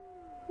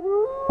Hello,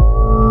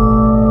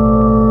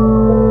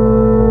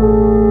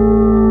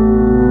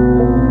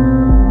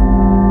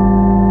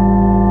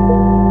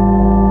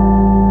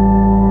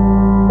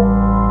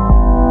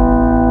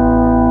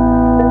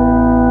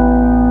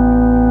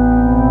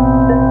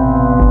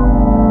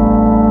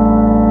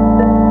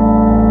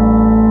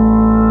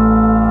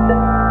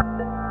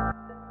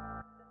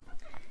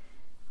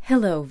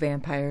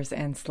 vampires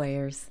and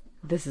slayers.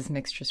 This is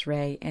Mixtress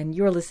Ray, and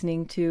you're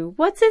listening to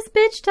What's This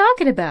Bitch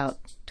Talking About?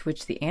 To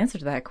which the answer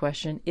to that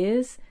question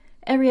is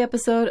every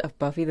episode of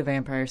Buffy the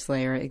Vampire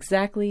Slayer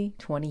exactly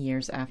 20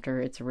 years after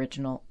its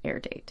original air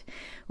date.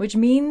 Which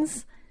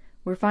means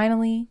we're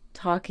finally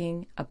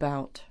talking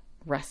about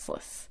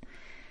Restless.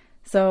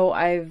 So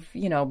I've,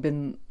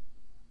 been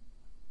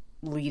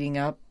leading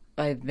up.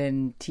 I've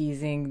been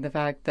teasing the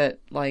fact that,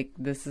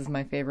 this is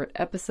my favorite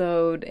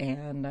episode,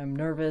 and I'm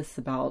nervous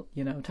about,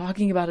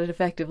 talking about it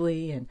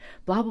effectively, and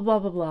blah, blah, blah,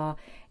 blah, blah.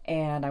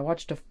 And I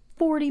watched a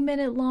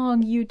 40-minute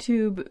long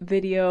YouTube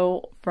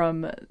video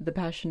from The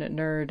Passionate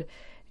Nerd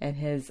and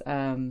his,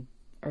 or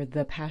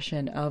The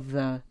Passion of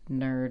the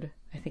Nerd.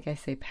 I think I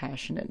say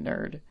Passionate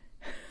Nerd.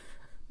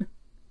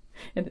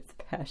 And it's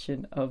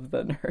Passion of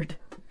the Nerd.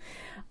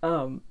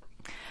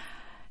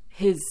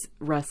 His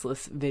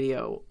Restless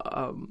video,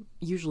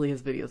 usually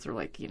his videos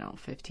are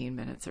 15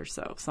 minutes or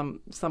so.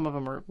 Some of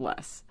them are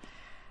less.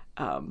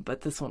 But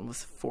this one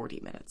was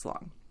 40 minutes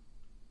long.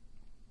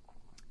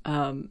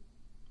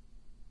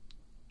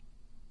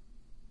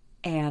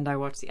 And I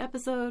watched the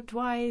episode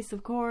twice,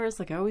 of course,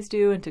 like I always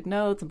do, and took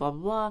notes and blah,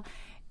 blah, blah.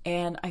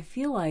 And I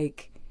feel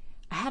like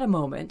I had a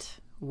moment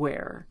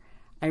where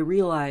I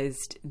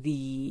realized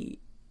the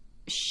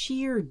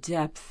sheer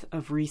depth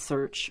of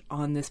research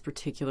on this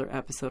particular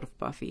episode of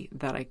Buffy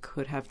that I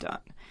could have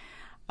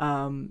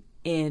done.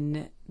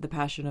 In the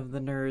Passion of the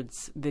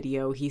Nerds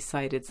video, he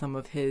cited some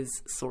of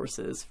his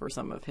sources for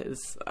some of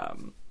his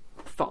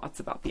thoughts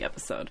about the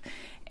episode.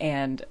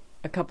 And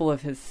a couple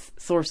of his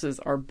sources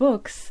are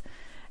books,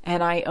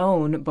 and I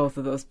own both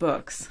of those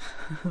books.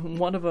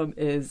 One of them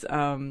is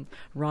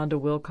Rhonda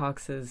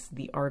Wilcox's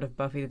The Art of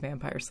Buffy the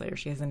Vampire Slayer.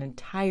 She has an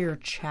entire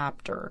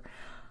chapter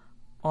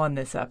on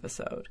this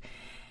episode.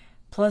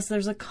 Plus,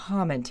 there's a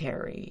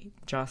commentary.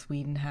 Joss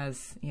Whedon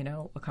has,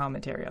 a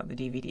commentary on the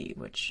DVD,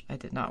 which I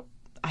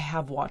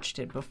have watched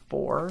it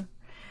before,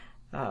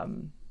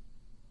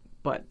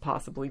 but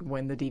possibly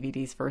when the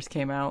DVDs first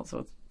came out.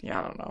 So,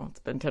 I don't know. It's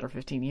been 10 or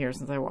 15 years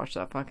since I watched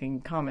that fucking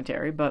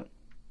commentary, but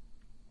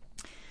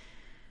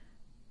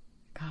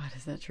God,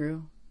 is that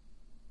true?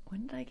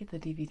 When did I get the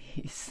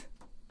DVDs?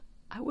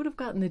 I would have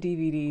gotten the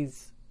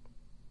DVDs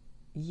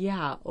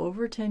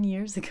over 10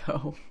 years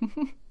ago.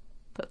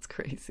 That's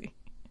crazy.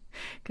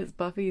 Because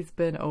Buffy's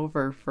been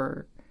over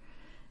for,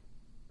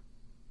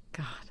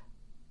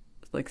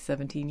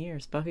 17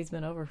 years. Buffy's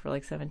been over for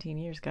 17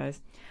 years,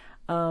 guys.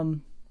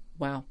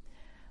 Wow.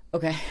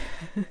 Okay.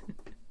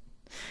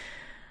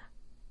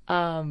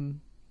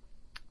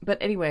 But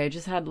anyway, I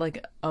just had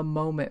a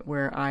moment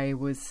where I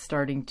was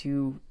starting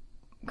to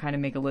kind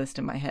of make a list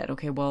in my head.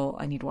 Okay, well,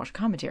 I need to watch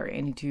commentary.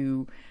 I need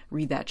to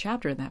read that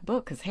chapter in that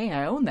book because, hey,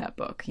 I own that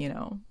book,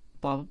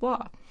 blah, blah,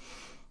 blah.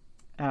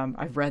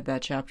 I've read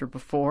that chapter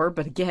before,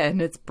 but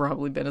again, it's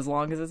probably been as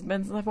long as it's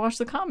been since I've watched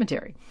the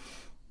commentary.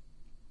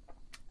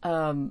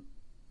 And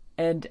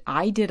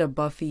I did a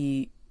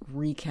Buffy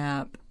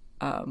recap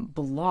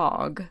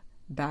blog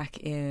back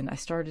I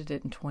started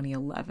it in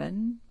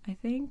 2011, I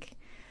think.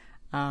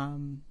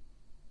 And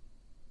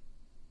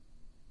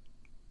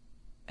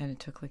it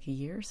took a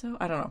year or so.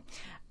 I don't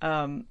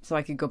know. So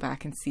I could go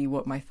back and see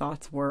what my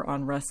thoughts were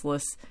on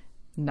Restless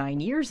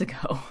 9 years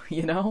ago,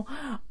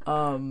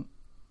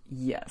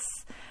 Yes.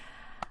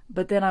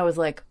 But then I was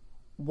like,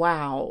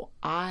 wow,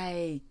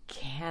 I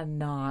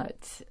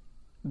cannot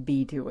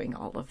be doing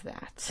all of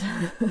that.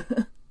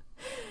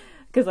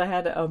 Because I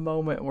had a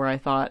moment where I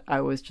thought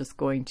I was just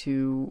going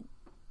to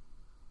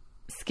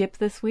skip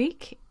this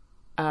week.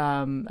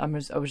 I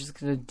was just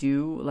going to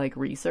do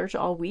research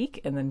all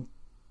week and then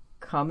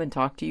come and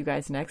talk to you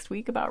guys next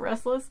week about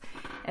Restless.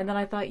 And then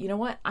I thought, you know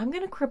what? I'm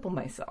going to cripple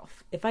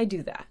myself if I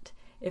do that.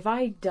 If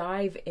I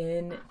dive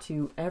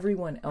into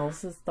everyone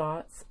else's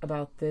thoughts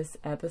about this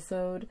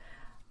episode,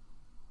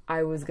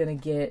 it was going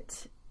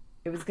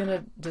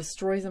to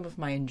destroy some of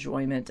my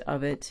enjoyment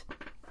of it.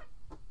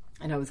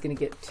 And I was going to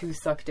get too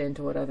sucked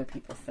into what other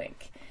people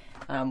think.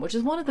 Which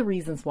is one of the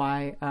reasons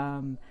why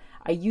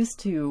I used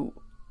to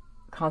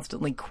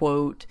constantly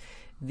quote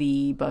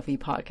the Buffy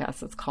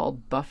podcast that's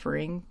called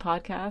Buffering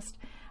Podcast.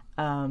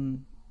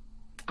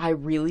 I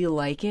really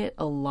like it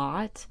a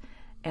lot.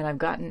 And I've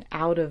gotten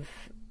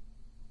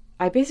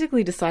I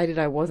basically decided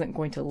I wasn't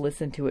going to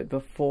listen to it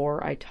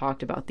before I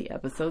talked about the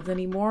episodes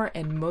anymore.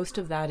 And most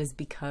of that is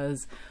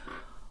because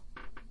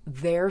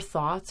their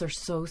thoughts are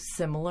so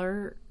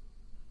similar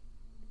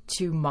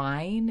to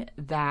mine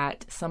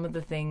that some of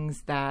the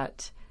things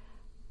that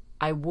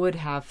I would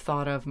have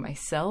thought of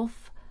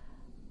myself,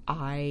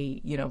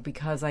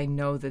 because I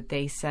know that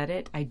they said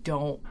it, I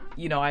don't,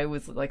 I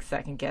was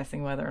second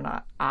guessing whether or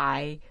not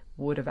I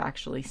would have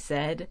actually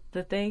said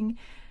the thing.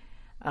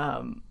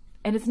 And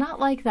it's not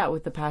like that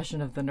with The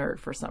Passion of the Nerd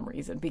for some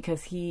reason,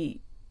 because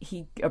he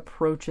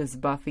approaches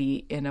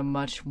Buffy in a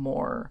much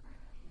more,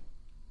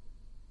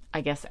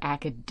 I guess,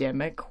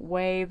 academic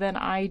way than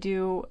I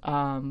do.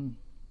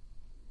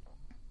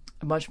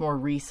 Much more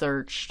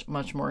researched,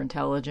 much more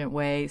intelligent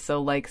way.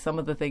 So like some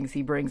of the things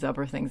he brings up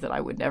are things that I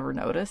would never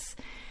notice.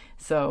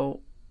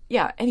 So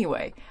yeah,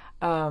 anyway,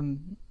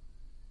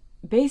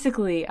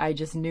 basically I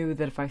just knew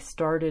that if I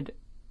started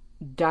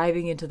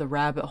diving into the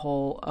rabbit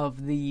hole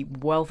of the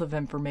wealth of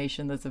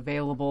information that's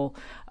available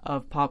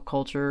of pop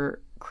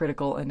culture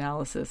critical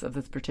analysis of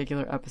this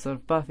particular episode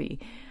of Buffy,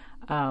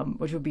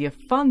 which would be a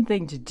fun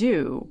thing to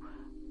do,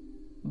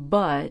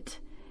 but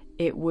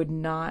it would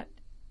not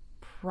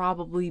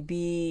probably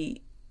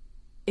be,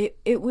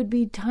 it would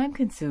be time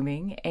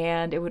consuming,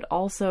 and it would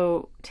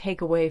also take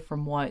away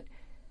from what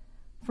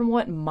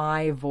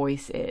my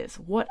voice is,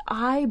 what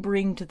I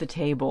bring to the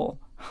table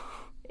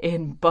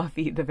in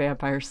Buffy the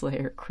Vampire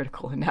Slayer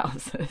critical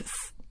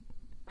analysis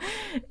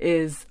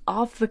is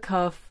off the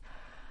cuff.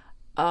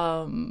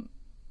 I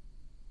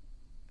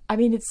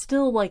mean, it's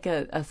still like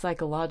a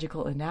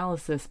psychological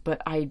analysis,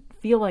 but I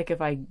feel like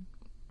if I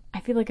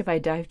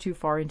dive too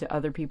far into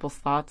other people's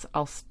thoughts,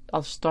 I'll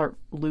start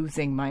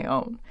losing my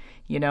own,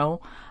 you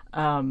know?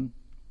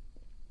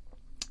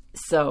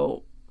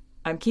 So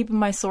I'm keeping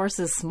my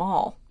sources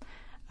small.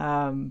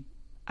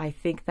 I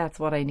think that's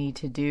what I need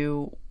to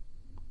do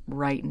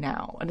right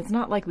now. And it's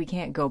not like we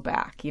can't go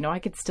back. You know, I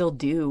could still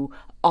do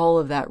all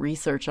of that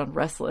research on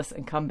Restless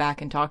and come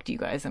back and talk to you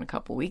guys in a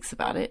couple weeks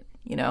about it,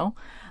 you know?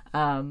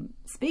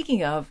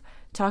 Speaking of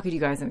talking to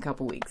you guys in a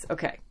couple weeks,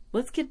 okay,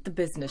 let's get the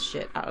business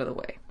shit out of the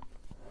way.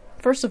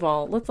 First of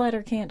all, let's light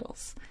our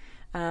candles,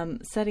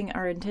 setting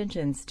our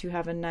intentions to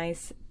have a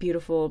nice,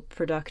 beautiful,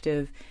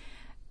 productive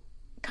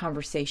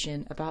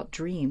conversation about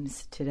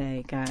dreams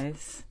today,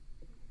 guys.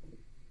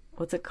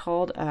 What's it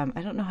called?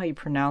 I don't know how you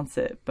pronounce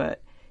it,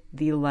 but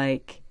the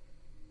like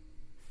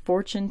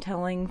fortune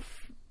telling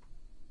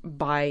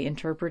by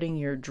interpreting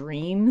your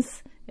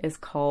dreams is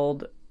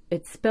called,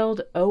 it's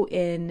spelled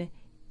Oneiro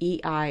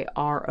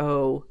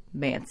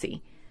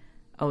Mancy.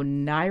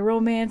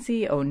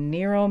 Oniromancy,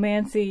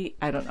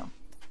 I don't know.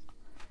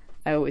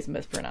 I always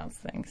mispronounce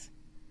things.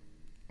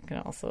 I can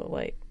also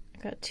light,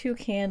 I've got 2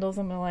 candles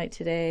I'm going to light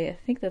today. I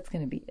think that's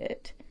going to be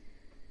it.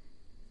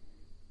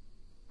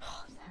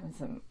 Oh, I'm having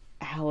some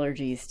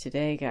allergies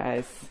today,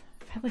 guys.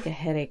 I've had like a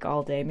headache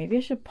all day. Maybe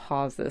I should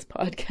pause this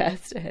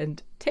podcast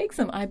and take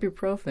some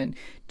ibuprofen.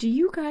 Do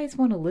you guys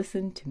want to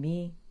listen to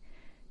me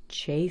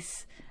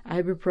chase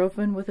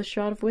ibuprofen with a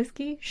shot of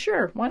whiskey?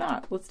 Sure, why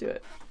not? Let's do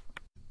it.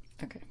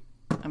 Okay.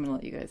 I'm going to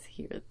let you guys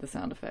hear the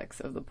sound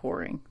effects of the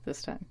pouring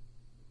this time.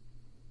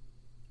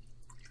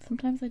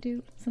 Sometimes I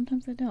do,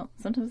 sometimes I don't.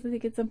 Sometimes I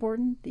think it's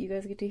important that you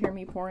guys get to hear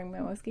me pouring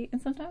my whiskey, and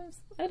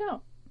sometimes I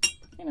don't.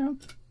 You know.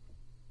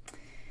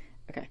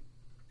 Okay.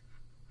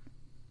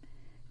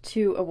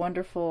 To a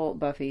wonderful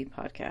Buffy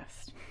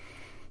podcast.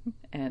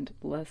 And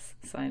less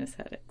sinus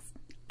headaches.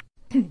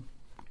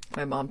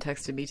 My mom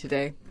texted me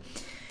today.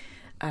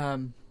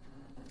 Because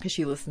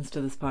she listens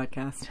to this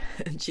podcast.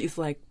 And she's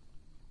like,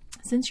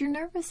 since you're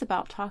nervous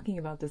about talking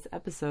about this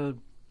episode,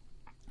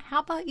 how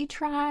about you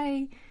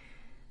try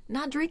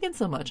not drinking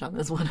so much on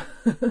this one?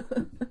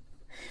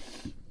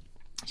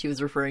 She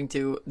was referring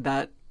to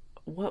that,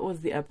 what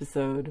was the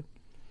episode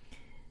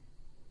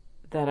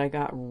that I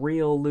got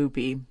real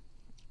loopy?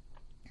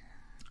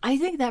 I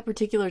think that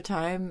particular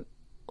time,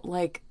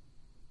 like,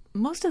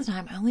 most of the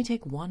time I only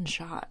take 1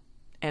 shot.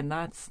 And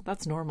that's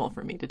normal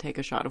for me to take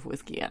a shot of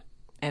whiskey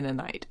in a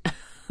night.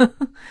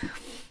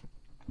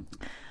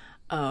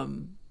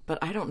 But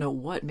I don't know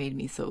what made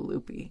me so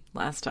loopy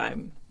last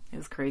time. It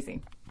was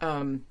crazy.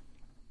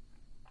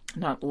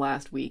 Not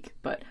last week,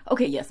 but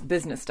okay, yes,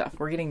 business stuff.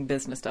 We're getting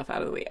business stuff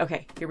out of the way.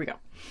 Okay, here we go.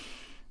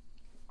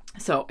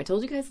 So I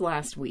told you guys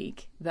last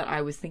week that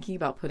I was thinking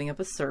about putting up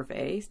a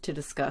survey to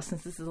discuss,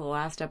 since this is the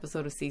last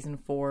episode of season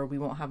 4, we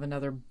won't have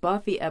another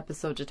Buffy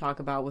episode to talk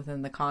about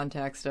within the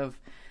context of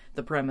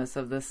the premise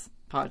of this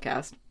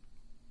podcast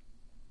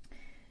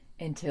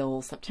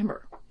until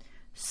September.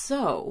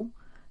 So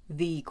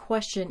the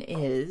question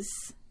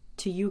is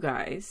to you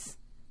guys,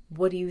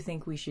 what do you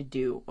think we should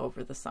do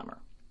over the summer?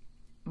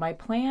 My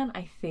plan,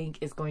 I think,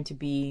 is going to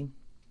be,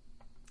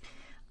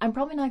 I'm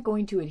probably not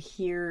going to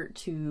adhere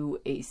to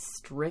a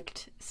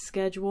strict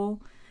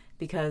schedule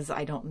because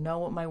I don't know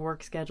what my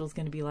work schedule is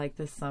going to be like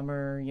this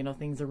summer. You know,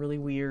 things are really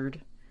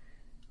weird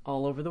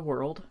all over the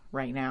world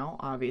right now,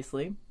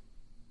 obviously.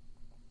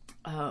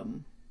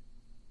 And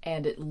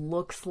it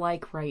looks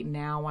like right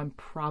now I'm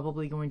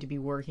probably going to be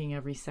working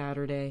every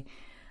Saturday.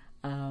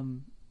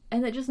 And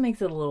that just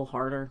makes it a little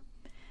harder.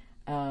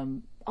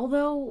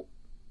 Although,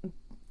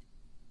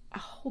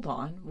 hold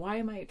on, why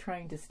am I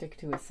trying to stick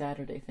to a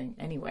Saturday thing?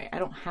 Anyway, I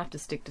don't have to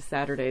stick to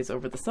Saturdays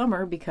over the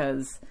summer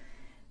because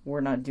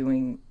we're not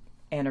doing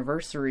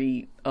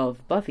anniversary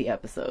of Buffy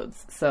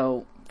episodes.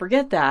 So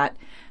forget that.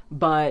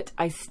 But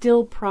I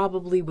still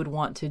probably would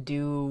want to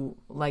do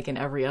like an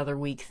every other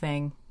week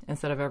thing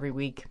instead of every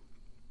week.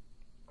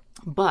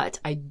 But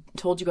I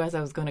told you guys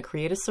I was going to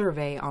create a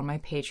survey on my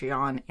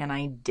Patreon, and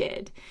I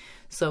did.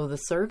 So the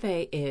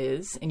survey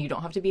is, and you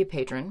don't have to be a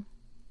patron.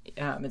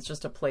 It's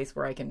just a place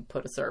where I can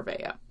put a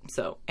survey up.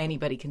 So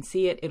anybody can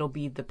see it. It'll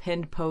be the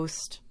pinned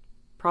post,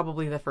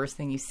 probably the first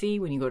thing you see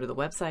when you go to the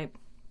website.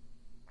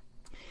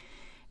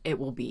 It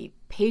will be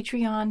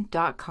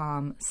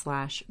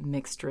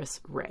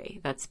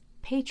patreon.com/mixtressray. That's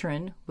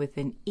patron with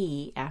an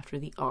E after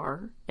the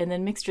R. And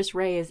then Mixtress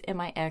Ray is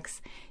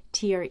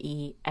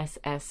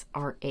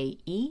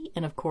MIXTRESSRAE.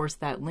 And of course,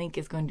 that link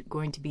is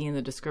going to be in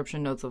the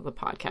description notes of the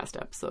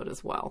podcast episode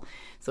as well.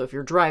 So if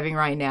you're driving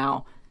right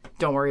now,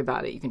 don't worry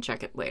about it. You can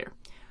check it later.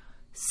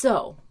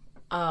 So,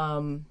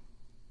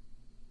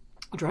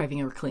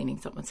 driving or cleaning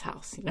someone's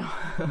house, you know,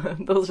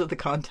 those are the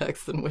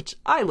contexts in which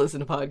I listen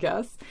to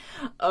podcasts.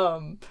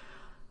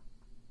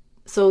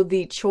 So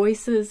the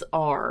choices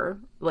are,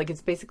 like,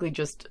 it's basically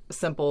just a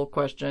simple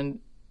question: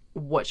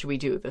 what should we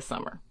do this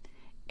summer?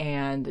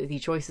 And the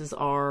choices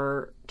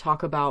are: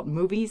 talk about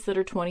movies that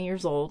are 20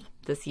 years old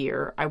this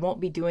year. I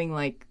won't be doing,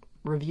 like,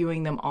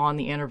 reviewing them on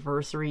the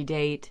anniversary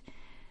date.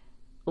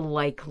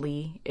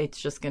 Likely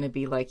it's just going to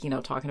be like, you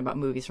know, talking about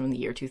movies from the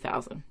year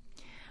 2000.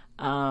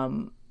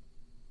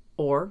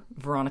 Or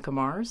Veronica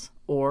Mars,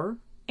 or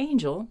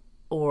Angel,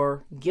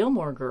 or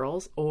Gilmore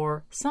Girls,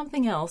 or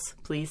something else,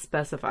 please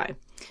specify.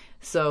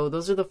 So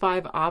those are the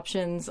 5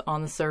 options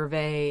on the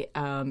survey.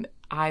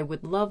 I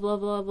would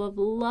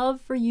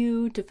love for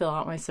you to fill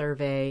out my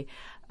survey.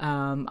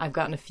 I've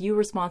gotten a few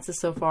responses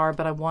so far,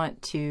 but I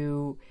want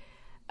to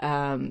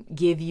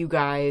give you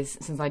guys,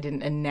 since I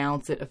didn't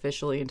announce it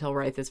officially until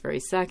right this very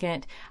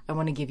second, I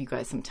want to give you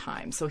guys some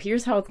time. So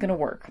here's how it's going to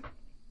work.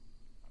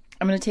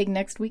 I'm going to take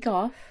next week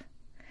off,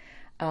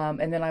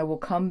 and then I will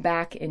come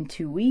back in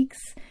 2 weeks.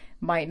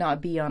 Might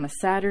not be on a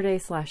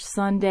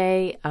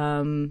Saturday/Sunday,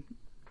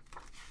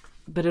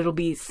 but it'll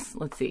be,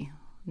 let's see,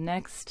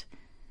 next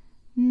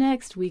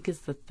week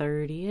is the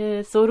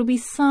 30th, so it'll be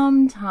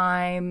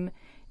sometime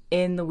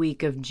in the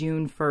week of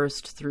June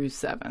 1st through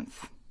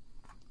 7th.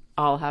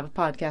 I'll have a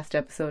podcast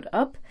episode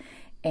up,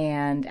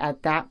 and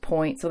at that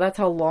point, so that's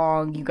how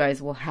long you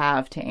guys will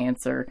have to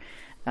answer.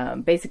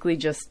 Basically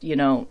just, you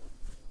know,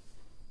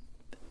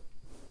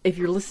 if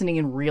you're listening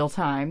in real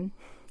time,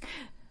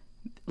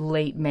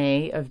 late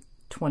May of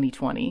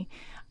 2020,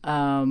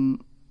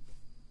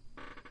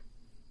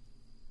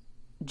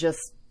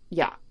 just,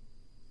 yeah,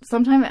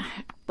 sometime,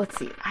 let's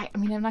see, I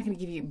mean, I'm not going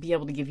to be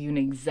able to give you an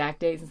exact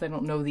date, since I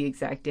don't know the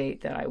exact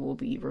date that I will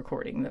be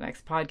recording the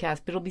next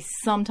podcast, but it'll be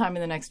sometime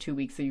in the next 2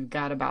 weeks, so you've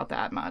got about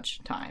that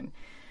much time.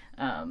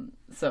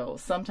 So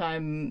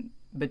sometime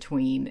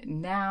between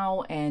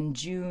now and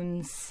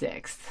June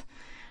 6th,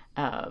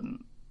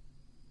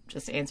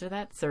 just answer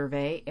that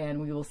survey, and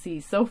we will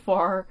see. So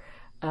far,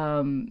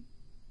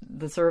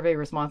 the survey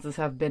responses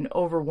have been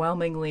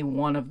overwhelmingly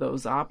one of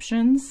those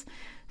options,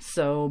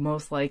 so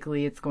most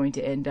likely it's going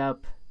to end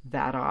up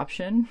that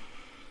option,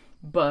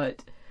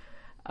 but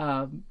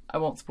I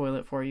won't spoil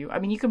it for you. I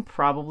mean, you can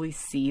probably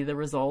see the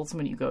results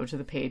when you go to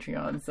the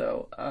Patreon,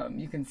 so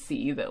you can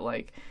see that,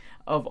 like,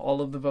 of all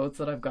of the votes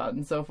that I've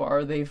gotten so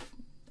far, they've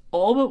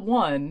all but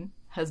one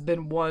has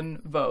been one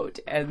vote,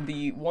 and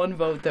the one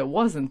vote that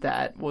wasn't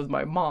that was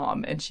my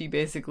mom, and she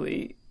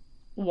basically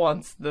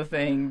wants the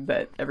thing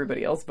that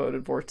everybody else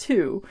voted for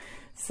too.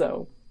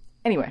 So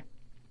anyway,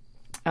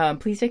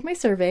 please take my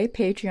survey,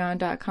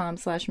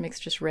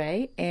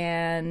 patreon.com/mixtressray,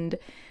 and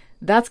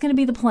that's going to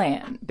be the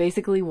plan.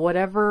 Basically,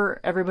 whatever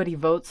everybody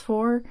votes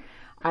for,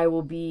 I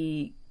will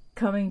be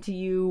coming to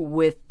you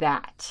with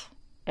that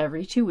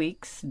every 2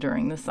 weeks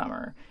during the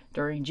summer,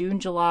 during June,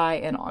 July,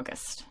 and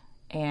August,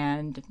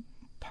 and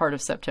part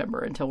of September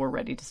until we're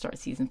ready to start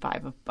season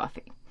 5 of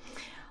Buffy.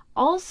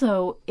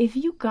 Also, if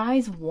you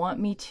guys want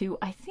me to,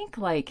 I think,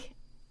 like,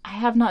 I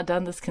have not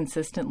done this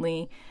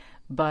consistently,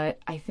 but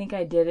I think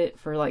I did it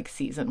for, like,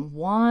 season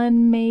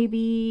 1,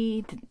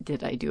 maybe.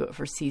 Did I do it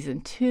for season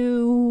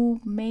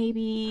 2?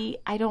 Maybe.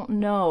 I don't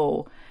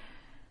know.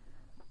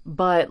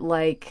 But,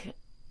 like,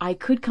 I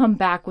could come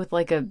back with,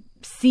 like, a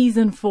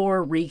season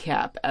 4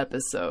 recap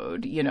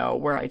episode, you know,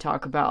 where I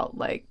talk about,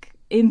 like,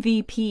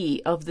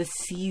 MVP of the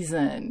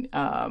season,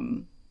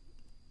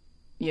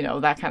 you know,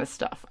 that kind of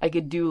stuff. I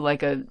could do,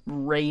 like, a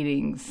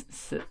ratings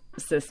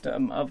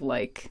system of,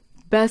 like,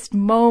 best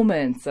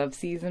moments of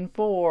season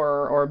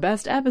 4 or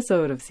best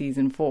episode of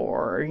season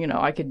 4. You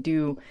know, I could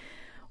do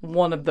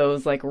one of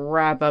those, like,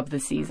 wrap up the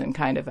season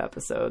kind of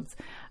episodes.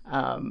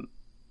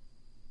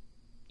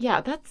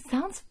 Yeah, that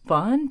sounds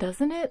fun,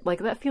 doesn't it? Like,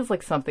 that feels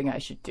like something I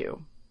should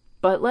do.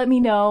 But let me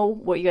know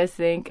what you guys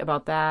think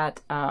about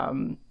that.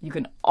 You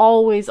can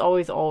always,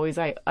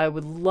 I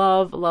would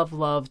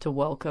love to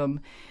welcome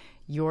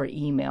your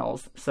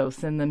emails. So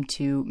send them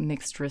to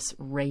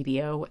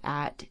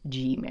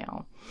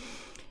mixtressradio@gmail.com.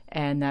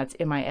 And that's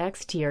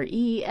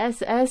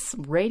MIXTRESS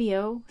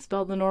radio,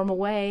 spelled the normal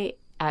way,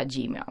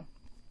 @gmail.com.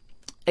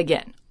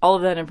 Again, all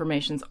of that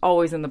information is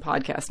always in the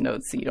podcast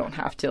notes, so you don't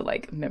have to,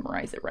 like,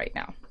 memorize it right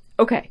now.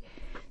 Okay,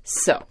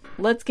 so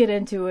let's get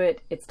into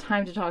it. It's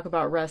time to talk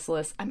about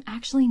Restless. I'm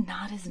actually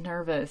not as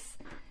nervous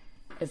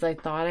as I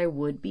thought I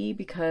would be,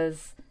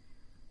 because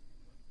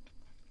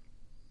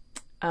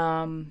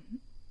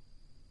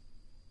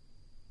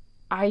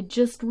I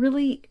just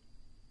really,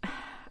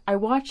 I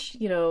watched,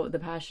 The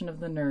Passion of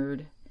the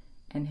Nerd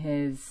and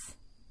his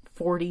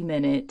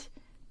 40-minute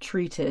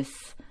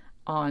treatise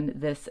on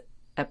this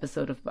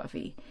episode of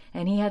Buffy.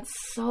 And he had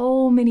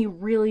so many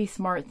really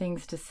smart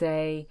things to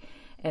say,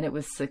 and it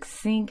was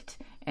succinct,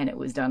 and it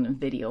was done in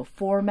video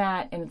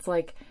format. And it's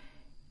like,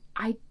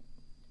 I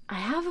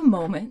have a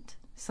moment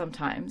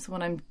sometimes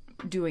when I'm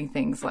doing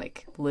things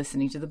like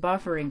listening to the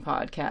Buffering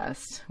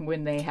podcast,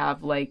 when they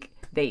have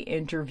they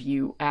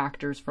interview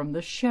actors from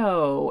the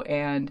show,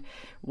 and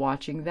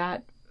watching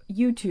that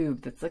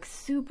YouTube that's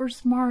super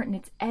smart, and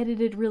it's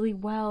edited really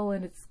well,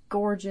 and it's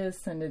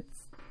gorgeous, and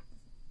it's,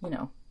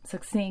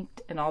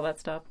 succinct and all that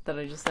stuff that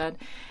I just said.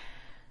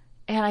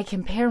 And I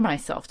compare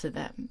myself to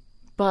them.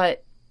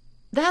 But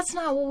that's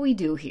not what we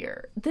do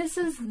here. This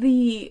is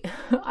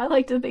I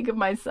like to think of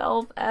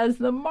myself as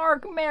the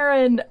Marc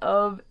Maron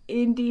of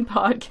indie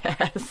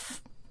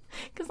podcasts.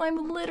 Because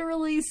I'm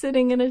literally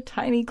sitting in a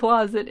tiny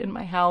closet in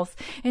my house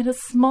in a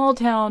small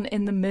town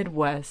in the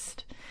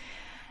Midwest.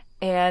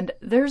 And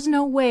there's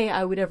no way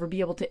I would ever be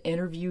able to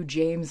interview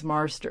James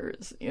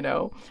Marsters,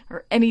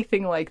 or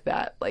anything like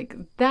that.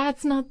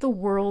 That's not the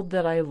world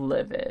that I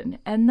live in.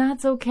 And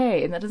that's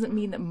okay. And that doesn't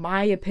mean that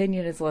my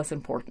opinion is less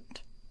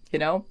important,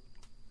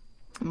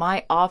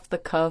 My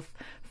off-the-cuff,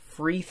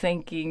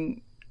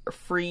 free-thinking,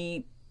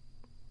 free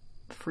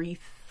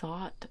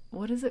thought.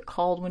 What is it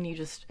called when you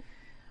just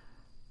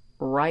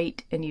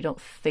write and you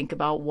don't think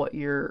about what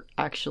you're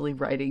actually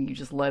writing? You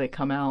just let it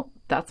come out.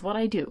 That's what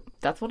I do.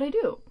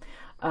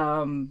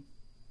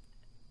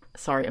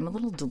 Sorry, I'm a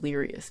little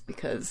delirious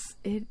because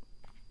it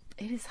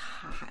is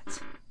hot.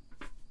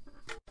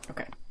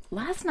 Okay.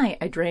 Last night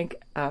I drank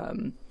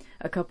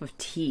a cup of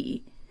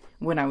tea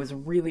when I was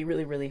really,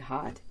 really, really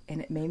hot, and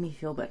it made me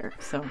feel better.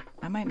 So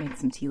I might make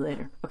some tea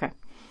later. Okay.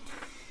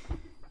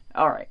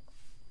 All right.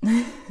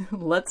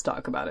 Let's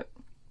talk about it.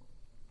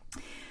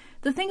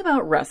 The thing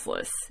about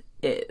Restless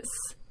is,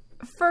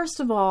 first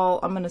of all,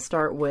 I'm going to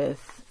start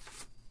with,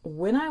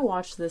 when I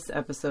watched this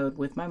episode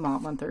with my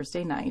mom on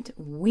Thursday night,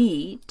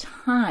 we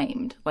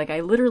timed, I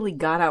literally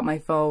got out my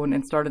phone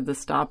and started the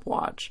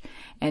stopwatch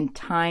and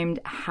timed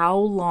how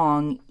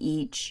long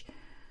each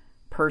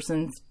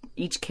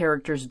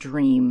character's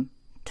dream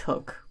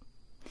took.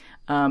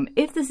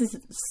 If this is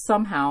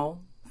somehow,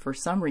 for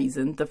some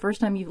reason, the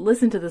first time you've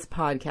listened to this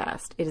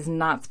podcast, it is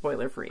not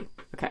spoiler free.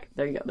 Okay,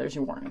 there you go. There's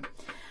your warning.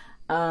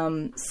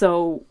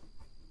 So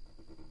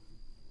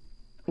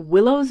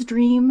Willow's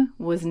dream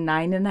was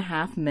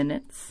 9.5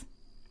 minutes.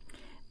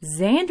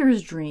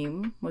 Xander's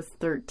dream was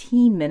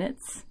 13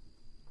 minutes.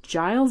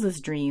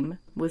 Giles's dream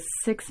was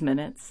 6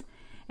 minutes.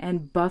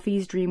 And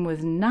Buffy's dream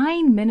was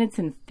 9 minutes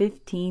and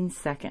 15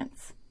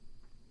 seconds.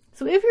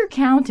 So if you're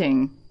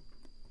counting,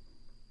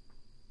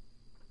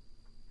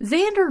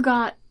 Xander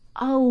got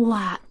a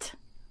lot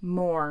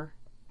more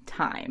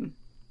time.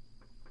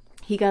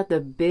 He got the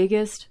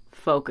biggest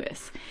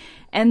focus.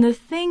 And the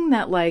thing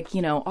that,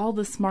 all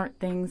the smart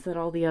things that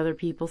all the other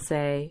people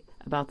say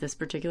about this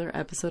particular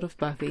episode of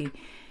Buffy,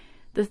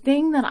 the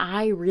thing that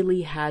I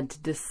really had to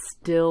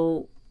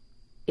distill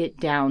it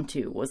down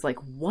to was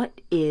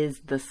what is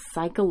the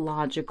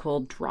psychological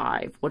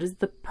drive? What is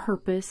the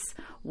purpose?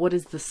 What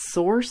is the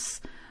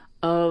source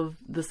of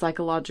the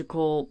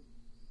psychological,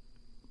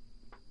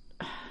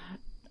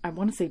 I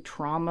want to say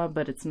trauma,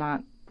 but it's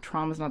not,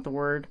 trauma's not the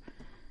word.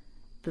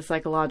 The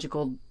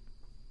psychological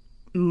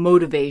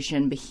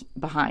motivation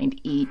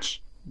behind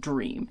each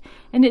dream.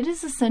 And it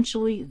is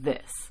essentially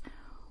this.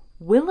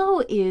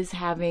 Willow is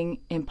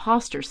having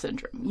imposter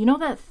syndrome. You know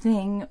that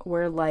thing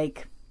where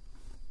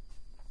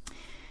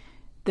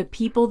the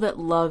people that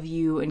love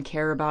you and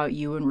care about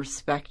you and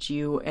respect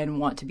you and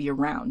want to be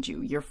around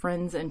you, your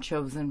friends and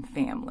chosen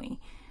family,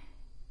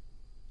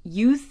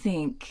 you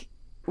think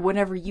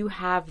whenever you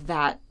have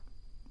that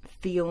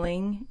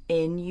feeling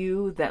in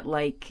you that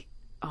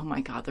oh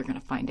my God, they're going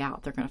to find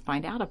out. They're going to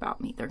find out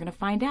about me. They're going to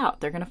find out.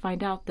 They're going to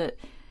find out that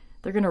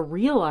they're going to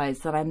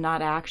realize that I'm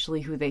not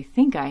actually who they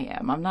think I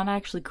am. I'm not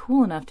actually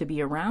cool enough to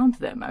be around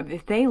them.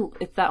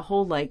 It's that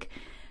whole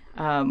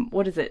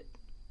what is it?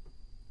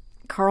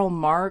 Karl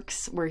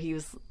Marx, where he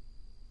was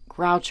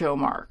Groucho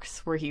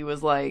Marx, where he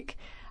was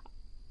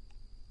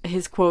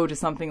his quote is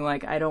something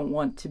I don't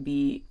want to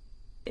be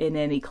in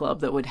any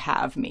club that would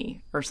have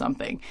me or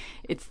something.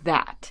 It's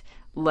that.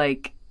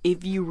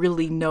 If you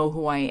really know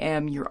who I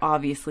am, you're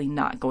obviously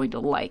not going to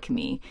like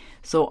me.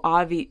 So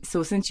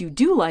since you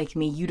do like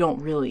me, you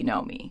don't really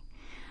know me.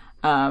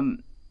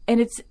 And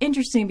it's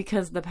interesting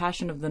because The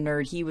Passion of the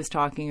Nerd, he was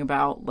talking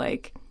about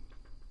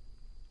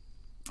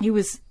he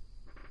was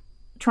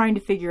trying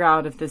to figure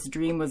out if this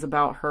dream was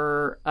about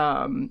her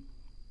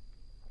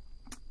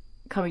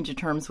coming to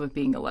terms with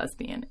being a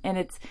lesbian.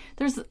 And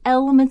there's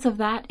elements of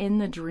that in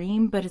the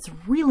dream, but it's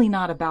really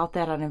not about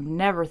that. And I've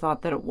never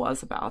thought that it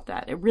was about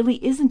that. It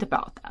really isn't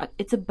about that.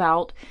 It's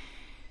about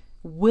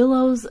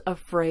Willow's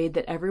afraid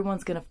that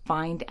everyone's going to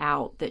find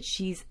out that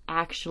she's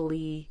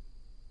actually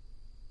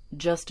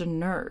just a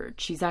nerd.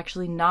 She's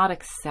actually not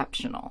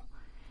exceptional.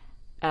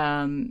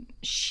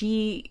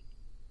 She,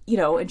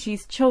 and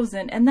she's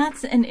chosen, and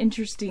that's an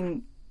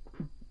interesting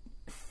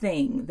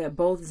thing that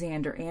both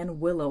Xander and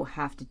Willow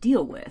have to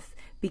deal with,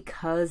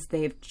 because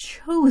they've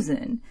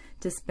chosen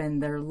to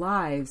spend their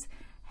lives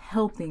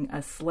helping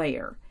a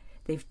slayer.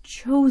 They've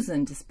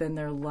chosen to spend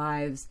their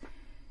lives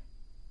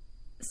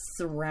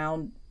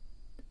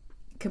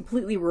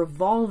completely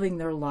revolving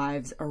their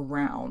lives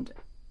around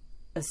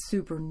a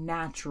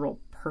supernatural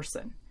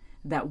person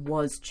that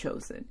was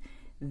chosen.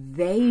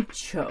 They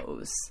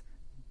chose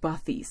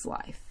Buffy's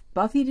life.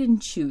 Buffy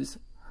didn't choose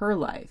her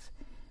life.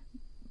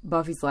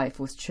 Buffy's life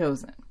was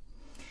chosen.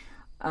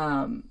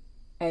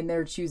 And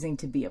they're choosing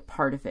to be a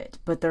part of it,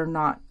 but they're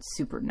not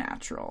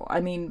supernatural.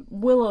 I mean,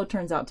 Willow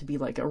turns out to be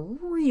like a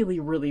really,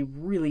 really,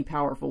 really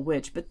powerful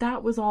witch, but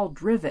that was all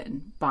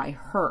driven by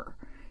her.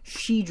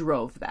 She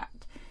drove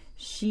that.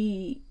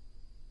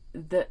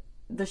 The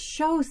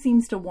show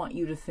seems to want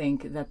you to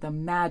think that the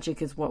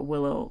magic is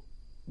the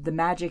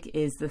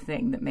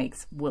thing that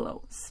makes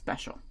Willow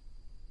special.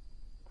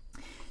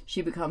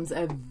 She becomes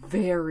a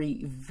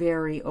very,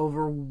 very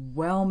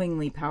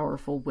overwhelmingly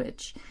powerful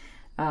witch.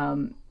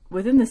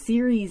 Within the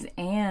series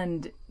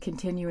and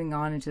continuing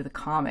on into the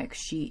comics,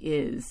 she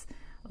is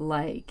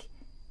like,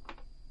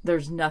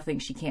 there's nothing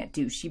she can't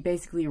do. She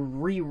basically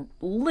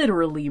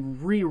literally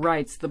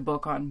rewrites the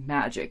book on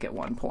magic at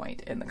one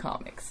point in the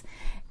comics.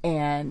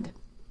 And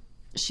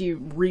she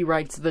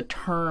rewrites the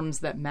terms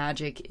that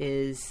magic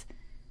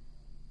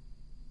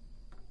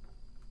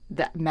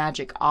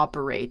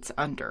operates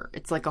under.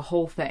 It's like a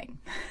whole thing.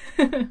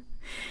 It's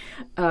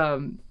a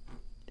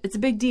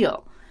big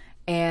deal.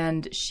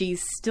 And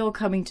she's still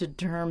coming to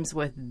terms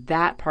with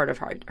that part of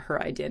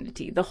her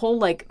identity. The whole,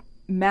 like,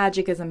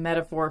 magic as a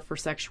metaphor for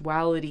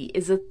sexuality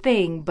is a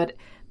thing, but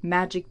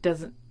magic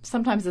doesn't...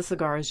 Sometimes a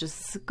cigar is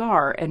just a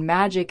cigar, and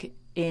magic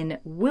in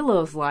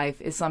Willow's life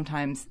is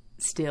sometimes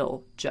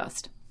still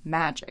just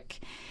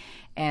magic.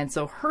 And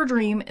so her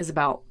dream is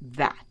about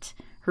that.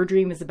 Her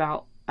dream is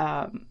about...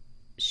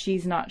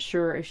 she's not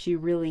sure if she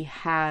really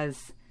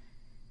has...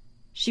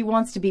 She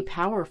wants to be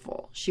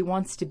powerful. She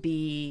wants to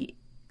be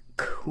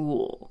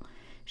cool.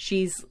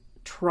 She's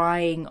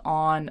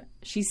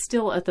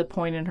still at the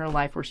point in her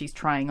life where she's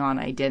trying on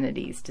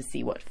identities to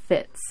see what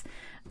fits.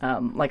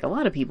 Like a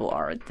lot of people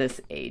are at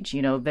this age.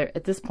 They're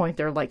at this point,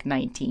 they're like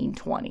 19,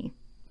 20,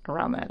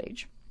 around that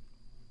age.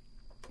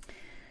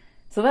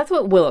 So that's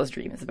what Willow's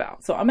dream is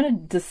about. So I'm going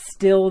to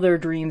distill their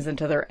dreams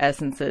into their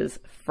essences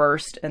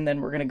first, and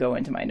then we're going to go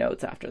into my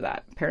notes after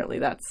that.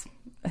 Apparently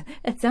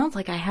it sounds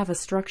like I have a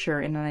structure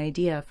and an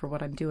idea for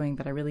what I'm doing,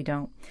 but I really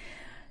don't.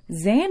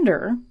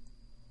 Xander,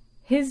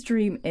 his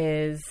dream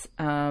is,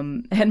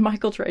 and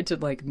Michael tried to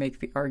make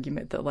the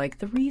argument that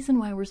the reason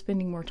why we're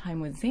spending more time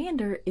with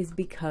Xander is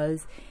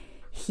because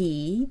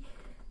he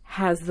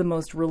has the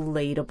most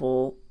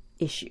relatable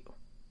issue.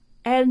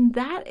 And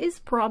that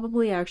is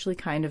probably actually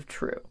kind of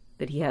true,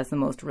 that he has the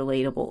most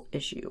relatable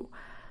issue.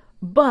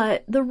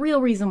 But the real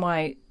reason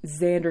why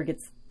Xander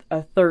gets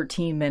a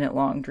 13-minute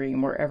long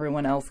dream where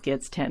everyone else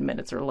gets 10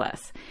 minutes or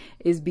less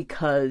is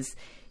because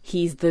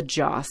he's the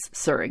Joss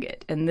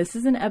surrogate. And this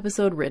is an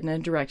episode written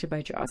and directed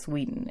by Joss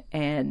Whedon.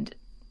 And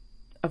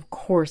of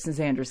course,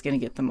 Xander's going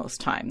to get the most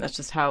time. That's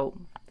just how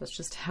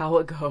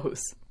it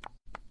goes.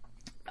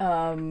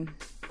 Xander's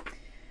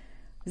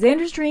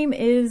dream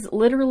is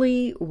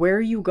literally, where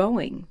are you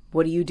going?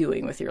 What are you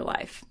doing with your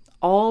life?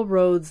 All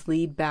roads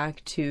lead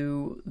back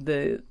to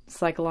the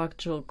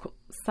psychological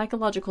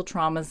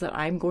traumas that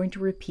I'm going to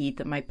repeat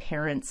that my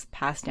parents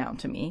passed down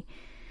to me.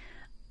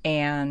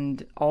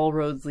 And all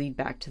roads lead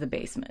back to the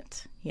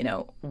basement.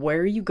 Where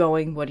are you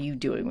going? What are you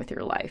doing with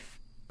your life?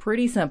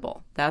 Pretty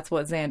simple. That's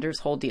what Xander's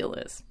whole deal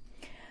is.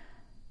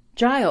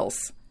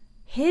 Giles,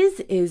 his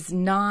is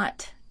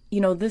not,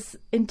 this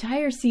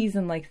entire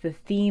season, the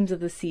themes of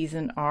the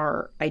season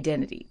are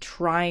identity.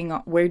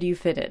 Where do you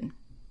fit in?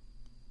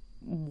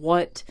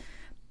 What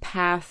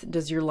path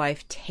does your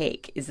life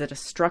take? Is it a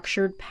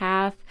structured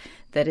path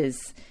that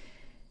is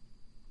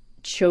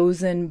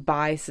chosen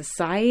by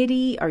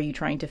society? Are you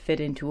trying to fit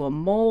into a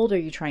mold? Are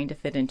you trying to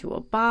fit into a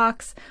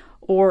box?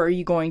 Or are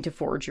you going to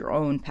forge your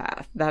own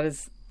path? That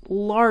is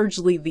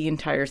largely the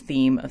entire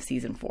theme of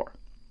season 4.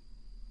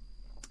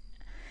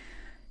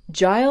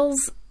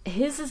 Giles,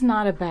 his is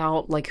not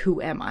about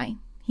who am I?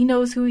 He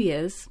knows who he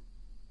is.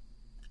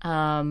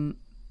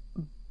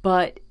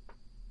 But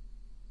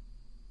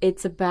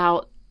it's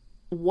about,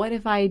 what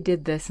if I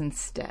did this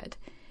instead?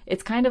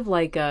 It's kind of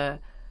like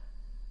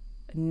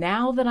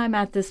now that I'm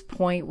at this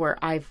point where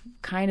I've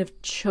kind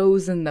of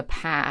chosen the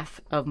path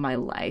of my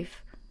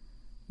life,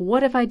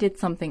 what if I did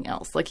something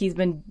else? He's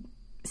been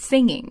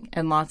singing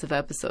in lots of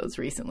episodes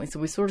recently. So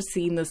we've sort of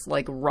seen this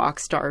rock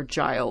star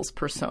Giles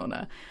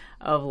persona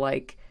of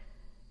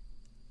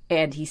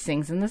and he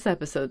sings in this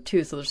episode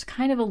too. So there's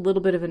kind of a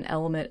little bit of an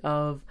element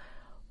of,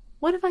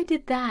 what if I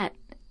did that?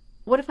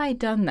 What if I had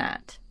done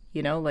that?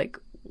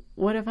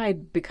 What if I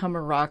become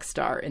a rock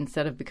star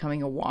instead of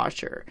becoming a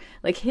washer?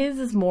 His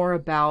is more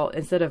about,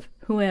 instead of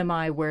who am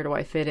I? Where do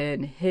I fit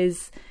in?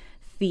 His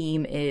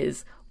theme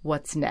is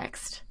what's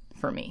next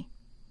for me.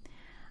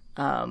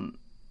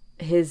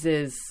 His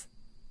is,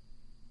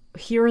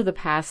 here are the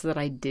paths that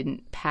I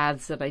didn't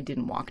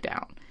walk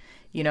down.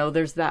 You know,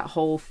 there's that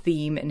whole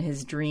theme in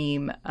his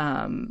dream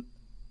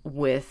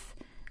with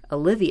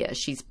Olivia.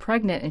 She's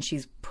pregnant and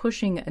she's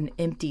pushing an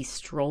empty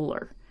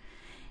stroller.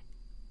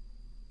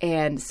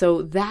 And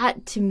so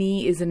that to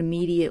me is an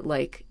immediate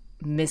like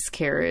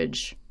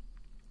miscarriage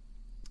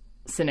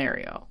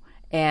scenario.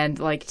 And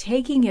like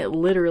taking it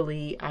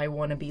literally, I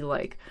want to be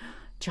like,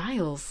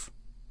 Giles,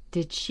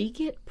 did she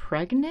get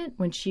pregnant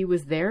when she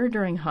was there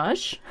during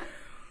Hush?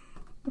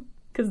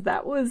 Because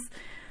that was,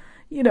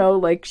 you know,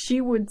 like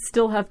she would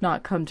still have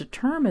not come to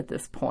term at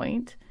this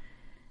point.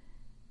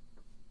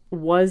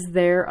 Was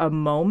there a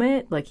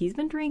moment, like he's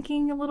been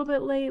drinking a little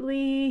bit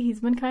lately, he's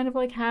been kind of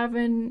like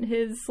having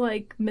his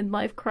like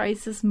midlife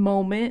crisis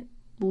moment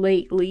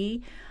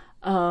lately.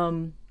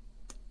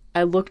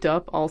 I looked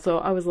up also,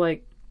 I was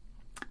like,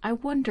 I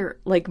wonder,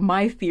 like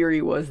my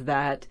theory was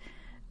that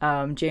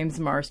James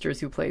Marsters,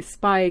 who plays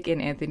Spike,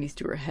 and Anthony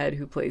Stewart Head,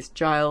 who plays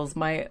Giles,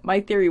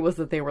 my theory was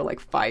that they were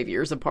like 5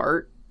 years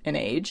apart in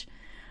age.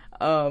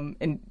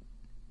 And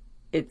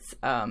it's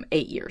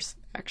 8 years,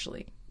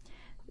 actually.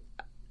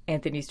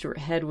 Anthony Stewart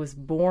Head was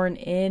born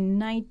in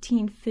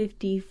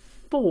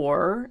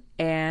 1954,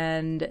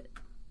 and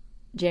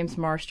James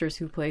Marsters,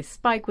 who plays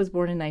Spike, was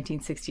born in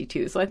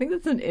 1962. So I think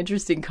that's an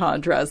interesting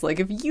contrast. Like,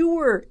 if you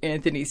were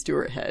Anthony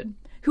Stewart Head,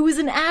 who is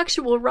an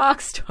actual rock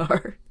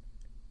star,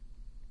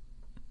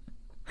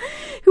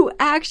 who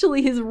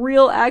actually, his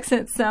real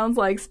accent sounds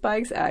like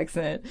Spike's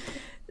accent.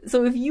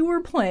 So if you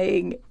were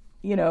playing,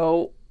 you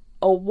know,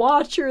 a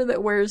watcher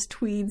that wears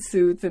tweed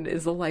suits and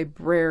is a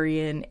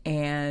librarian,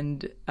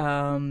 and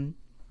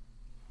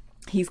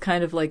he's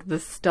kind of like the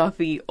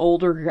stuffy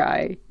older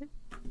guy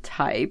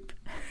type.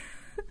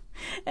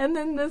 And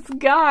then this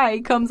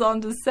guy comes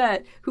onto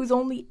set who's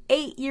only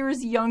 8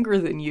 years younger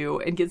than you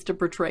and gets to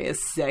portray a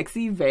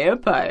sexy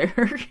vampire.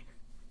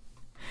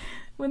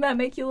 Wouldn't that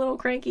make you a little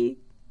cranky?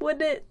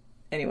 Wouldn't it?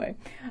 Anyway,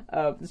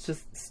 it's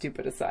just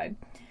stupid aside.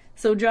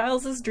 So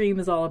Giles's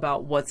dream is all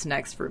about what's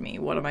next for me.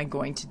 What am I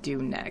going to do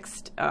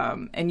next?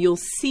 And you'll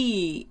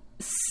see,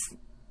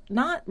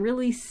 not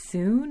really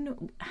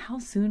soon. How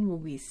soon will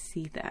we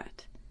see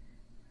that?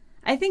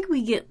 I think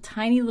we get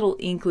tiny little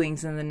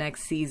inklings in the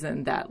next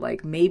season that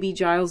like maybe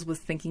Giles was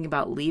thinking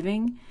about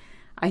leaving.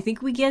 I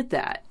think we get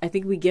that. I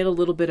think we get a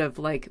little bit of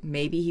like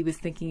maybe he was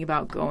thinking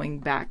about going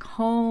back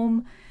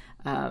home.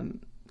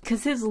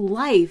 Because his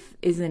life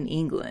is in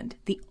England.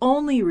 The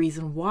only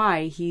reason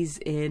why he's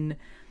in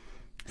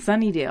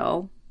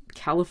Sunnydale,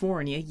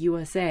 California,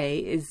 USA,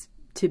 is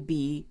to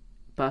be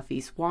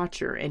Buffy's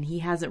watcher. And he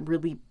hasn't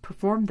really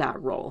performed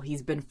that role.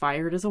 He's been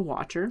fired as a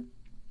watcher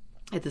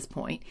at this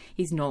point.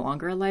 He's no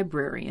longer a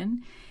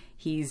librarian.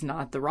 He's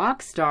not the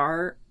rock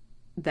star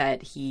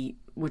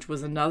which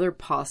was another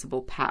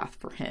possible path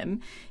for him.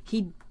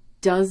 He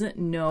doesn't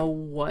know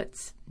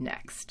what's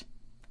next.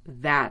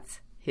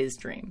 That's his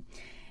dream.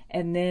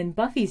 And then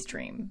Buffy's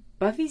dream.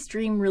 Buffy's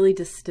dream really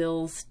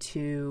distills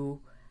to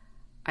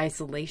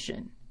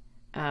isolation.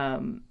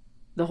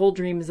 The whole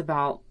dream is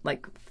about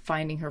like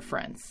finding her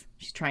friends.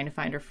 She's trying to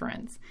find her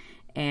friends.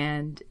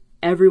 And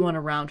everyone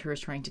around her is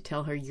trying to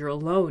tell her, you're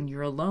alone,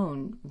 you're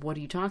alone. What are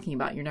you talking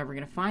about? You're never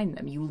going to find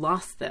them. You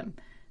lost them.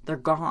 They're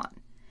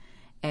gone.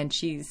 And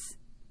she's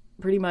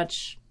pretty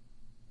much,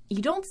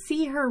 you don't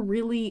see her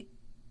really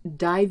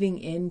diving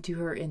into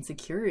her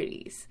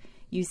insecurities.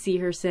 You see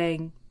her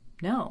saying,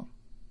 no.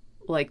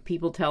 Like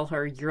people tell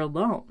her, you're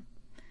alone.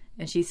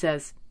 And she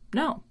says,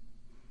 no.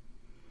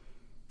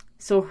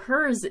 So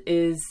hers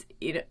is,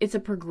 you know, it's a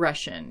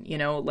progression, you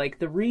know, like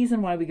the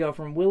reason why we go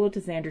from Willow to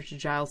Xander to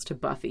Giles to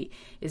Buffy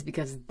is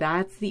because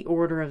that's the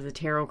order of the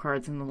tarot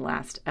cards in the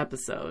last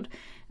episode.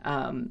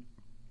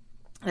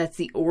 That's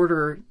the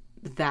order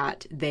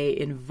that they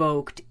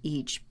invoked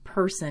each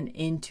person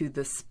into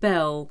the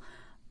spell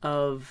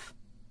of,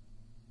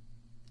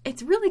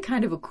 it's really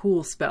kind of a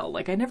cool spell.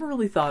 Like I never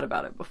really thought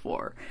about it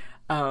before.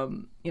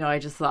 You know, I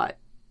just thought,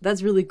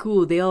 that's really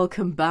cool. They all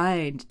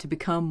combined to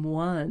become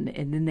one,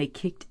 and then they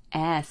kicked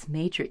ass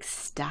Matrix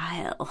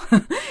style.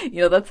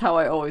 You know, that's how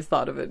I always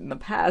thought of it in the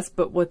past.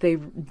 But what they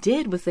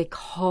did was they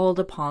called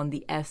upon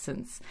the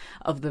essence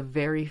of the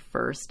very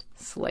first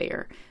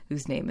Slayer,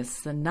 whose name is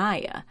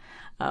Sanaya,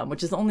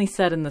 which is only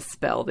said in the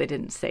spell. They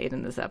didn't say it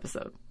in this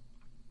episode.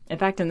 In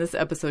fact, in this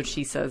episode,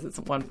 she says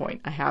at one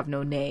point, I have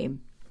no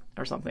name,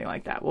 or something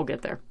like that. We'll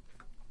get there.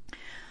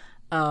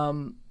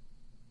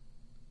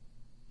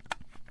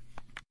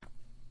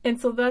 And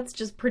so that's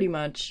just pretty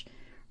much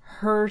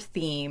her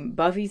theme.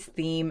 Buffy's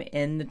theme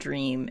in the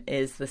dream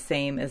is the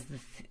same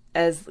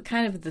as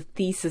kind of the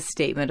thesis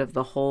statement of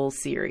the whole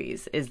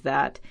series, is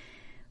that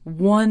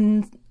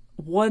one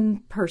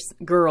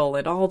girl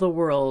in all the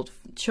world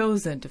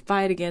chosen to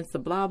fight against the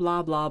blah,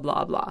 blah, blah,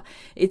 blah, blah.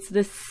 It's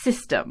this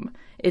system.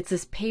 It's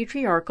this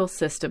patriarchal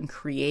system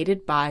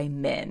created by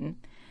men.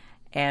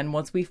 And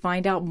once we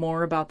find out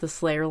more about the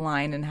Slayer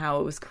line and how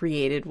it was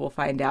created, we'll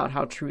find out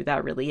how true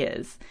that really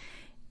is.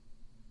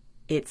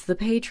 It's the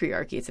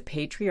patriarchy. It's a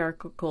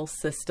patriarchal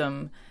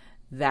system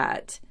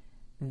that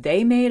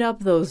they made up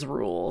those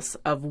rules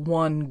of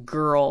one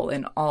girl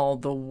in all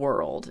the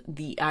world.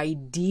 The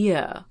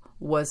idea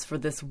was for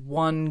this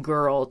one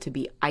girl to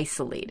be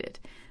isolated,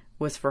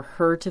 was for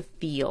her to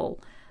feel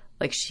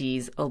like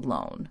she's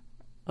alone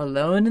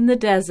in the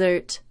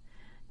desert,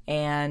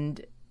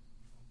 and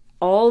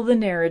all the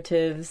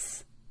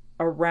narratives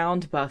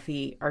around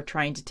Buffy are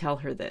trying to tell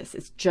her this.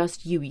 It's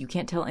just you. You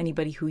can't tell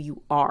anybody who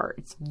you are.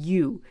 It's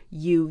you.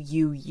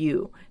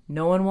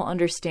 No one will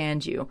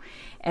understand you.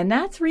 And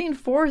that's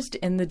reinforced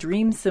in the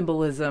dream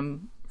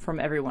symbolism from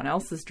everyone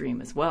else's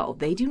dream as well.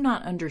 They do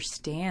not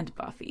understand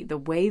Buffy. The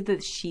way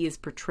that she is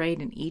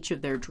portrayed in each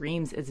of their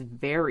dreams is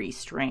very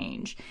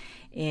strange.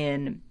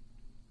 In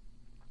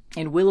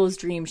Willow's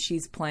dream,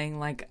 she's playing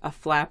like a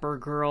flapper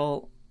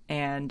girl,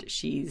 and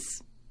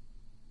she's,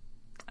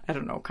 I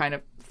don't know, kind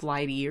of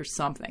flighty or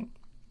something.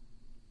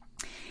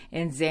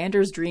 In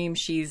Xander's dream,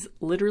 she's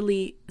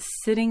literally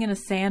sitting in a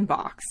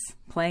sandbox,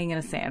 playing in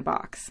a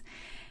sandbox.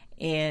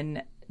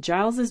 In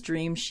Giles's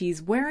dream,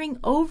 she's wearing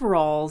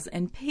overalls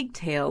and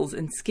pigtails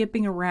and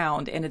skipping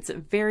around, and it's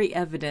very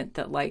evident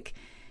that, like,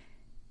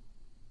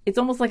 it's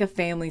almost like a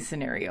family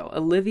scenario.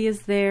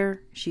 Olivia's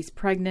there, she's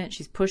pregnant,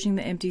 she's pushing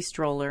the empty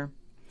stroller,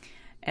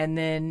 and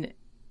then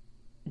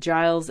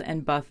Giles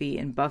and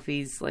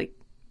Buffy's like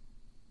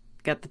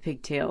got the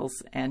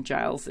pigtails, and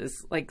Giles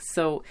is like,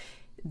 so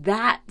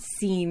that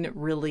scene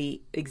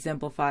really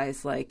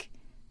exemplifies, like,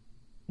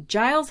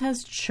 Giles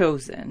has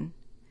chosen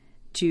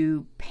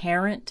to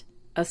parent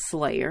a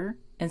Slayer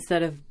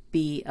instead of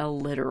be a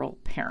literal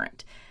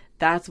parent.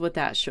 That's what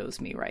that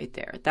shows me right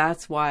there.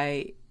 That's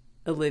why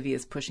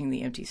Olivia's pushing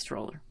the empty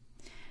stroller.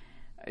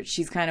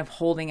 She's kind of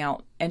holding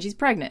out, and she's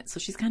pregnant, so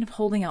she's kind of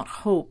holding out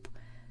hope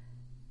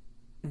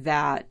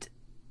that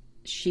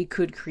she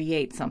could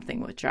create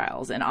something with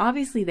Giles. And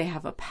obviously they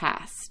have a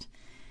past.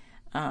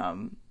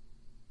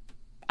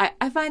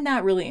 I find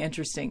that really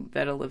interesting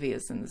that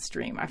Olivia's in this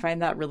dream. I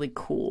find that really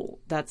cool.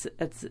 That's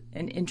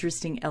an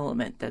interesting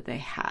element that they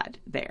had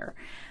there.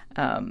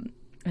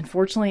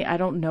 Unfortunately, I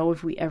don't know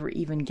if we ever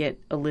even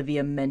get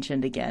Olivia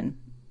mentioned again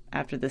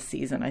after this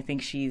season. I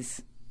think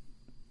she's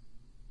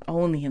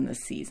only in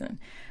this season.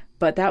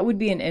 But that would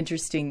be an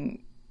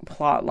interesting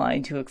plot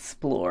line to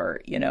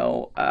explore, you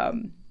know.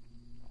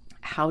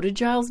 How did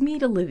Giles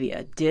meet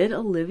Olivia? Did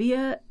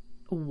Olivia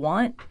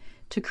want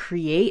to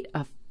create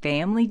a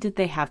family? Did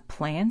they have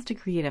plans to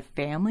create a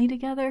family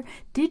together?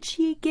 Did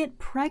she get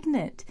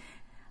pregnant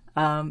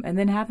and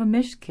then have a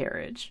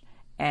miscarriage?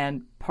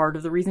 And part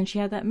of the reason she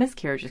had that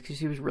miscarriage is because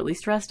she was really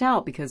stressed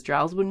out because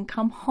Giles wouldn't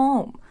come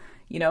home.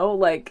 You know,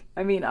 like,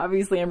 I mean,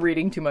 obviously I'm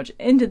reading too much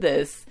into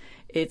this.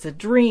 It's a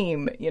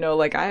dream, you know,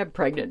 like I have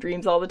pregnant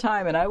dreams all the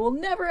time and I will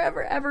never,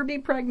 ever, ever be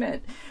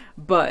pregnant.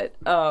 But,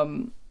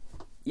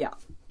 yeah.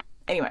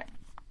 Anyway,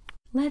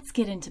 let's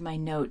get into my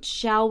notes,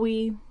 shall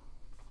we?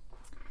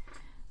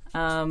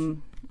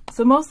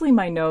 So mostly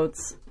my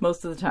notes,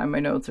 most of the time my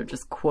notes are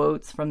just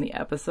quotes from the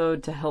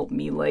episode to help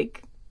me,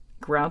 like,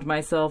 ground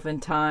myself in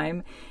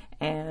time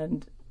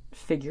and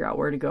figure out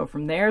where to go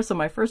from there. So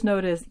my first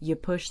note is, you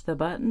push the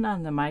button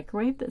on the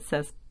microwave that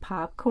says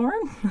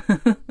popcorn.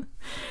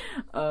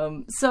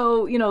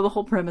 So, you know, the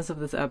whole premise of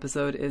this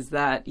episode is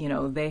that, you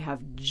know, they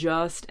have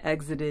just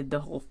exited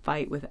the whole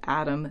fight with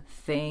Adam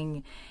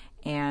thing,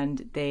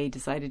 and they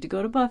decided to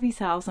go to Buffy's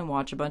house and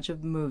watch a bunch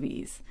of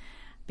movies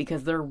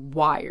because they're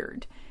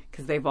wired.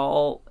 Because they've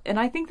all, and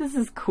I think this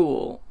is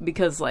cool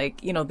because,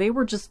 like, you know, they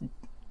were just,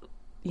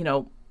 you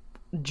know,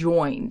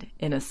 joined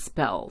in a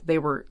spell. They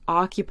were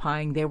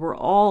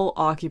all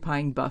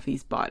occupying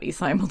Buffy's body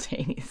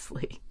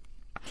simultaneously.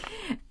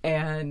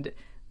 And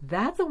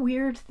that's a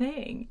weird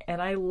thing.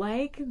 And I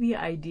like the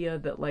idea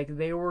that, like,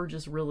 they were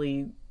just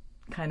really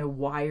kind of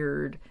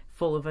wired,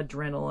 full of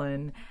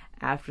adrenaline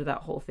after that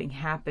whole thing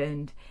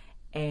happened,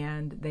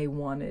 and they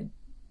wanted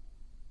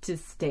to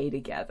stay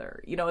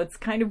together. You know, it's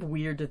kind of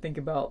weird to think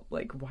about,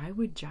 like, why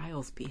would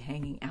Giles be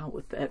hanging out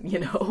with them, you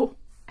know,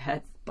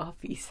 at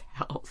Buffy's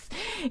house,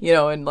 you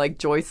know, and, like,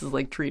 Joyce is,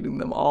 like, treating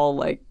them all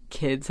like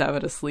kids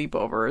having a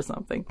sleepover or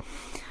something.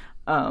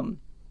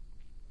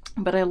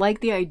 But I like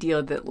the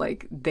idea that,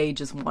 like, they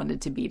just wanted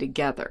to be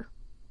together,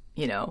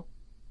 you know,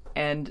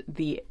 and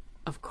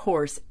of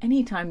course,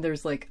 anytime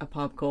there's, like, a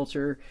pop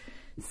culture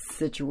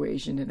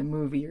situation in a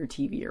movie or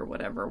TV or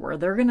whatever where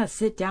they're gonna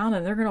sit down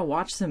and they're gonna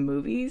watch some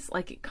movies,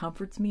 like, it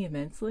comforts me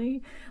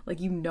immensely. Like,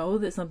 you know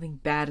that something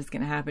bad is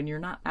gonna happen. You're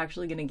not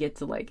actually gonna get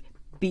to, like,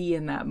 be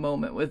in that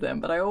moment with them,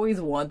 but I always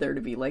want there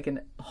to be, like,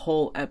 a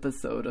whole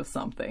episode of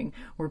something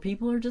where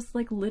people are just,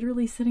 like,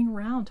 literally sitting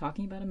around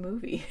talking about a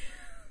movie.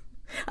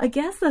 I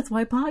guess that's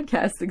why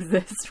podcasts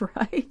exist,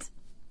 right?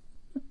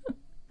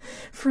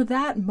 For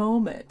that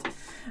moment,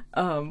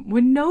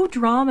 when no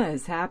drama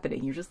is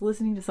happening, you're just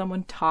listening to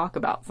someone talk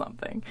about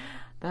something.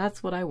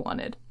 That's what I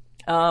wanted.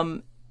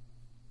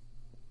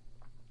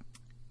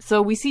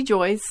 So we see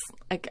Joyce.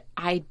 Like,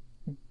 I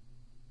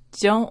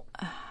don't,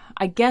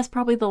 I guess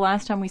probably the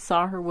last time we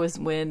saw her was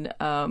when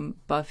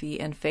Buffy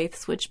and Faith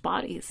switched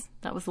bodies.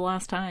 That was the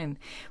last time.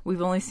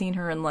 We've only seen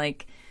her in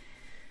like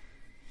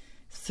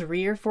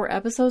 3 or 4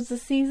 episodes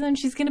this season.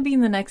 She's going to be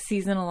in the next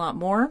season a lot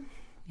more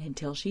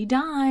until she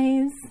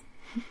dies.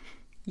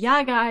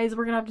 Yeah, guys,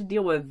 we're going to have to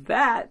deal with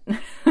that.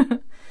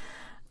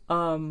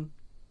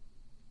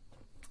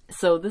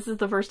 So this is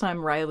the first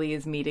time Riley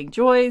is meeting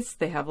Joyce.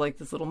 They have like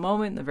this little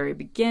moment in the very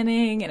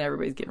beginning and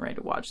everybody's getting ready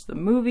to watch the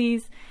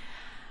movies.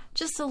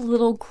 Just a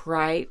little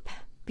gripe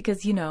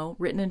because, you know,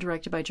 written and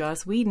directed by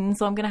Joss Whedon.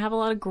 So I'm going to have a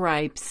lot of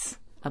gripes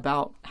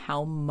about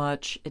how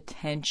much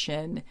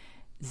attention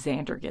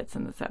Xander gets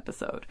in this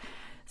episode.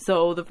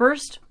 So the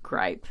first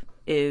gripe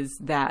is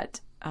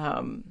that,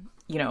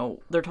 you know,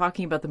 they're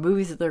talking about the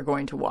movies that they're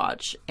going to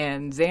watch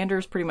and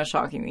Xander's pretty much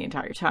talking the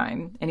entire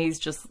time. And he's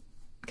just,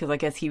 because I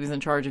guess he was in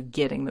charge of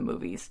getting the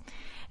movies.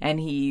 And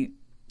he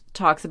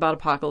talks about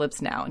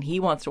Apocalypse Now and he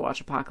wants to watch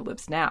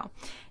Apocalypse Now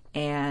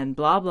and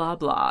blah, blah,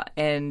 blah.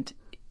 And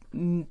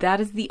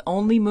that is the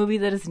only movie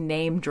that is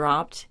name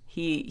dropped.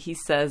 He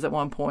says at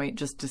one point,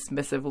 just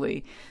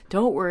dismissively,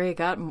 don't worry, I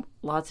got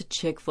lots of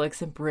chick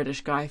flicks and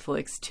British guy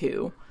flicks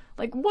too.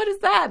 Like, what does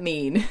that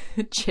mean?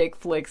 Chick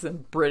flicks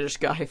and British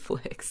guy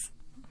flicks.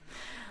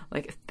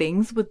 Like,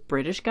 things with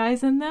British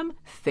guys in them?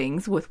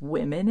 Things with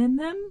women in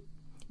them?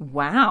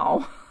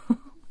 Wow.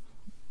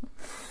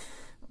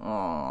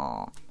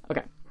 Oh,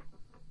 okay.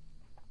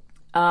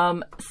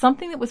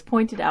 Something that was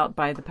pointed out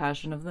by The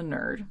Passion of the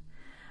Nerd,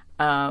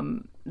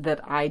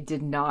 that I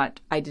did not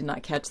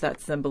catch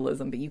that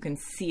symbolism, but you can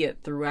see it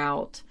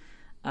throughout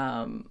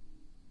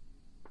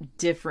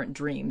different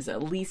dreams.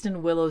 At least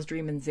in Willow's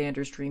dream and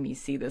Xander's dream, you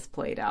see this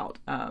played out.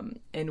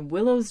 In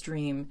Willow's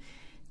dream,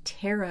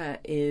 Tara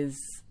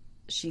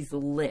she's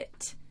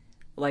lit,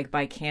 like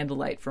by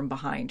candlelight from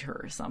behind her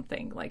or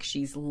something. Like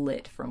she's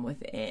lit from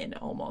within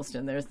almost.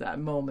 And there's that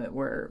moment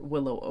where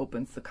Willow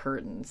opens the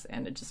curtains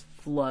and it just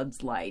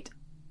floods light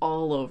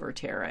all over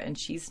Tara. And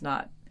she's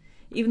not,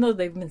 even though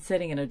they've been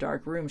sitting in a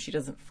dark room, she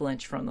doesn't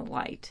flinch from the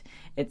light.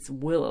 It's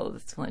Willow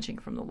that's flinching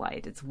from the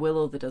light. It's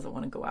Willow that doesn't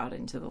want to go out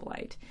into the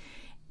light.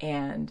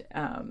 And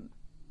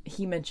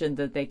he mentioned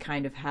that they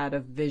kind of had a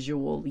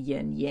visual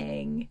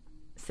yin-yang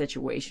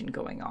situation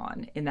going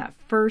on. In that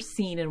first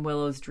scene in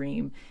Willow's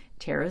dream,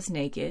 Tara's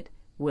naked,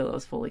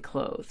 Willow's fully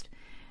clothed.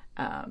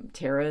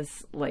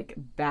 Tara's like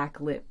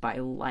backlit by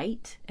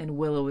light and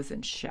Willow is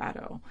in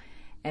shadow.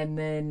 And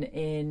then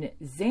in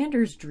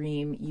Xander's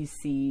dream, you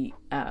see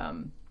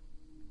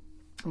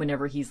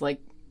whenever he's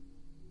like,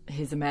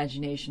 his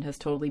imagination has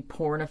totally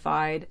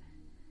pornified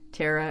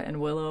Tara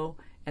and Willow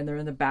and they're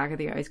in the back of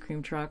the ice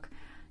cream truck.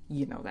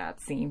 You know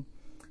that scene.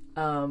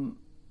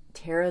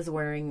 Tara's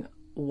wearing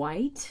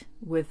white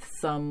with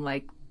some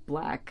like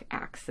black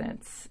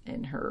accents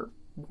in her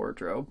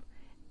wardrobe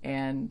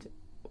and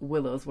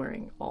Willow's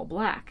wearing all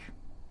black.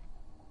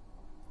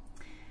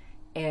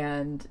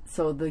 And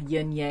so the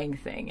yin yang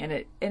thing, and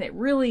it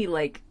really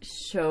like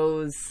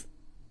shows,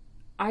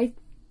 I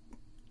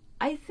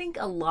think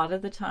a lot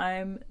of the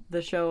time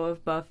the show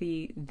of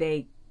Buffy,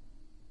 they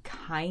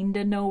kind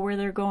of know where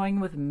they're going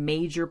with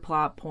major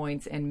plot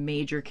points and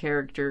major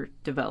character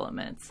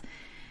developments.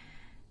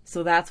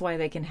 So that's why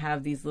they can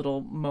have these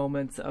little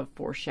moments of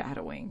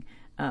foreshadowing,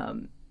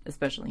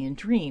 especially in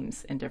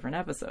dreams in different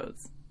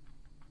episodes.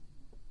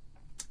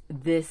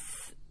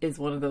 This is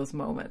one of those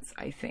moments,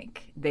 I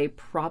think. They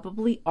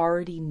probably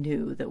already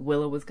knew that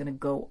Willow was going to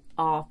go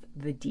off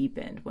the deep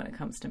end when it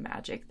comes to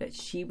magic, that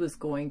she was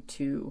going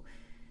to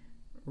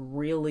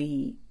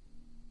really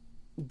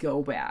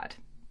go bad.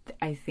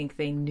 I think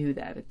they knew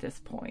that at this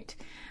point.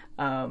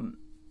 And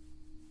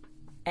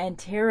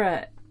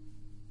Tara,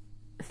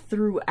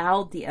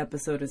 throughout the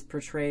episode, is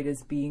portrayed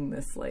as being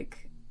this,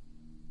 like,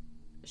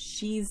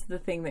 she's the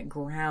thing that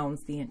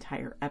grounds the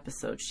entire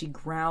episode. She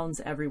grounds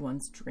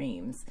everyone's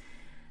dreams.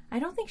 I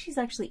don't think she's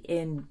actually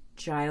in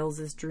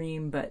Giles's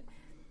dream,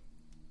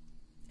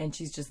 and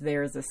she's just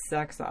there as a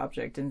sex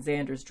object in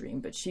Xander's dream,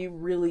 but she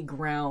really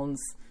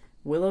grounds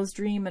Willow's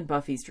dream and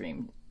Buffy's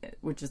dream,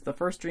 which is the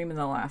first dream and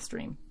the last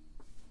dream.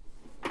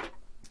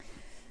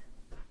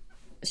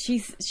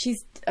 She's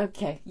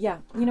okay. Yeah.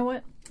 You know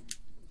what?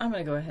 I'm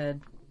going to go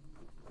ahead.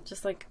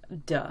 Just like,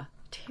 duh.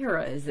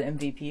 Tara is the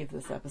MVP of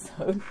this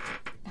episode.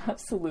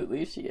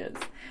 Absolutely she is.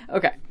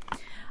 Okay.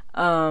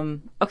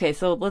 Okay,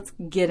 so let's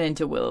get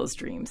into Willow's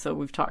dream. So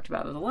we've talked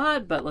about it a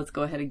lot, but let's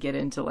go ahead and get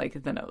into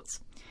like the notes.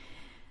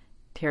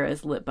 Tara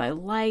is lit by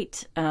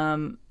light.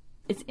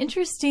 It's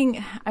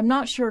interesting. I'm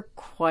not sure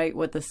quite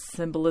what the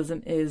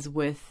symbolism is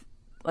with,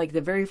 like,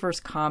 the very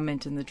first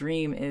comment in the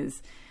dream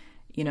is,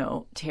 you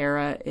know,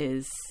 Tara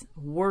is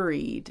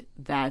worried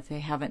that they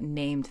haven't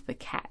named the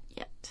cat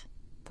yet,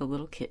 the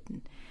little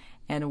kitten.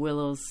 And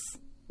Willow's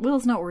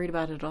not worried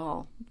about it at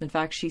all. In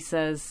fact, she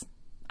says,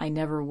 I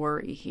never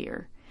worry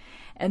here.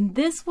 And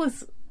this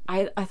was,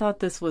 I thought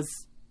this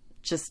was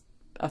just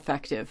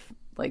effective.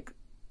 Like,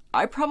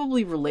 I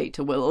probably relate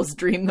to Willow's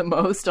dream the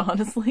most,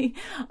 honestly.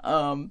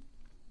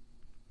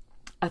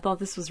 I thought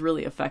this was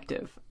really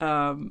effective.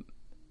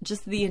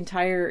 just the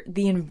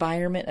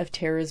environment of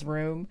Tara's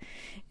room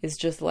is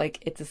just like,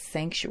 it's a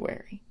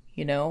sanctuary,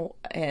 you know?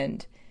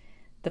 And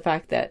the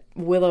fact that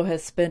Willow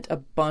has spent a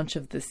bunch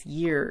of this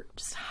year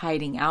just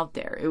hiding out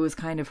there. It was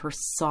kind of her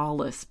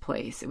solace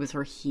place. It was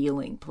her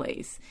healing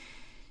place.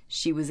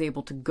 She was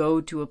able to go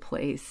to a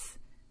place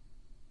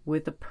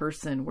with a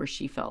person where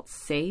she felt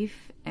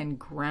safe and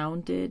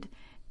grounded,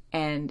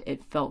 and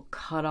it felt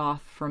cut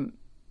off from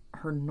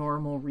her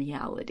normal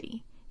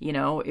reality. You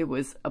know, it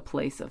was a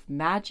place of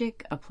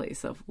magic, a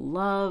place of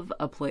love,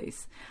 a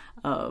place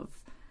of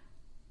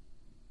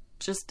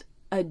just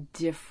a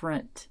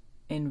different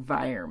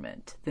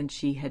environment than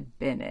she had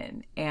been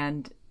in.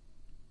 And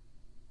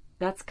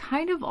that's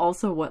kind of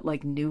also what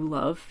like new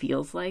love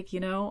feels like, you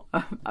know?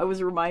 I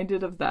was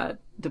reminded of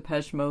that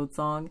Depeche Mode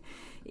song,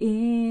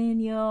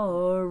 "In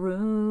your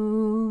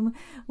room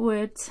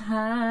where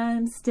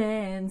time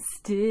stands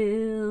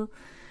still."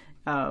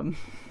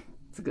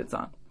 It's a good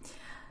song.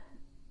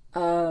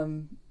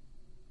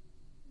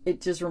 It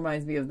just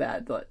reminds me of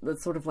that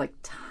sort of like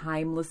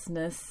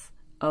timelessness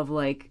of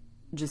like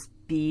just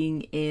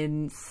being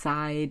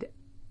inside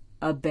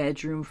a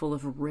bedroom full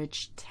of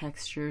rich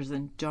textures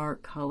and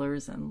dark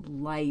colors and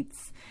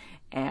lights.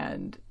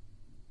 And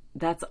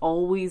that's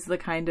always the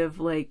kind of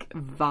like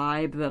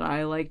vibe that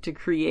I like to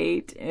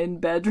create in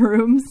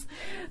bedrooms.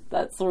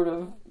 That sort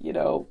of, you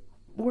know,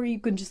 where you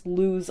can just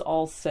lose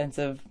all sense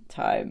of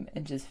time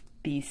and just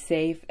be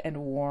safe and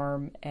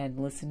warm and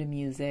listen to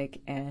music.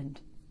 And,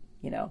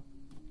 you know,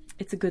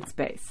 it's a good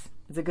space.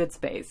 It's a good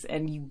space.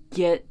 And you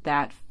get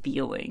that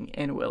feeling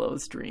in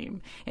Willow's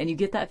dream. And you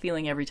get that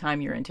feeling every time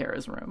you're in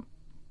Tara's room.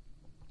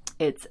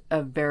 It's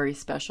a very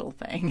special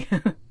thing.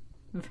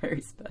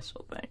 Very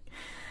special thing.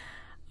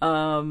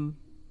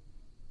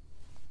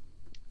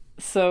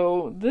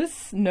 So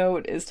this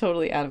note is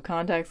totally out of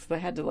context. I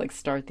had to like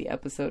start the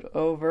episode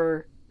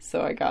over.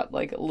 So I got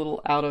like a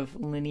little out of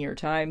linear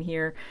time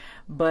here.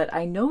 But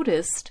I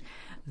noticed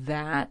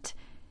that,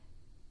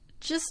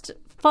 just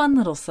fun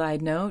little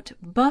side note,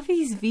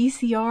 Buffy's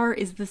VCR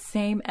is the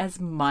same as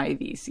my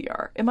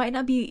VCR. It might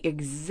not be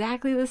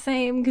exactly the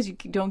same because you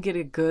don't get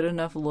a good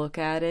enough look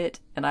at it.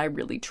 And I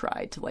really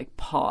tried to like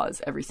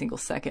pause every single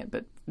second,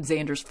 but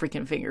Xander's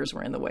freaking fingers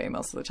were in the way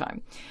most of the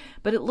time.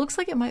 But it looks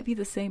like it might be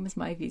the same as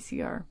my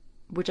VCR,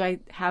 which I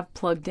have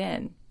plugged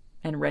in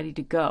and ready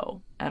to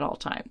go at all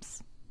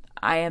times.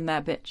 I am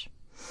that bitch.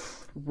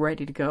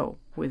 Ready to go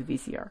with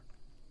VCR.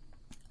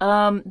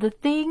 The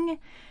thing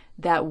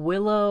that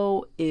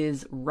Willow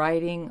is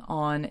writing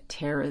on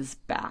Tara's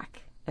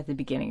back at the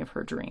beginning of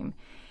her dream,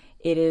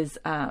 it is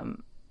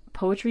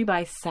poetry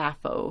by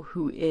Sappho,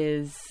 who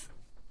is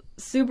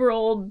super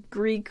old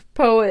Greek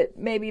poet,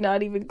 maybe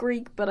not even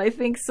Greek, but I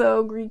think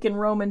so, Greek and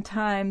Roman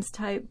times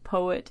type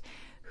poet,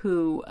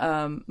 who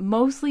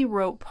mostly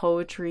wrote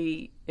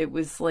poetry. It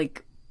was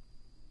like,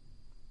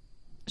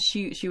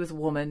 she was a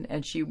woman,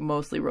 and she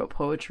mostly wrote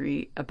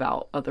poetry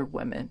about other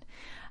women.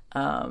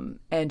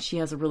 And she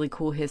has a really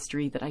cool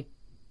history that I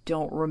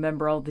don't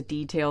remember all the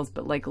details,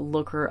 but like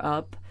look her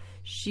up.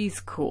 She's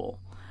cool.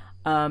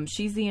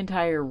 She's the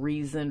entire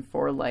reason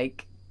for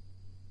like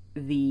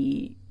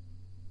she's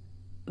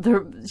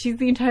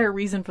the entire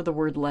reason for the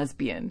word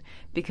lesbian,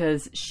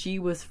 because she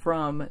was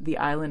from the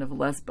island of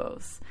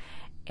Lesbos.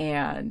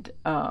 And,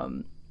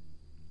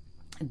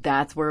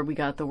 that's where we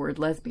got the word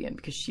lesbian,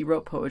 because she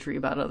wrote poetry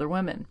about other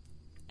women,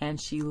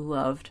 and she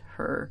loved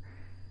her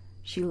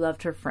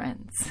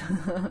friends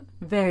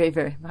very,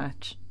 very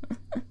much.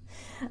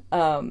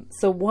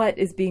 So what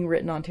is being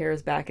written on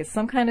Tara's back is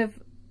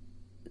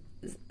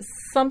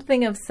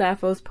something of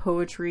Sappho's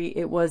poetry.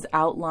 It was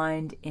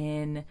outlined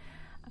in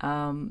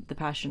the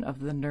Passion of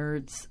the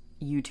Nerds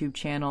YouTube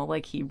channel.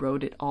 Like, he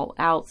wrote it all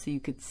out so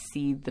you could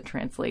see the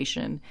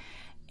translation,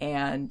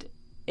 and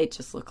it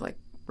just looked like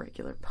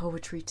regular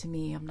poetry to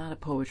me. I'm not a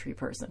poetry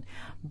person,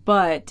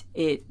 but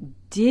it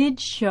did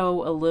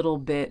show a little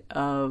bit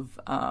of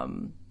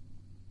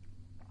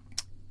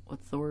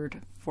what's the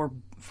word,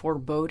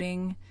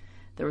 foreboding.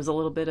 There was a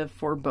little bit of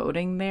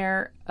foreboding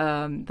there.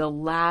 The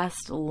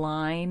last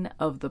line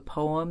of the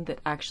poem that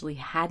actually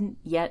hadn't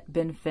yet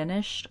been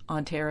finished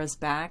on Tara's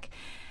back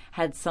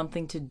had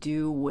something to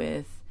do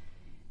with,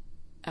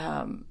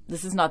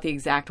 this is not the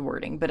exact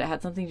wording, but it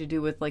had something to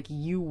do with like,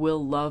 you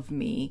will love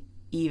me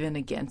even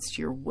against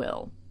your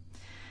will.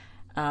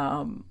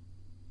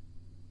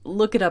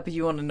 Look it up if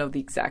you want to know the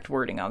exact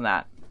wording on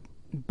that.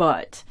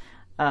 But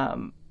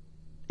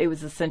it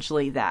was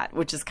essentially that,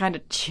 which is kind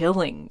of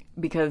chilling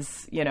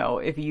because, you know,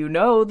 if you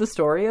know the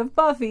story of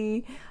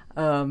Buffy,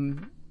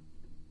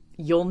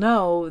 you'll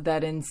know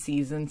that in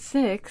season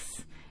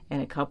 6,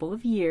 in a couple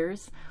of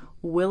years,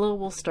 Willow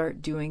will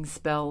start doing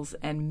spells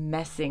and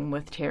messing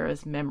with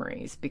Tara's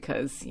memories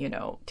because, you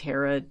know,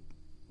 Tara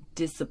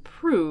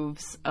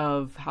disapproves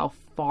of how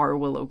far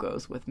Willow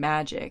goes with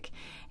magic,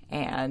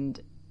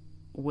 and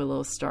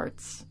Willow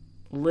starts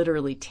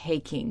literally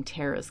taking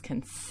Tara's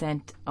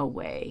consent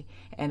away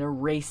and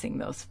erasing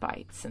those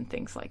fights and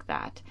things like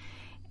that.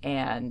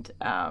 And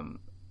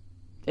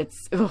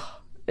it's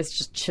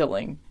just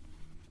chilling.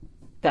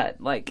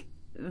 that, like,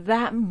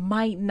 that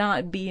might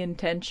not be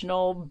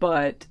intentional,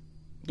 but,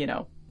 you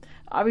know,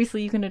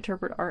 obviously you can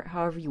interpret art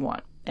however you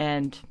want.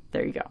 And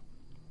there you go.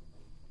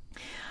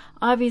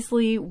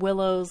 Obviously,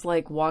 Willow's,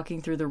 like,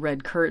 walking through the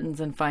red curtains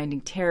and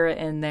finding Tara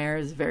in there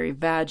is a very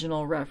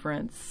vaginal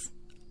reference,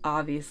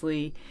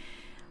 obviously.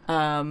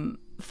 Fun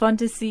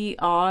to see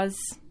Oz.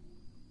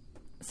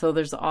 So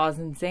there's Oz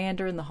and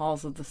Xander in the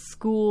halls of the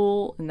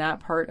school in that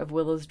part of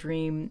Willow's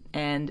dream.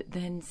 And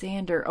then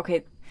Xander,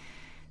 okay,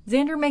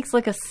 Xander makes,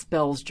 like, a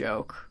spells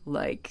joke,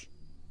 like,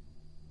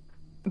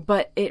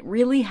 but it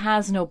really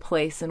has no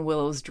place in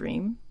Willow's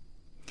dream.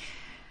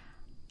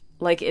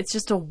 Like, it's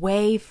just a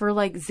way for,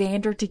 like,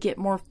 Xander to get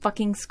more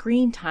fucking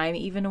screen time,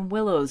 even in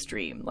Willow's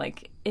dream.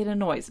 Like, it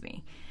annoys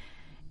me.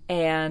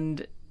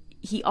 And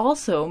he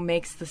also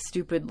makes the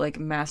stupid, like,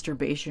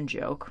 masturbation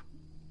joke,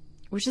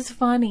 which is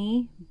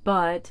funny,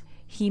 but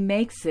he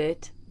makes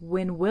it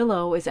when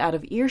Willow is out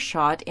of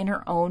earshot in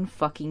her own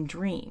fucking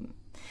dream.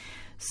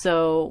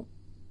 So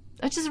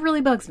that just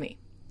really bugs me,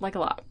 like, a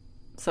lot.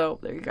 So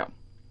there you go.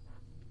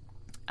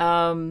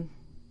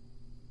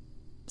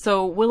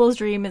 So Willow's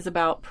dream is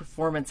about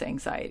performance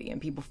anxiety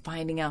and people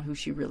finding out who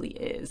she really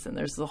is. And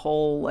there's the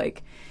whole,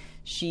 like,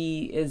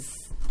 she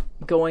is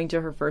going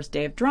to her first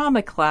day of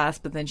drama class,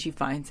 but then she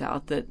finds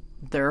out that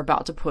they're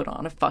about to put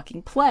on a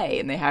fucking play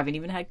and they haven't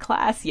even had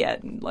class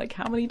yet. And, like,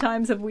 how many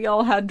times have we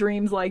all had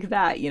dreams like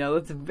that? You know,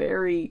 it's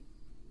very,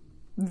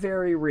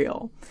 very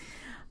real.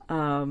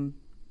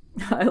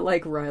 I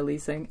like Riley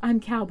saying, "I'm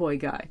cowboy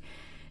guy."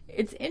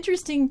 It's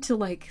interesting to,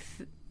 like,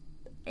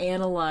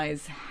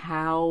 analyze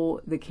how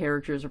the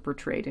characters are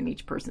portrayed in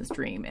each person's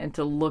dream and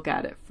to look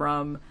at it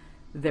from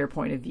their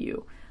point of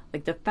view.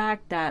 Like, the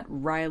fact that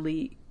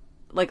Riley,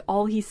 like,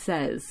 all he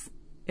says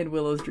in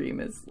Willow's dream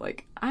is,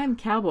 like, "I'm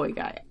cowboy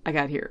guy. I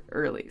got here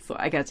early, so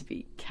I got to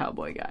be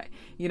cowboy guy."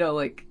 You know,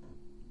 like,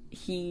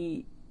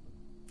 he's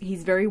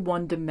very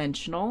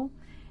one-dimensional,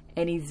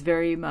 and he's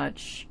very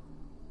much,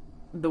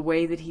 the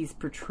way that he's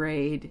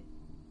portrayed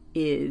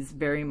is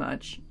very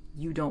much,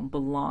 you don't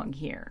belong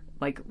here.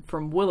 Like,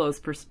 from Willow's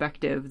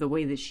perspective, the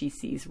way that she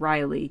sees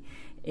Riley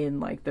in,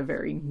 like, the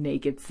very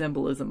naked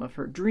symbolism of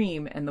her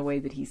dream and the way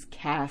that he's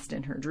cast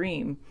in her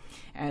dream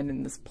and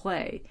in this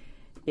play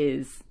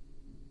is,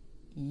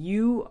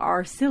 you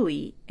are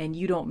silly and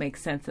you don't make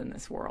sense in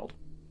this world.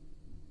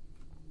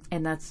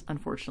 And that's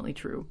unfortunately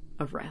true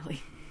of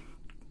Riley.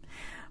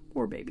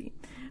 Poor baby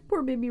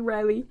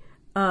Riley.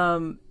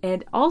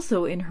 And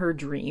also in her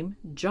dream,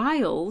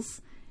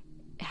 Giles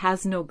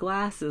has no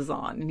glasses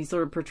on, and he's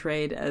sort of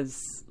portrayed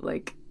as,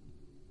 like,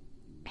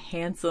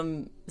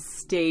 handsome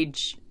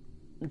stage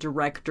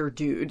director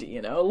dude,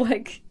 you know,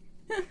 like,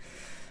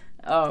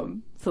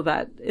 so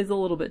that is a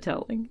little bit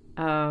telling.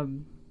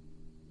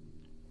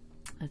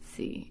 Let's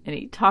see. And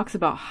he talks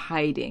about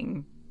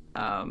hiding.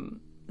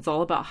 It's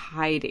all about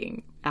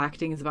hiding.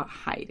 Acting is about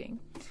hiding.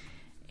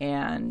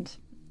 And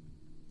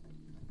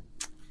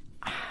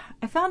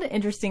I found it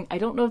interesting. I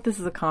don't know if this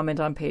is a comment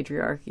on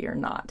patriarchy or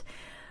not,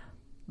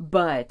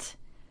 but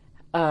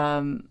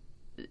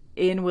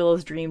in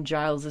Willow's dream,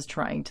 Giles is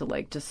trying to,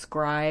 like,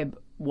 describe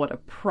what a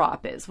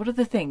prop is. What are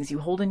the things you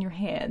hold in your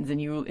hands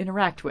and you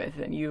interact with,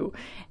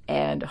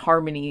 and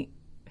Harmony,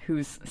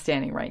 who's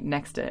standing right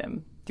next to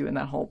him, doing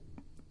that whole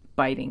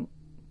biting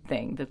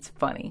thing that's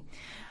funny.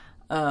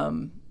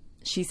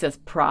 She says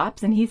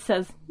props, and he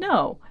says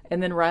no.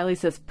 And then Riley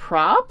says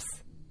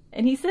props,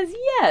 and he says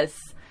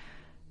yes.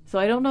 So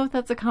I don't know if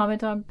that's a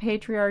comment on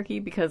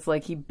patriarchy, because,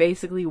 like, he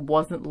basically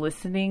wasn't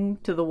listening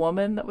to the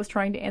woman that was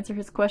trying to answer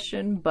his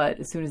question, but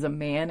as soon as a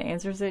man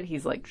answers it,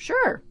 he's like,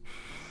 sure.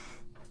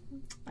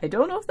 I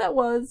don't know if that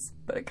was,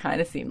 but it kind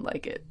of seemed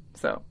like it.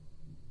 So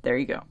there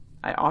you go.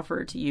 I offer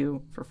it to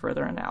you for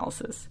further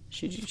analysis,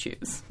 should you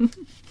choose.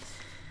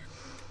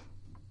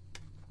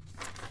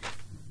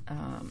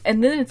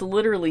 And then it's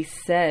literally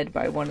said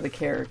by one of the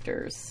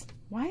characters,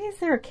 why is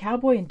there a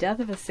cowboy in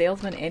Death of a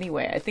Salesman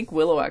anyway? I think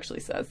Willow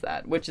actually says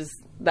that, which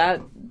is,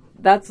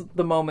 that's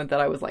the moment that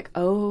I was like,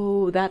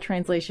 oh, that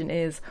translation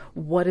is,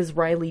 what is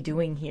Riley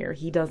doing here?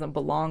 He doesn't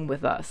belong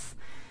with us.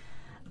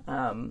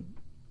 And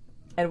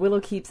Willow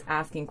keeps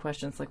asking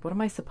questions like, what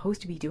am I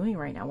supposed to be doing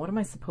right now? What am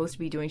I supposed to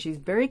be doing? She's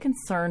very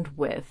concerned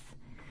with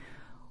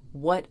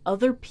what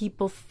other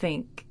people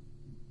think.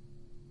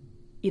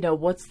 You know,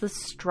 what's the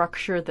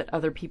structure that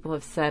other people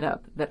have set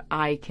up that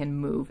I can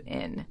move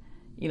in?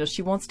 You know,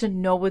 she wants to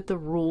know what the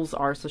rules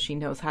are so she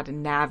knows how to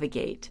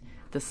navigate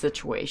the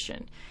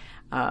situation.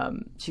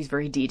 She's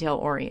very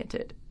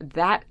detail-oriented.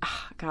 That,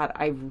 God,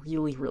 I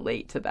really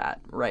relate to that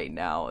right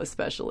now,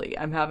 especially.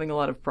 I'm having a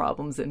lot of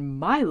problems in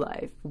my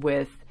life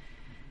with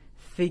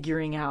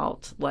figuring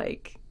out,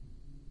 like,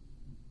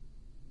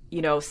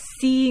 you know,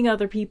 seeing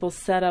other people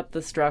set up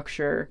the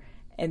structure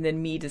and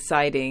then me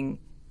deciding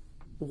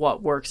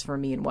what works for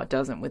me and what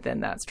doesn't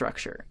within that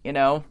structure, you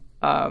know?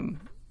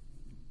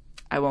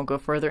 I won't go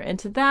further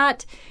into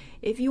that.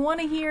 If you want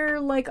to hear,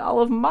 like,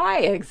 all of my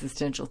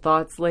existential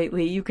thoughts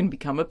lately, you can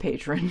become a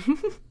patron.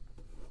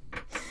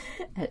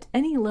 At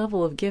any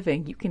level of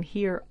giving, you can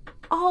hear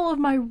all of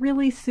my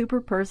really super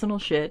personal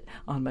shit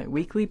on my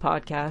weekly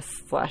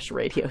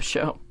podcast/radio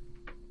show.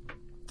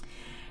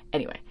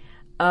 Anyway,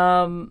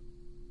 so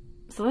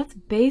that's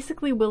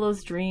basically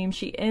Willow's dream.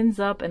 She ends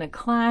up in a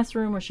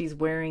classroom where she's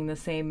wearing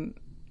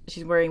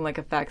like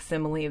a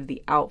facsimile of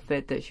the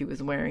outfit that she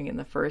was wearing in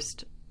the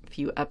first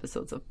few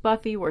episodes of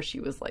Buffy, where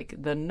she was like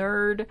the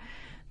nerd,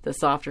 the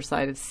softer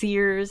side of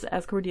Sears,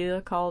 as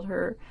Cordelia called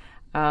her.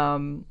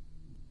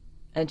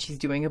 And she's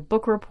doing a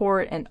book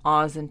report, and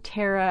Oz and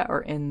Tara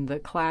are in the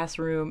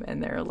classroom,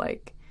 and they're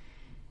like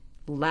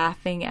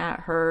laughing at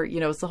her. You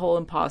know, it's the whole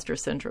imposter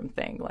syndrome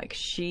thing. Like,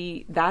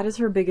 that is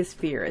her biggest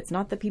fear. It's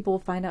not that people will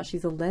find out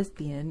she's a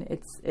lesbian.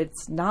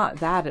 It's not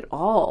that at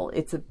all.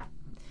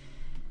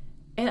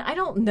 And I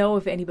don't know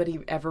if anybody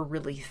ever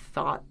really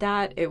thought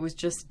that. It was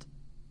just,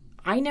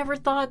 I never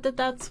thought that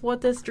that's what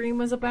this dream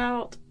was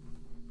about.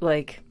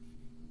 Like,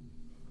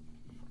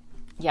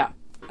 yeah,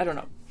 I don't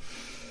know.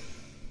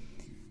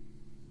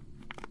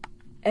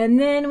 And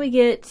then we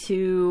get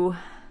to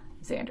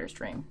Xander's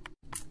dream.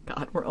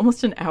 God, we're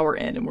almost an hour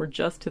in and we're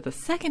just to the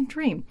second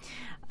dream.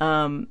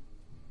 Again,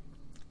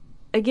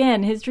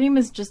 his dream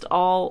is just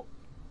all...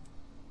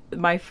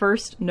 My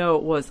first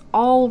note was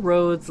all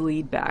roads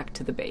lead back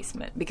to the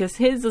basement. Because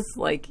his is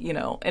like, you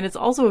know, and it's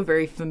also a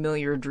very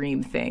familiar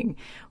dream thing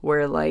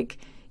where like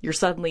you're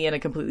suddenly in a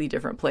completely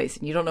different place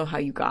and you don't know how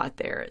you got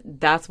there.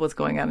 That's what's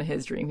going on in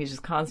his dream. He's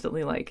just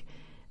constantly like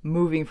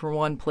moving from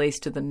one place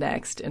to the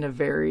next in a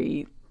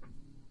very...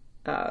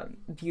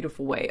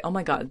 beautiful way. Oh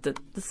my god,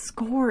 the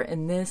score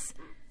in this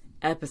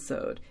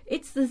episode,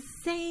 it's the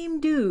same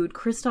dude,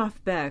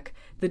 Christoph Beck,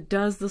 that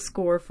does the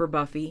score for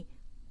Buffy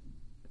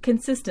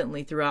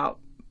consistently throughout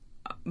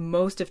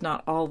most, if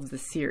not all, of the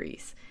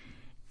series.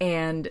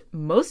 And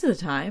most of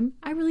the time,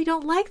 I really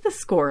don't like the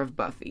score of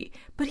Buffy,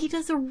 but he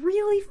does a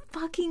really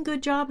fucking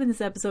good job in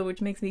this episode,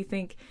 which makes me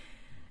think,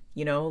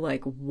 you know,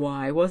 like,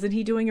 why wasn't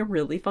he doing a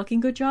really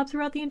fucking good job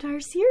throughout the entire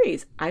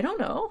series? I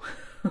don't know.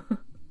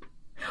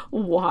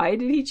 Why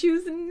did he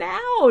choose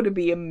now to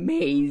be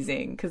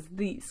amazing? Because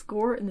the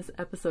score in this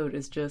episode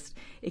is just,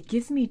 it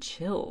gives me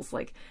chills.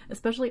 Like,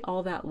 especially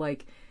all that,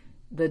 like,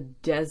 the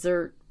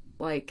desert,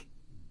 like,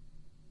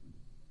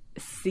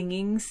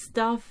 singing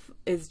stuff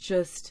is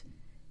just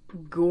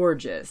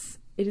gorgeous.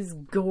 It is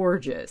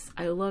gorgeous.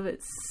 I love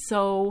it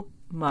so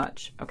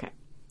much. Okay,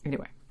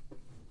 anyway.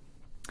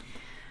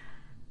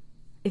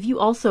 If you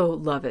also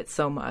love it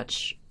so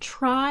much,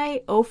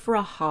 try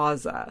Ofra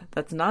Haza.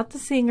 That's not the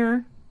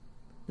singer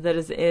that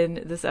is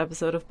in this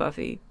episode of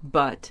Buffy,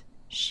 but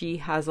she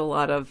has a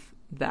lot of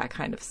that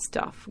kind of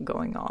stuff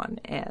going on.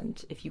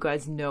 And if you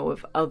guys know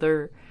of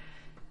other,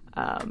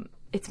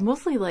 it's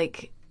mostly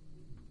like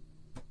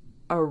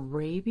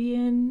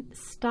Arabian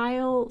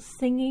style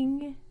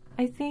singing,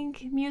 I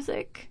think,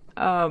 music.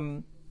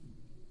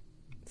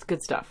 It's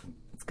good stuff.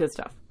 It's good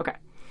stuff. Okay.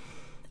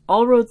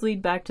 All roads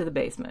lead back to the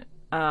basement.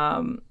 I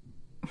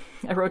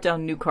wrote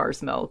down new car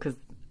smell because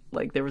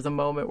like there was a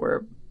moment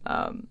where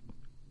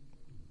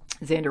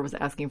Xander was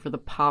asking for the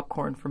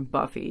popcorn from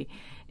Buffy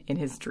in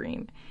his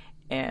dream.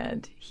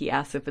 And he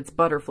asks if it's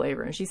butter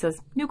flavor. And she says,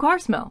 new car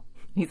smell.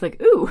 And he's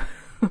like, ooh.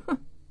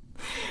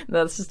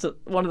 That's just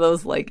one of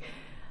those, like,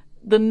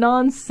 the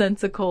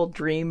nonsensical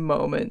dream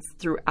moments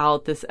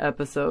throughout this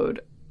episode.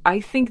 I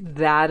think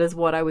that is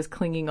what I was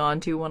clinging on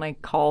to when I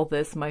call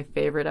this my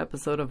favorite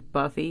episode of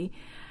Buffy.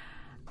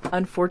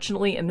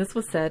 Unfortunately, and this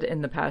was said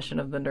in the Passion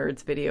of the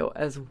Nerds video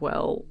as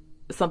well,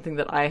 something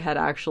that I had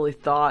actually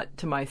thought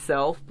to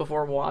myself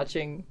before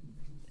watching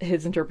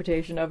his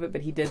interpretation of it,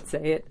 but he did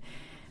say it,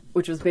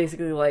 which was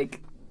basically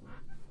like,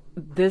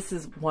 this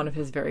is one of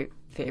his very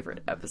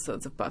favorite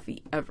episodes of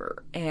Buffy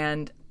ever.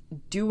 And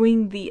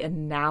doing the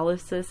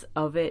analysis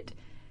of it,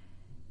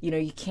 you know,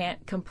 you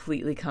can't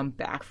completely come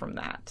back from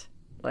that.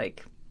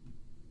 Like,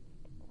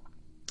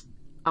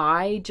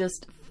 I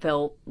just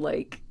felt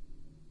like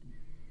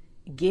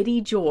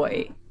giddy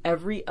joy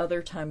every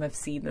other time I've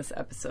seen this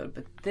episode,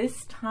 but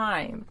this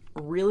time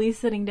really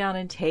sitting down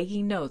and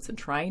taking notes and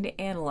trying to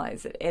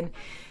analyze it, and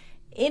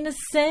in a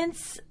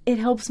sense it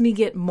helps me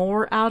get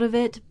more out of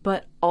it,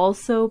 but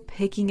also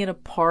picking it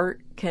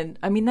apart can,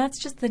 I mean, that's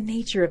just the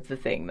nature of the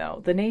thing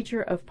though. The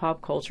nature of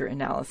pop culture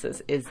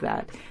analysis is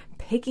that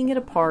picking it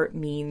apart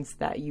means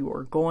that you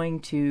are going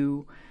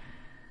to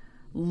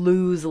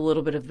lose a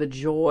little bit of the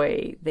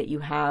joy that you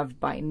have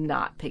by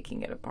not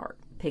picking it apart.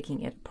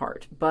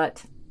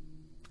 But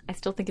I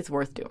still think it's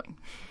worth doing.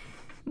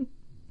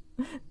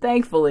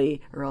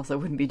 Thankfully, or else I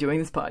wouldn't be doing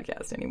this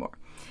podcast anymore.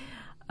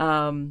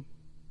 I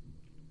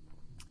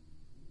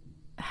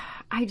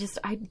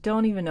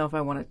don't even know if I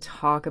want to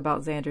talk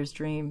about Xander's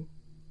dream.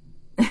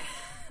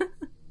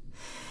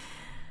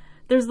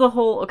 There's the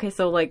whole, okay,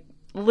 so like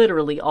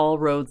literally all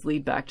roads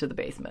lead back to the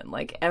basement.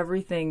 Like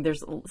everything,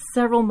 there's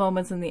several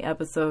moments in the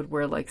episode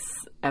where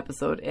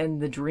in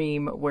the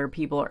dream where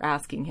people are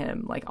asking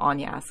him, like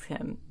Anya asks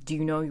him, do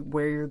you know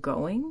where you're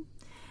going?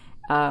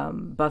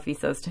 Buffy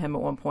says to him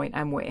at one point,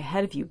 I'm way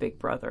ahead of you, big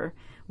brother.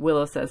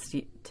 Willow says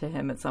to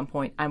him at some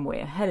point, I'm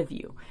way ahead of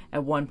you.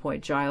 At one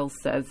point, Giles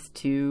says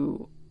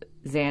to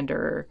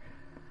Xander,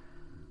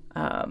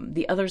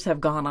 the others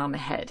have gone on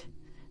ahead.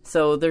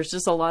 So there's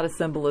just a lot of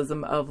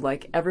symbolism of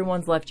like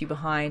everyone's left you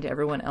behind,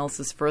 everyone else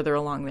is further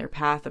along their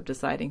path of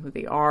deciding who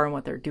they are and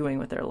what they're doing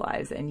with their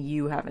lives, and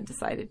you haven't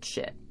decided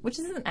shit, which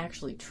isn't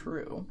actually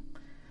true.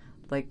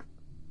 Like,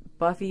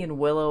 Buffy and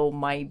Willow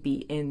might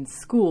be in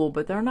school,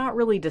 but they're not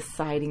really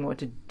deciding what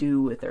to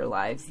do with their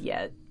lives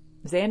yet.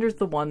 Xander's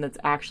the one that's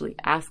actually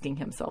asking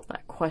himself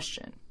that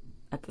question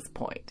at this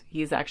point.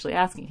 He's actually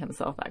asking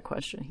himself that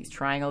question. He's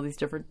trying all these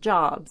different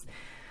jobs.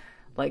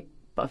 Like,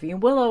 Buffy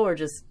and Willow are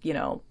just, you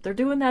know, they're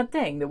doing that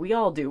thing that we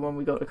all do when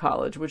we go to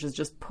college, which is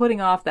just putting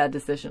off that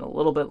decision a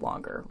little bit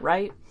longer,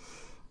 right?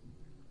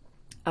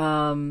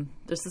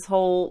 There's this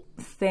whole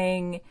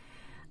thing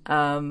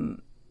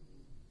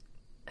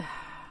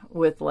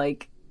with,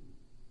 like,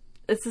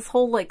 it's this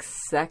whole, like,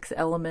 sex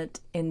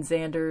element in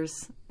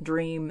Xander's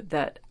dream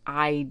that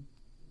I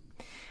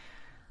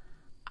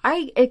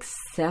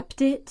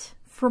accept it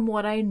from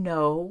what I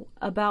know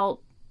about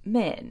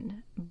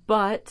men,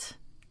 but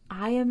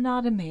I am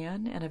not a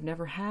man, and I've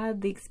never had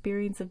the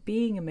experience of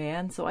being a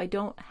man, so I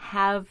don't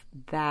have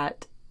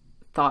that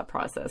thought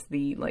process,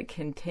 the like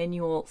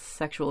continual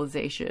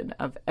sexualization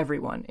of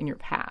everyone in your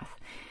path.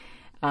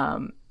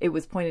 It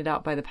was pointed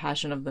out by The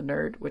Passion of the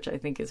Nerd, which I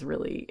think is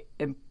really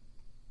an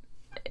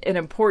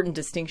important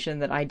distinction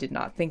that I did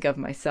not think of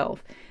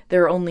myself.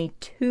 There are only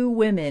 2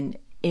 women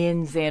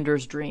in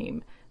Xander's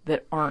dream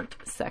that aren't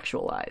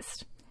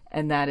sexualized,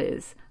 and that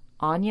is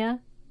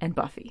Anya and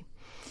Buffy.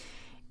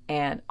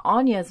 And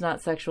Anya is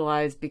not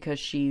sexualized because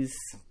she's,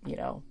 you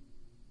know,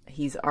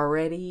 he's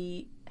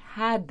already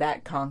had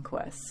that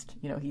conquest.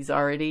 You know, he's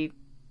already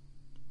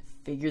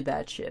figured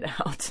that shit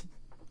out.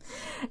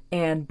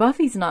 And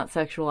Buffy's not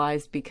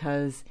sexualized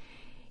because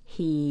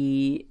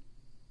he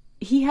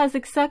has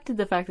accepted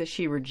the fact that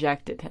she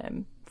rejected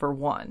him, for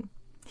one.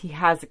 He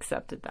has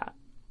accepted that.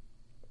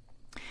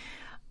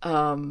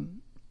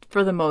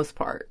 For the most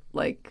part,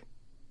 like,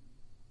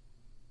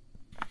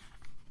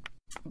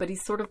 but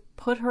he's sort of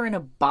put her in a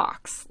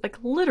box. Like,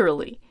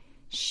 literally,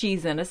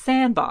 she's in a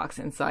sandbox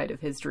inside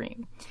of his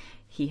dream.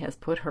 He has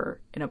put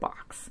her in a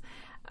box.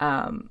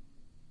 I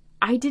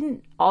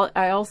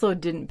also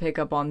didn't pick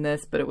up on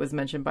this, but it was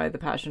mentioned by The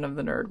Passion of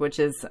the Nerd, which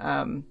is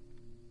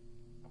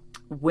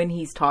when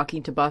he's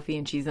talking to Buffy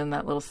and she's in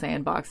that little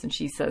sandbox and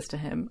she says to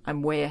him,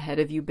 "I'm way ahead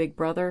of you, big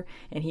brother."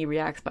 And he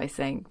reacts by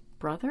saying,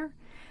 "Brother?"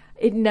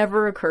 It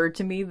never occurred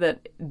to me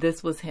that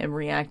this was him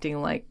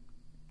reacting like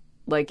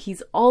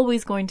he's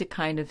always going to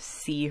kind of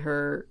see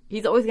her.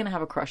 He's always going to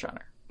have a crush on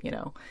her, you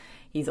know.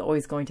 He's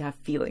always going to have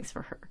feelings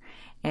for her.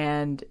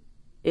 And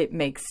it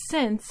makes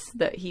sense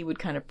that he would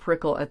kind of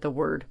prickle at the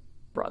word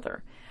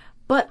brother.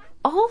 But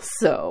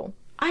also,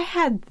 I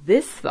had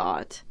this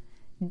thought.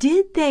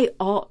 Did they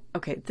all...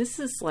 Okay, this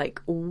is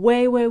like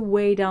way, way,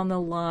 way down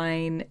the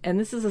line. And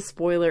this is a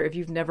spoiler if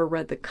you've never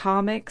read the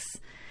comics.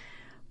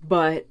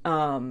 But,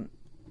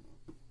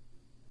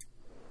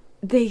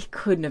 they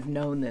couldn't have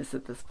known this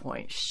at this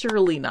point.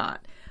 Surely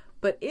not.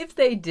 But if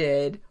they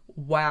did,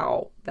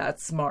 wow,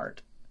 that's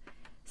smart.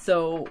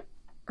 So,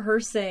 her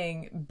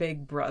saying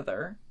big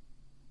brother,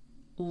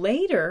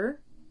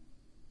 later,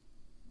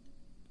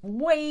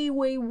 way,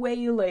 way,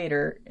 way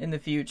later in the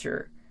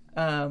future,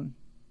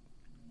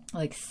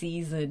 like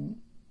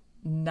season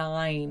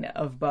 9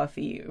 of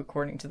Buffy,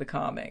 according to the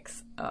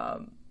comics,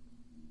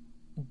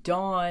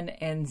 Dawn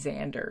and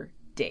Xander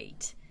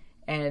date.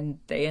 And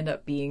they end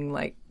up being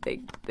like,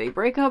 they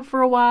break up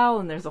for a while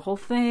and there's a whole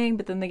thing,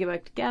 but then they get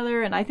back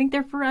together, and I think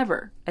they're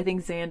forever. I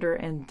think Xander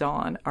and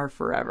Dawn are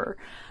forever.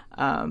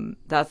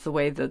 That's the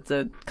way that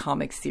the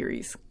comic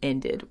series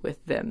ended,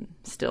 with them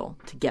still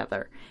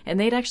together. And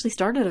they'd actually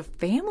started a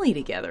family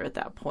together at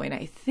that point,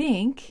 I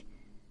think.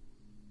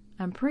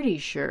 I'm pretty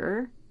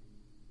sure.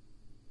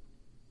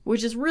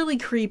 Which is really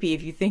creepy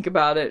if you think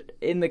about it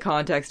in the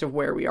context of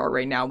where we are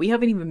right now. We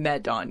haven't even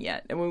met Dawn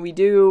yet. And when we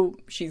do,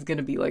 she's going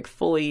to be like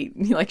fully,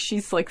 like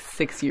she's like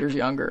 6 years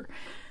younger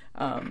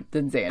than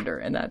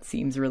Xander. And that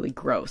seems really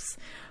gross.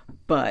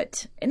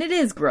 But, and it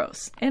is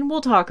gross. And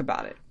we'll talk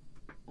about it.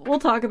 We'll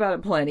talk about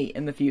it plenty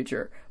in the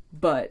future.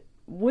 But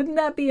wouldn't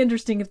that be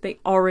interesting if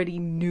they already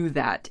knew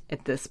that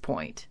at this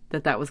point?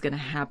 That was going to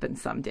happen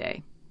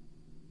someday.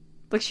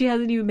 Like, she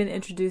hasn't even been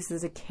introduced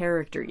as a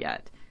character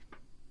yet.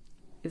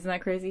 Isn't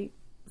that crazy?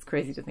 It's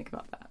crazy to think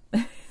about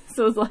that.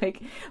 So it's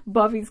like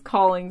Buffy's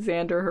calling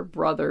Xander her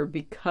brother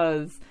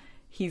because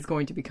he's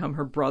going to become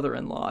her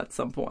brother-in-law at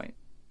some point.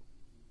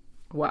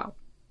 Wow.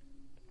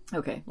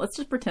 Okay, let's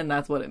just pretend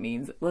that's what it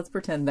means. Let's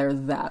pretend they're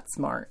that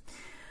smart.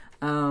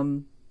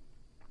 Oh,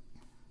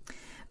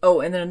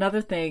 and then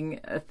another thing,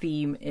 a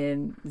theme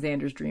in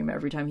Xander's dream,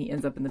 every time he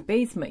ends up in the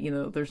basement, you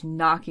know, there's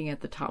knocking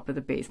at the top of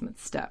the basement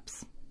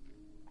steps.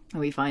 And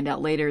we find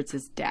out later it's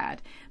his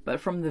dad. But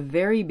from the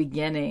very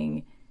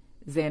beginning,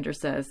 Xander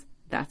says,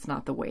 "That's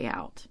not the way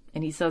out."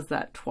 And he says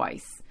that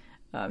twice.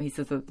 He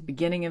says at the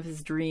beginning of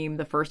his dream,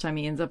 the first time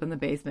he ends up in the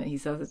basement. He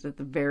says it at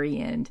the very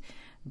end,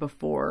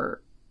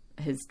 before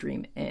his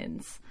dream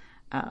ends.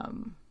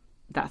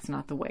 That's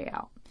not the way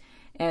out.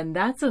 And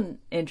that's an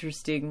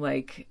interesting,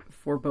 like,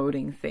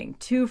 foreboding thing,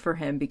 too, for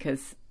him,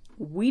 because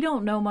we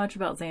don't know much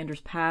about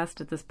Xander's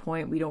past at this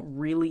point. We don't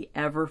really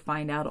ever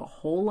find out a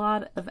whole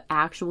lot of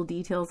actual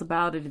details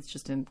about it. It's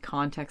just in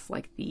contexts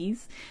like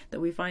these that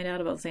we find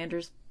out about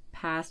Xander's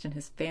past and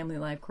his family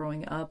life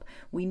growing up.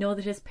 We know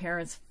that his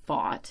parents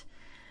fought,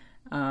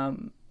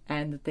 and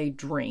that they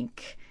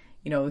drink.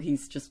 You know,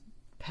 he's just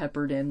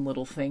peppered in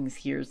little things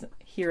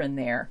here and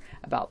there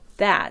about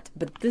that.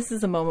 But this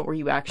is a moment where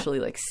you actually,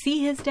 like,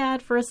 see his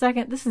dad for a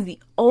second. This is the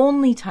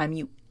only time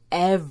you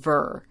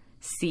ever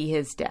see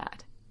his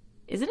dad,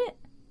 isn't it?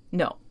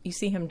 No, you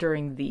see him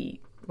during the,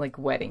 like,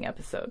 wedding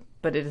episode,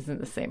 but it isn't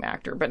the same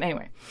actor. But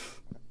anyway,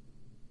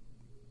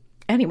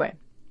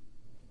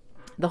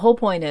 the whole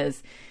point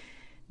is,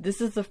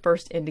 this is the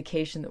first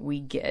indication that we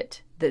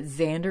get that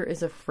Xander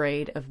is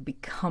afraid of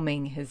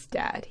becoming his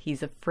dad.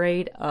 He's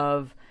afraid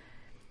of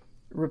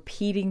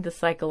repeating the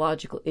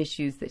psychological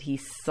issues that he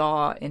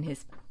saw in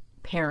his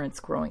parents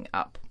growing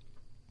up.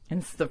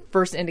 And it's the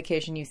first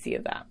indication you see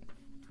of that.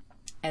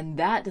 And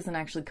that doesn't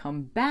actually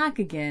come back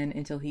again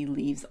until he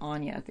leaves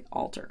Anya at the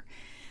altar.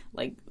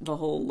 Like, the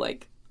whole,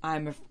 like,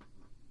 and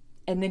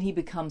then he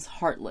becomes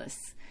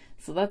heartless.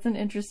 So that's an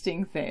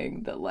interesting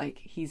thing, that, like,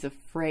 he's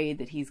afraid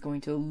that he's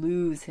going to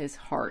lose his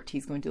heart.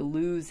 He's going to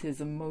lose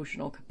his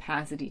emotional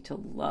capacity to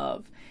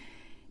love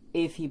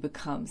if he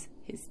becomes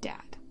his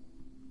dad.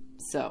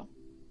 So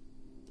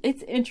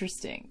it's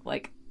interesting.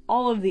 Like,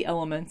 all of the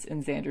elements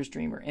in Xander's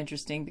dream are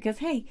interesting because,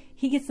 hey,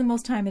 he gets the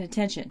most time and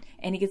attention,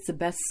 and he gets the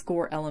best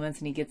score elements,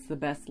 and he gets the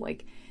best,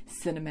 like,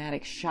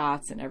 cinematic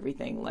shots and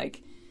everything.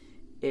 Like,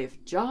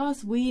 if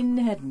Joss Whedon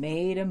had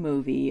made a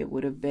movie, it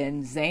would have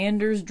been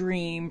Xander's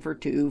dream for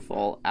 2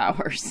 full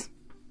hours.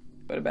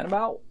 Would have been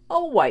about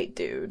a white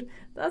dude.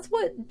 That's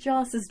what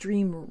Joss's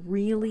dream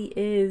really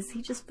is.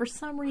 He just, for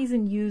some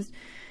reason, used...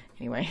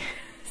 Anyway,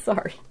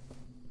 sorry.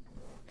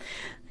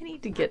 I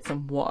need to get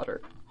some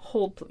water.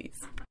 Hold,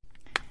 please.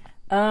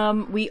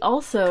 We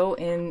also,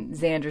 in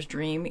Xander's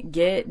dream,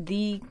 get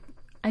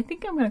I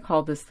think I'm going to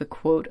call this the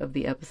quote of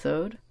the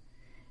episode.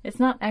 It's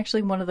not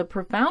actually one of the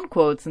profound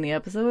quotes in the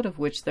episode, of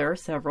which there are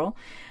several,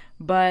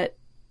 but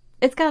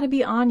it's got to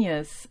be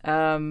Anya's,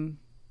 when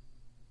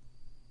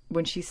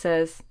she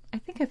says, I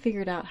think I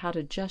figured out how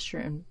to gesture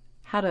and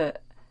how to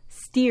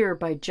steer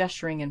by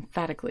gesturing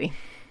emphatically.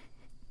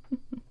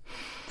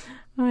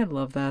 I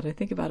love that. I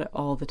think about it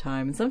all the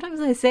time. And sometimes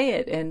I say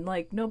it and,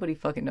 like, nobody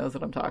fucking knows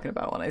what I'm talking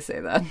about when I say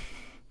that.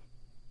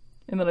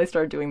 And then I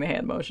start doing the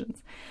hand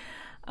motions.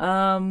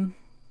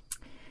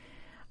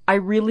 I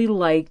really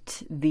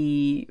liked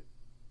the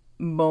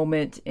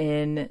moment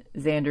in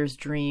Xander's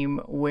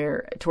dream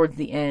where, towards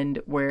the end,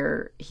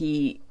 where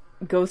he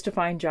goes to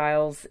find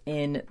Giles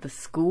in the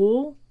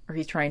school, or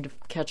he's trying to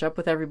catch up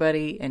with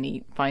everybody, and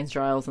he finds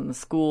Giles in the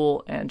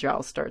school, and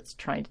Giles starts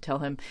trying to tell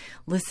him,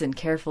 listen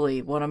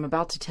carefully, what I'm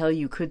about to tell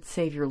you could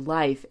save your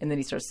life. And then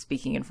he starts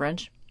speaking in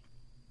French.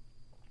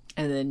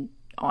 And then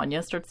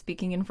Anya starts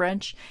speaking in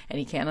French, and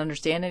he can't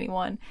understand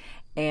anyone.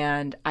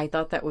 And I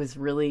thought that was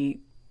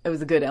really... it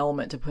was a good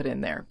element to put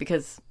in there,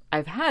 because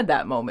I've had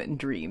that moment in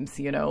dreams,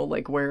 you know,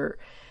 like, where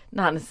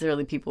not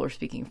necessarily people are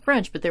speaking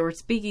French, but they were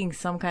speaking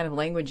some kind of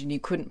language and you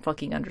couldn't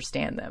fucking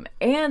understand them.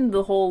 And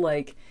the whole,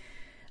 like,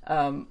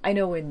 I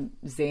know in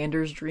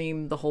Xander's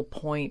dream, the whole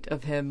point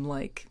of him,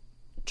 like,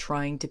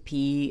 trying to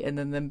pee and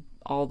then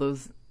all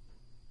those,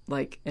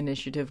 like,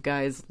 initiative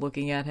guys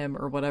looking at him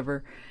or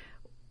whatever,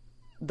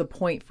 the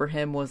point for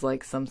him was,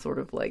 like, some sort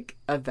of, like,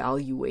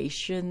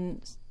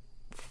 evaluation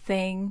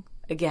thing.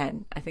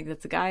 Again, I think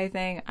that's a guy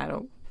thing. I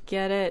don't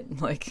get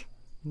it. Like,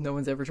 no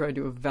one's ever tried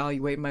to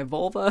evaluate my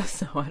vulva,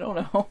 so I don't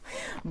know.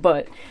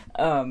 But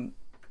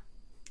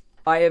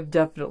I have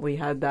definitely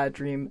had that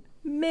dream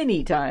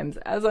many times,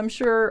 as I'm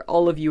sure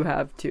all of you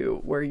have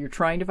too, where you're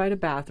trying to find a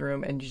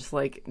bathroom and just,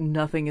 like,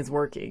 nothing is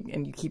working,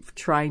 and you keep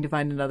trying to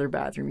find another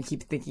bathroom. You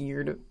keep thinking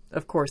you're gonna...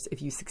 Of course,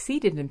 if you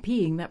succeeded in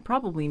peeing, that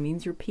probably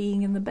means you're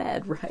peeing in the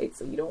bed, right?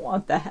 So you don't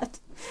want that.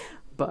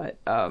 But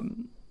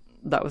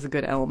that was a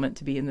good element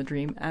to be in the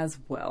dream as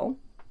well.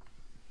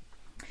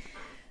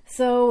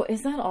 So,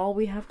 is that all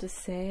we have to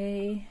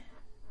say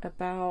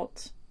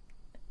about...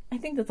 I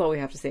think that's all we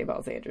have to say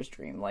about Xander's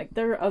dream. Like,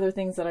 there are other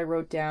things that I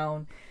wrote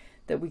down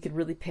that we could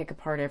really pick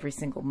apart every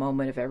single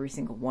moment of every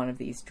single one of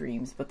these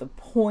dreams. But the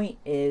point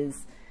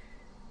is,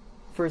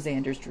 for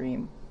Xander's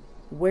dream,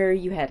 where are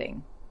you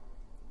heading?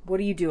 What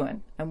are you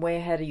doing? I'm way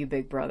ahead of you,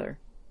 big brother.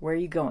 Where are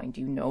you going?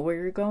 Do you know where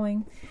you're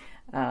going?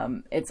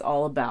 It's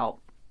all about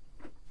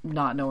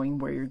not knowing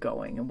where you're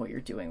going and what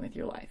you're doing with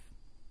your life.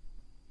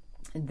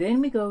 And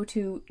then we go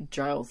to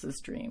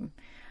Giles's dream.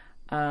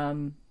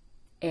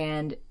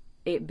 And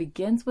it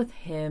begins with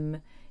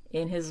him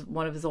in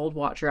one of his old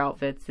Watcher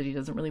outfits that he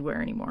doesn't really wear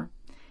anymore,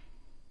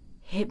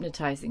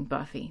 hypnotizing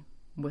Buffy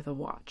with a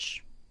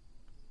watch.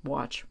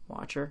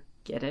 Watcher,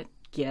 get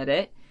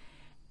it.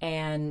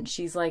 And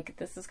she's like,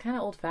 this is kind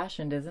of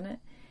old-fashioned, isn't it?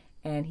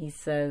 And he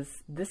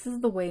says, this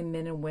is the way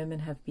men and women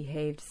have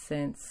behaved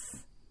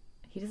since...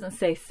 He doesn't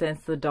say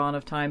since the dawn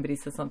of time, but he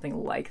says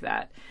something like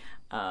that.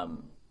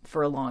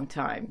 for a long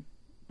time,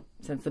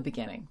 since the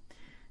beginning,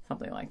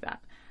 something like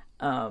that.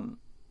 And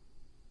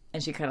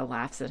she kind of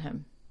laughs at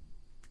him.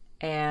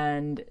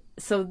 And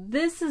so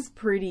this is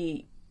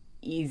pretty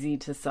easy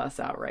to suss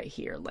out right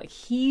here. Like,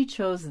 he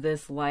chose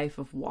this life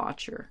of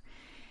Watcher,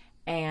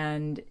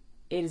 and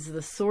it is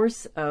the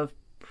source of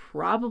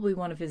probably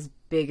one of his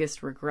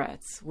biggest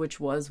regrets, which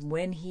was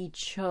when he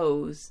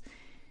chose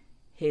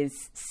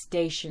his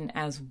station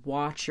as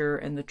Watcher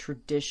and the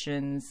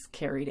traditions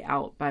carried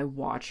out by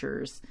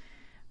Watchers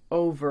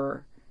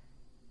over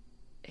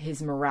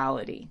his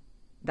morality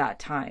that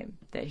time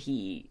that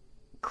he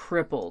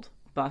crippled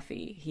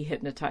Buffy. He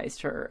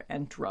hypnotized her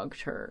and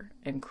drugged her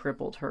and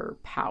crippled her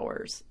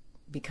powers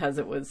because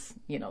it was,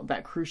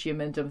 that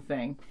cruciamentum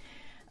thing,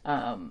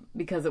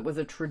 because it was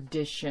a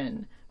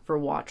tradition for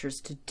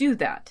Watchers to do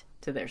that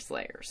to their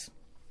slayers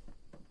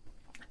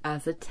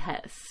as a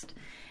test.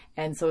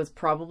 And so it's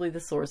probably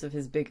the source of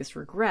his biggest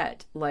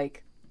regret.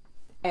 Like,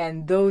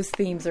 and those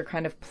themes are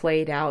kind of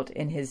played out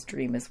in his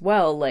dream as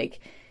well. Like,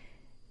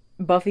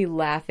 Buffy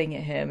laughing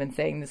at him and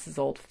saying this is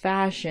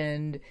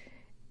old-fashioned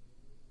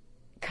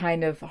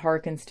kind of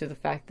harkens to the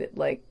fact that,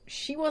 like,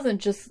 she's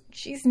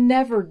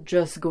never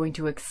just going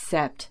to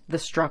accept the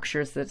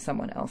structures that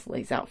someone else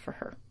lays out for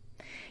her.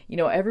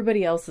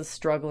 Everybody else is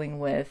struggling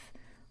with,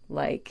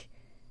 like,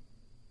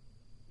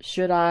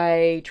 should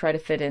I try to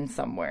fit in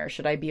somewhere?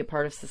 Should I be a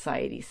part of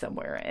society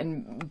somewhere?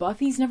 And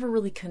Buffy's never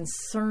really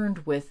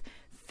concerned with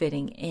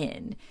fitting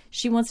in.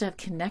 She wants to have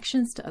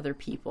connections to other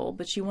people,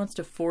 but she wants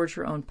to forge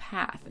her own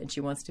path, and she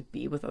wants to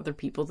be with other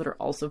people that are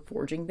also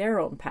forging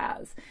their own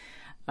paths.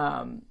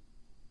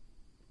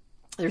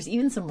 There's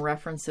even some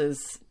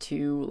references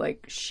to,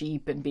 like,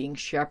 sheep and being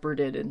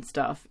shepherded and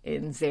stuff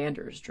in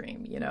Xander's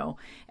dream,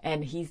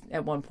 and he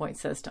at one point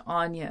says to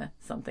Anya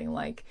something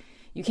like,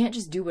 you can't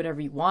just do whatever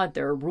you want.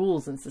 There are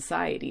rules in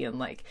society. And,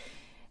 like,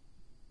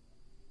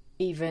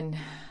 even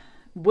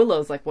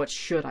Willow's like, what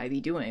should I be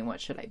doing?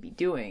 What should I be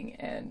doing?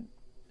 And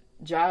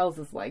Giles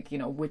is like,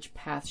 which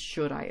path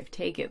should I have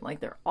taken? Like,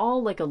 they're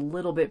all, like, a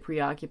little bit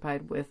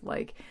preoccupied with,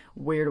 like,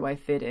 where do I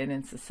fit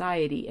in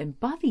society? And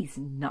Buffy's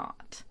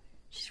not.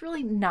 She's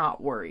really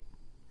not worried.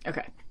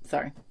 Okay,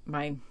 sorry.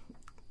 My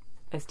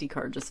SD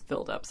card just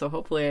filled up. So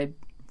hopefully I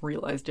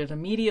realized it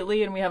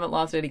immediately and we haven't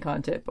lost any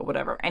content, but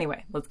whatever.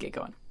 Anyway, let's get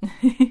going.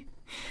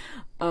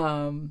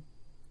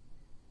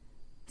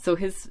 So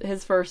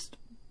his first,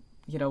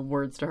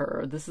 words to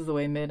her are, this is the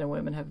way men and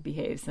women have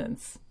behaved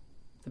since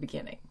the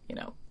beginning,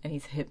 and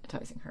he's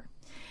hypnotizing her.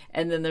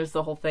 And then there's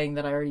the whole thing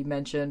that I already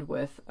mentioned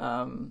with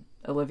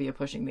Olivia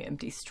pushing the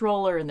empty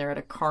stroller, and they're at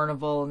a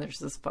carnival, and there's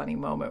this funny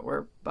moment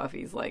where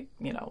Buffy's like,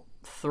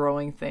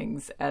 throwing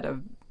things at a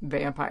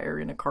vampire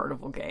in a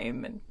carnival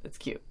game, and it's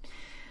cute.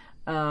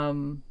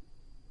 Then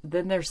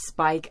there's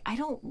Spike. I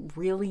don't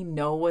really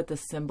know what the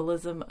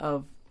symbolism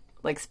of,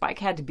 like, Spike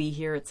had to be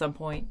here at some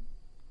point.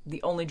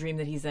 The only dream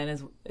that he's in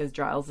is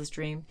Giles'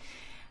 dream.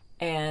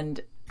 And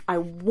I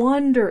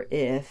wonder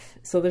if,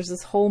 so there's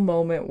this whole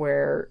moment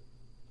where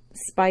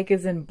Spike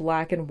is in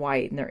black and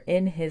white and they're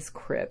in his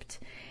crypt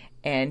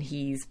and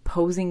he's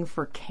posing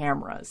for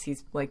cameras.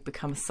 He's, like,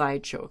 become a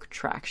sideshow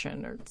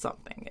attraction or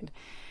something.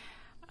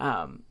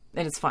 And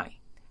it's funny.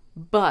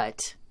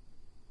 But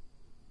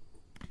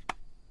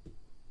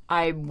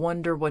I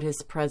wonder what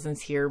his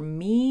presence here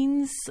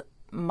means.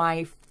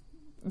 My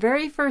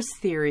very first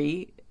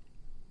theory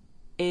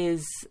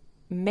is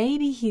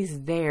maybe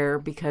he's there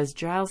because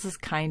Giles is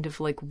kind of,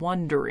 like,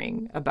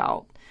 wondering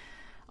about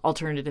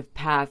alternative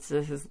paths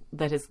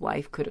that his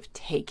life could have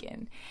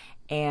taken.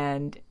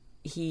 And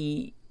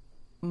he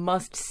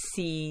must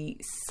see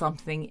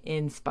something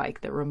in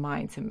Spike that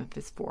reminds him of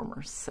his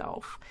former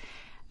self.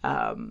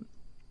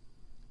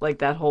 Like,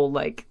 that whole,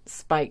 like,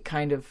 Spike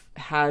kind of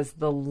has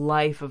the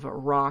life of a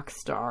rock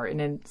star,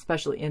 and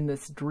especially in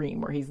this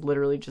dream where he's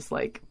literally just,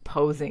 like,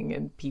 posing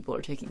and people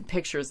are taking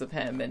pictures of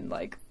him and,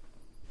 like,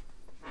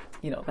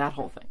 that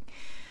whole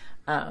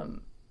thing.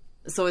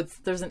 So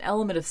there's an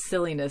element of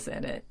silliness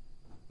in it,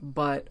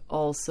 but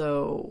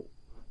also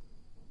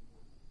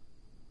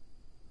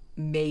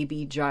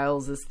maybe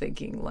Giles is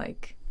thinking,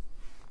 like,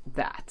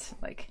 that.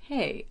 Like,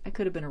 hey, I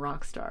could have been a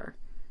rock star.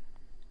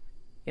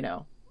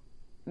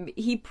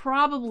 He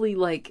probably,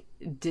 like,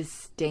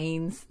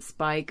 disdains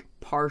Spike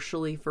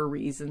partially for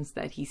reasons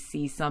that he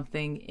sees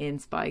something in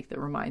Spike that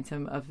reminds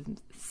him of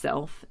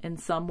himself in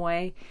some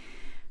way.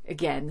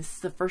 Again, this is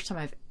the first time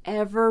I've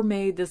ever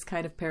made this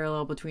kind of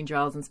parallel between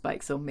Giles and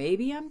Spike, so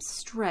maybe I'm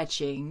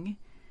stretching,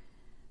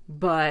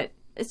 but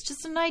it's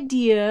just an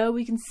idea.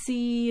 We can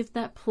see if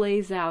that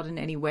plays out in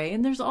any way.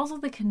 And there's also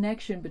the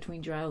connection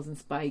between Giles and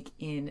Spike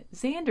in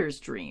Xander's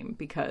dream,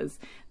 because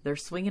they're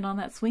swinging on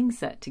that swing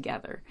set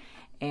together.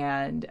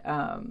 And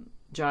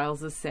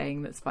Giles is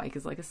saying that Spike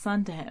is like a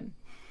son to him,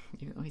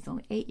 even though he's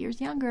only 8 years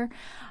younger.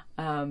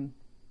 And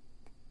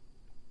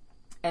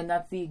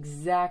that's the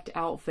exact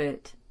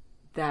outfit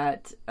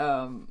that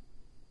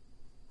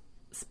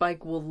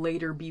Spike will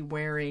later be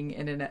wearing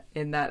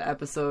in that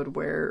episode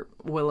where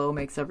Willow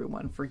makes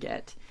everyone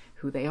forget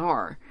who they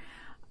are.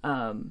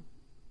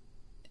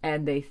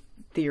 And they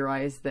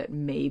theorize that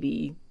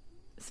maybe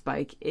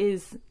Spike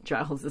is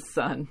Giles'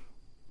 son.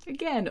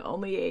 Again,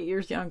 only 8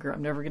 years younger.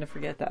 I'm never going to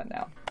forget that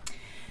now.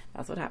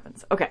 That's what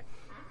happens. Okay.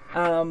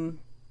 Let's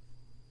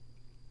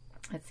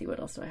see, what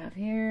else do I have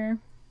here?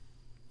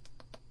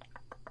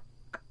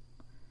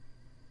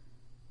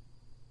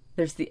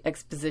 There's the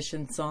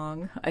exposition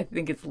song. I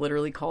think it's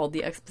literally called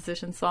the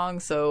exposition song.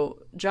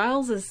 So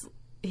Giles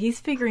he's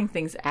figuring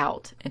things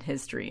out in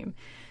his dream.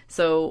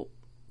 So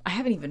I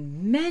haven't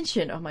even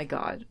mentioned, oh my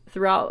God,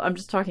 throughout, I'm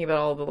just talking about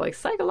all the like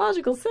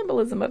psychological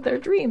symbolism of their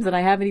dreams. And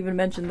I haven't even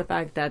mentioned the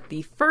fact that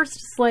the first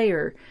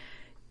Slayer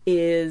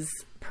is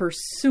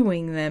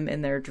pursuing them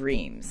in their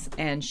dreams.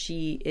 And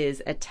she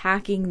is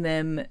attacking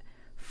them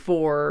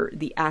for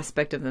the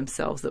aspect of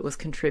themselves that was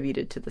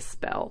contributed to the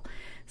spell.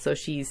 So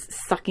she's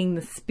sucking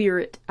the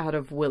spirit out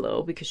of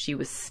Willow because she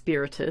was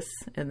spiritus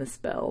in the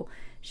spell.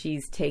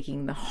 She's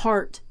taking the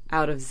heart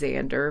out of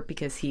Xander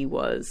because he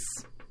was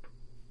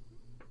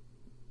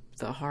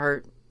the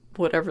heart,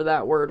 whatever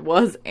that word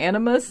was,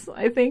 animus,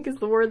 I think is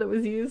the word that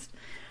was used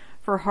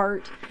for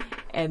heart.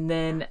 And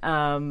then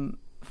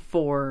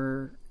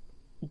for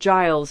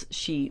Giles,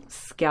 she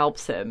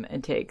scalps him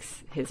and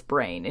takes his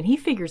brain, and he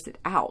figures it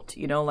out,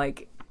 you know,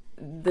 like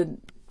the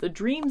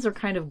dreams are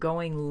kind of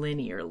going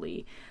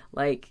linearly.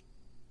 Like,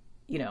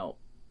 you know,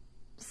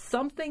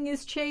 something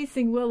is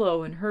chasing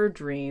Willow in her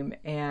dream,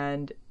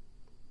 and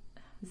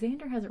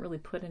Xander hasn't really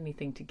put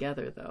anything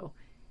together, though.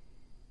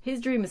 His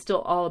dream is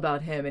still all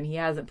about him, and he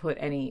hasn't put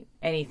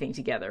anything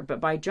together. But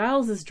by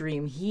Giles's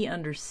dream, he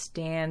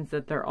understands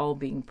that they're all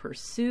being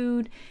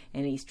pursued,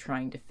 and he's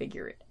trying to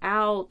figure it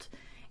out.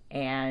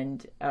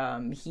 And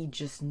he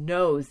just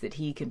knows that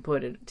he can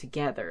put it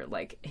together.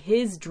 Like,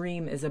 his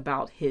dream is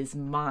about his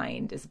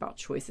mind, is about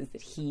choices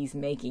that he's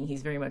making.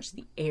 He's very much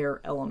the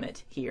air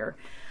element here.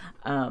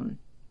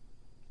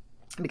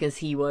 Because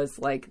he was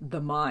like the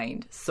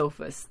mind,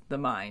 Sophus, the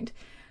mind.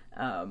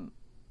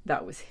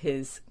 That was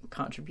his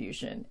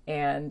contribution.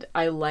 And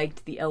I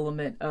liked the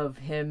element of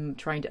him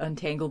trying to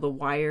untangle the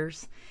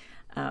wires.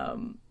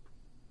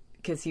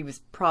 Because he was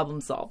problem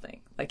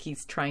solving. Like,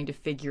 he's trying to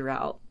figure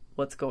out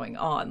what's going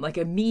on. Like,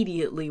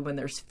 immediately when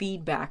there's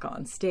feedback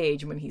on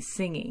stage, when he's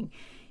singing,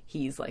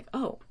 he's like,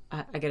 oh,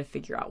 I gotta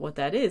figure out what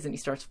that is. And he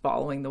starts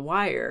following the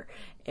wire.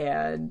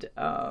 And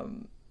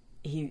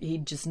he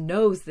just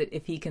knows that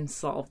if he can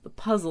solve the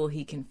puzzle,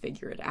 he can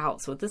figure it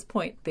out. So at this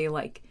point, they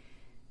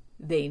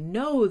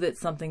know that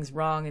something's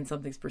wrong and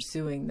something's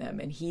pursuing them.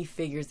 And he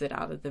figures it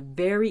out at the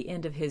very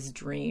end of his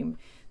dream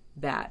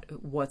that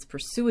what's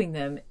pursuing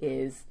them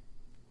is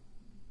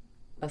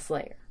a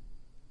Slayer.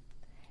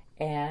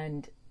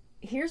 And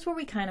here's where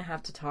we kind of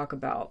have to talk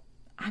about,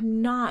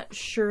 I'm not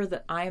sure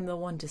that I am the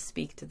one to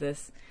speak to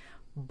this,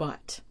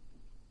 but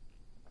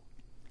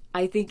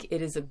I think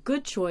it is a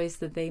good choice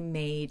that they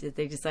made, that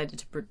they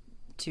decided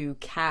to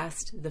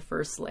cast the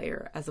first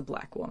Slayer as a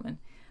black woman.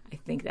 I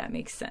think that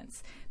makes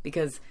sense,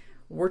 because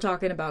we're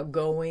talking about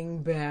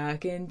going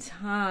back in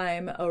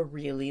time a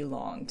really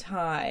long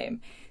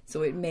time.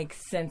 So it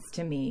makes sense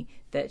to me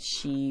that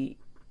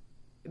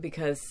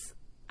because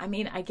I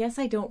mean, I guess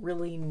I don't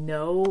really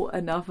know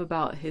enough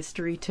about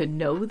history to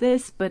know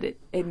this, but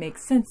it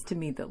makes sense to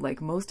me that, like,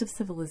 most of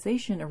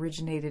civilization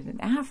originated in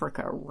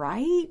Africa,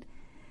 right?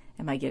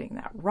 Am I getting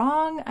that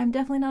wrong? I'm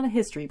definitely not a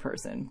history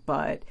person,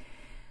 but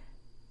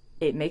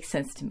it makes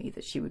sense to me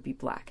that she would be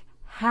black.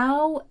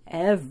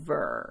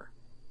 However,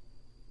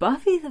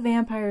 Buffy the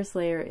Vampire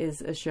Slayer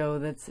is a show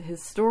that's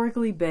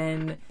historically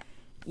been,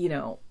 you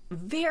know,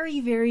 very,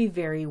 very,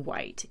 very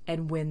white.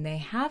 And when they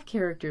have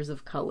characters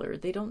of color,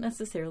 they don't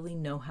necessarily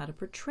know how to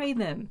portray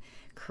them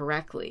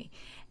correctly.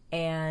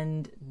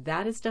 And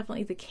that is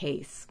definitely the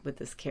case with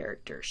this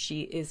character.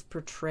 She is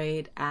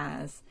portrayed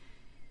as,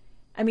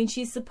 I mean,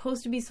 she's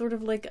supposed to be sort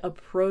of like a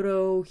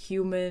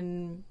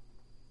proto-human,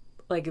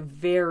 like a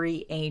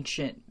very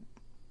ancient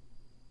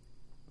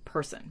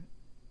person.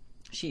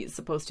 She is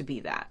supposed to be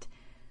that.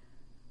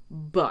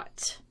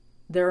 But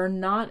there's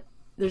not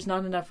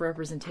enough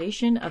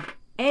representation of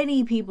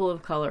any people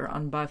of color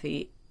on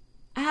Buffy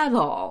at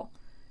all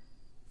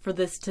for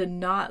this to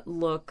not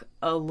look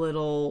a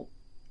little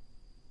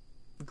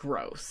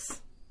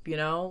gross, you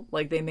know?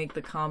 Like, they make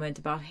the comment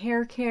about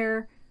hair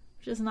care,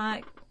 which is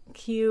not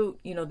cute.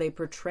 You know, they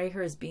portray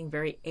her as being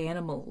very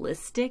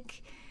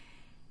animalistic,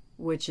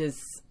 which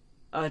is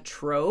a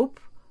trope,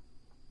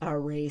 a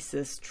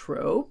racist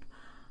trope.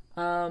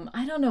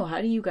 I don't know.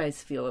 How do you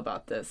guys feel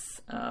about this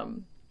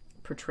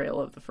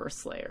portrayal of the first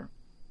Slayer?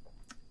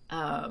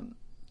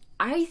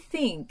 I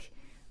think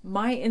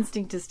my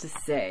instinct is to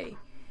say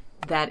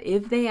that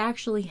if they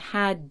actually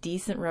had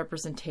decent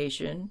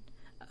representation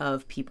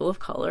of people of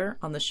color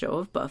on the show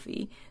of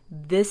Buffy,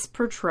 this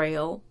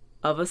portrayal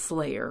of a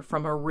Slayer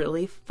from a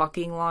really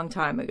fucking long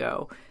time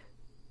ago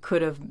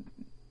could have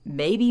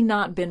maybe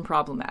not been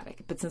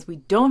problematic. But since we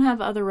don't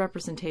have other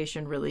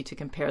representation really to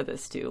compare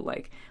this to,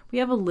 like, we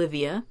have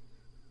Olivia,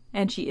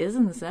 and she is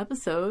in this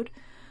episode.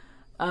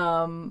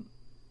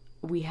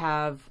 We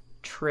have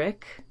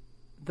Trick,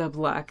 the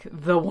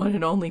one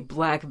and only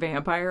black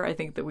vampire I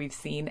think that we've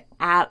seen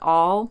at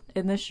all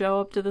in this show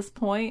up to this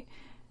point.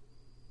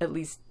 At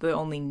least the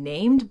only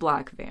named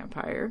black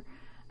vampire.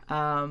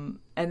 And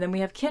then we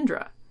have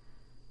Kendra,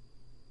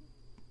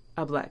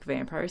 a black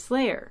vampire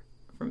slayer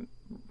from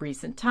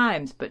recent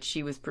times, but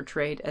she was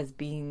portrayed as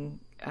being,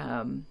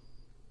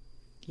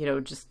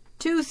 just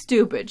too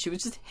stupid. She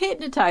was just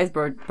hypnotized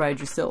by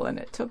Drusilla, and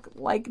it took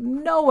like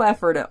no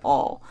effort at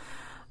all.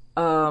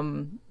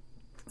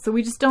 So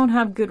we just don't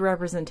have good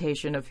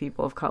representation of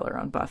people of color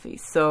on Buffy.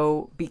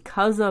 So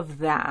because of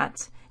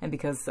that, and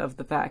because of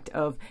the fact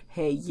of,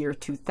 hey, year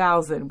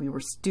 2000, we were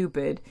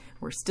stupid.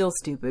 We're still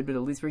stupid, but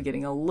at least we're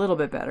getting a little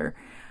bit better.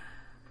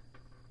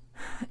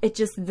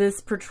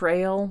 This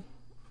portrayal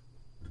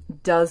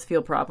does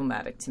feel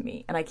problematic to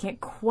me. And I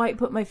can't quite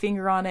put my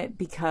finger on it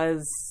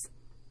because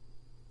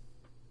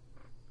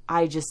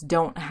I just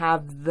don't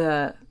have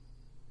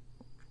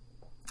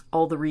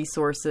all the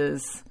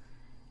resources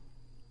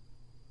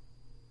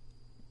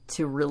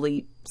to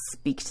really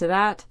speak to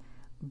that,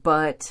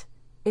 but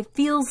it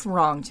feels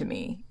wrong to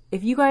me.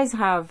 If you guys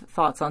have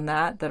thoughts on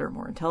that are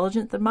more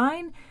intelligent than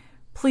mine,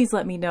 please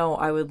let me know.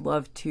 I would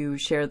love to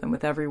share them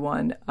with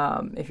everyone.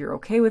 If you're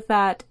okay with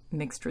that,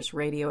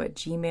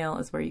 mixeddradio@gmail.com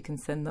is where you can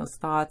send those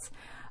thoughts.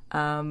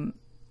 The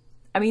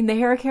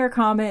hair care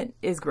comment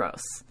is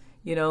gross.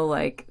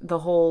 The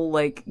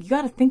whole, you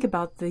got to think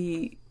about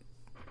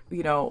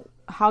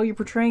how you're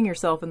portraying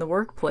yourself in the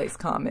workplace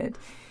comment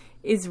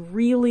is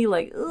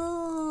really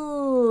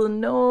oh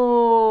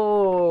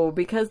no,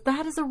 because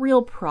that is a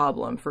real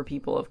problem for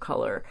people of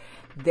color.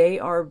 They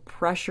are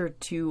pressured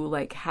to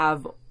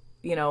have,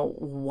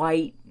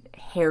 white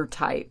hair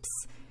types,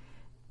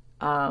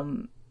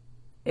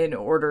 in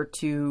order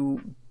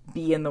to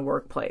be in the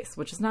workplace,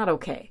 which is not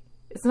okay.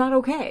 It's not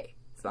okay.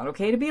 It's not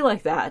okay to be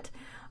like that.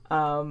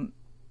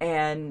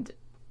 And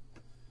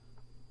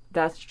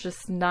that's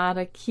just not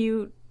a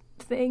cute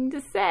thing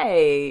to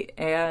say,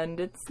 and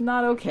it's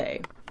not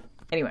okay.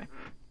 Anyway,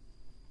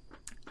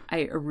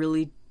 I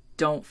really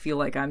don't feel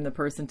like I'm the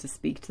person to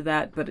speak to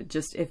that, but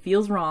it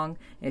feels wrong.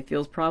 It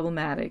feels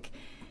problematic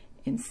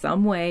in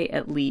some way,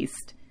 at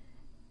least,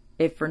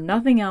 if for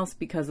nothing else,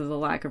 because of the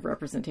lack of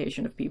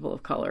representation of people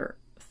of color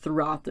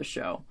throughout the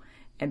show.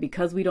 And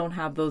because we don't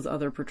have those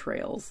other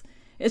portrayals.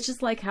 It's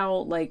just like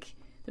how,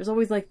 there's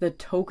always the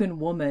token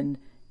woman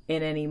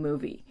in any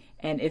movie.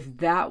 And if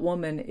that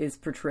woman is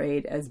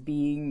portrayed as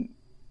being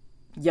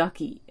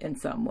yucky in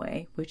some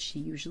way, which she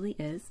usually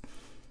is,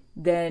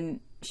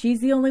 then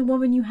she's the only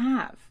woman you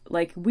have.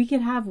 We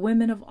could have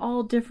women of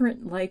all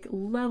different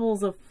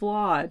levels of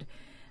flawed,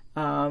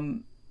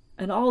 and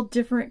all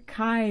different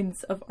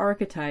kinds of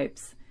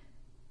archetypes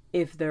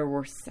if there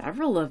were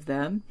several of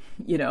them,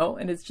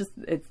 and it's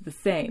the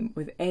same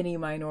with any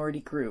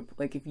minority group.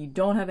 If you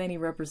don't have any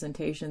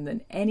representation,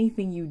 then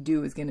anything you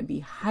do is going to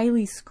be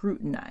highly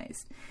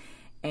scrutinized.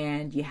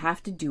 And you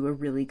have to do a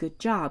really good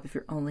job if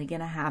you're only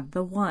going to have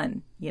the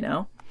one,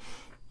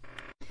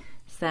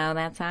 So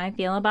that's how I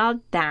feel about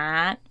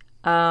that.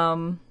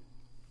 Okay,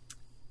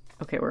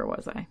 where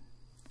was I?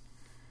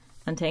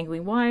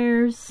 Untangling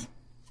wires.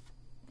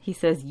 He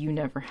says, you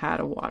never had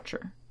a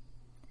watcher.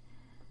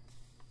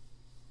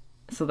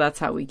 So that's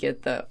how we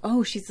get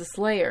she's a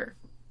slayer.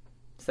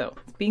 So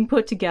it's being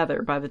put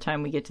together by the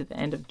time we get to the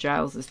end of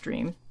Giles's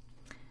dream.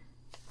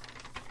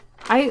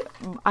 I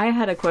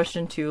had a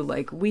question too,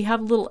 we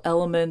have little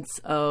elements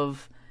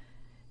of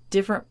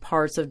different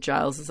parts of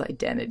Giles's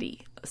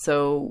identity.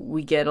 So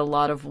we get a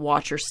lot of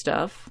Watcher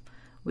stuff,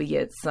 we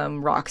get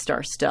some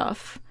Rockstar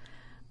stuff,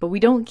 but we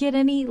don't get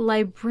any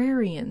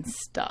librarian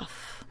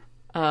stuff.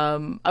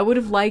 I would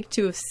have liked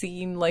to have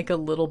seen a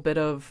little bit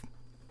of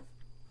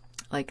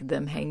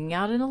them hanging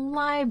out in a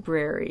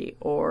library,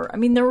 or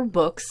there were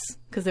books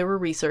because they were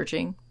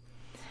researching.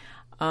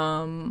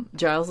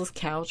 Giles's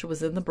couch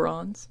was in the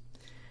bronze.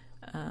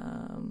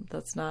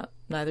 That's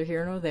neither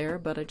here nor there,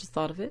 but I just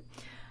thought of it.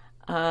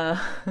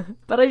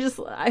 But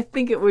I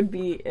think it would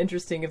be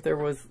interesting if there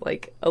was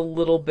a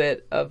little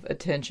bit of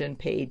attention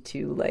paid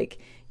to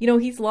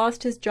he's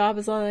lost his job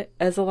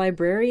as a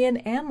librarian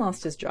and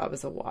lost his job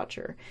as a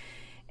watcher.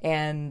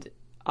 And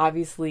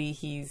obviously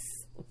he's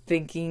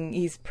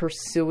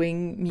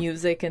pursuing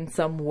music in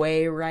some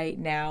way right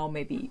now,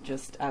 maybe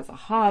just as a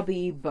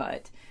hobby,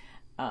 but,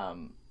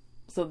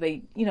 so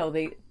they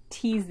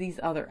tease these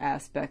other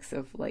aspects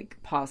of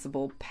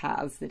possible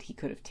paths that he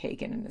could have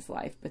taken in his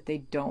life, but they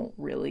don't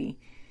really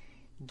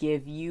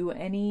give you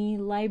any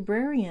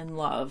librarian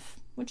love,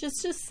 which is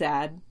just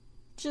sad.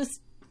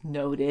 Just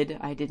noted.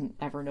 I didn't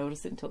ever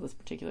notice it until this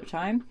particular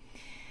time.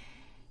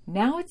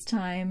 Now it's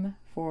time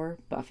for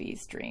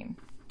Buffy's dream.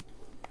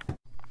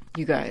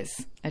 You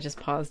guys, I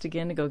just paused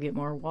again to go get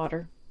more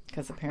water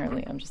because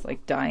apparently I'm just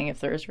dying of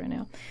thirst right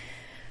now.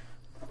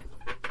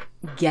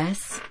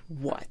 Guess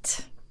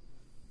what?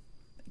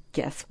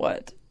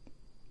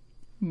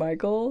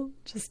 Michael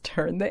just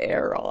turned the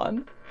air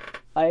on.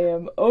 I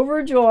am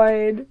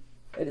overjoyed.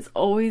 It is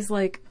always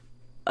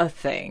a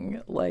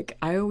thing.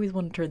 I always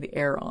want to turn the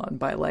air on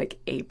by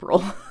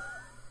April.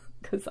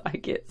 because I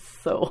get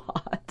so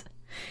hot.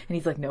 And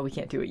he's like, no, we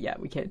can't do it yet.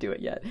 We can't do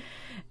it yet.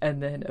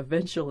 And then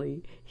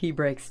eventually he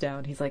breaks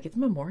down. He's like, it's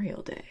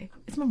Memorial Day.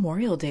 It's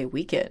Memorial Day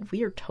weekend.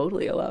 We are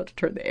totally allowed to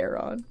turn the air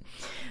on.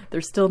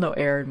 There's still no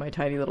air in my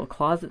tiny little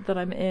closet that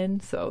I'm in.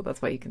 So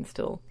that's why you can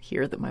still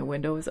hear that my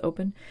window is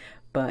open.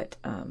 But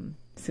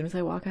as soon as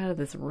I walk out of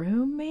this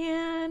room,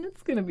 man,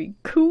 it's going to be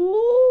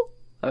cool.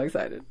 I'm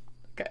excited.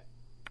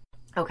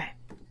 Okay.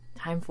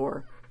 Time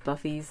for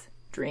Buffy's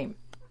dream.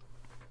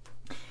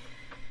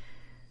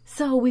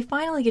 So we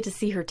finally get to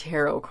see her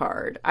tarot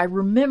card. I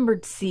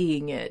remembered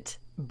seeing it,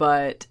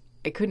 but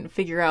I couldn't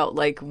figure out,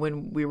 like,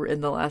 when we were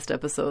in the last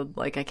episode,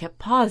 like, I kept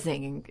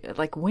pausing and,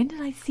 like, when did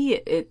I see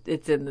it?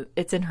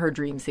 It's in her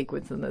dream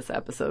sequence in this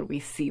episode. We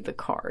see the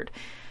card.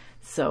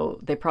 So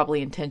they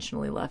probably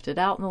intentionally left it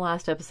out in the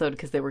last episode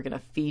because they were going to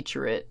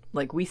feature it.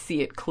 Like, we see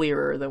it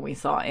clearer than we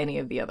saw any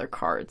of the other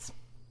cards.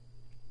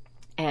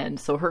 And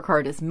so her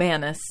card is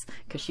Manus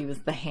because she was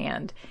the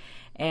hand.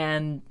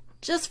 And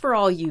just for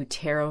all you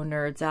tarot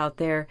nerds out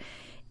there,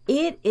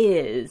 it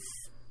is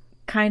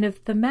kind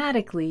of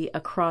thematically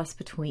a cross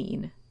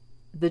between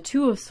the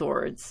Two of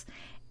Swords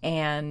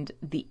and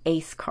the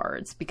Ace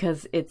cards,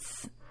 because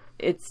it's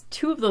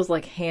two of those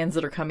like hands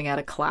that are coming out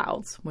of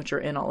clouds, which are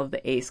in all of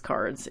the Ace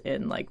cards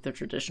in like the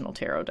traditional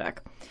tarot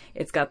deck.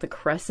 It's got the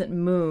crescent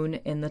moon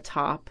in the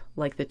top,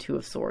 like the Two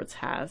of Swords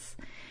has.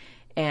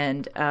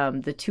 And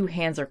the two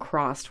hands are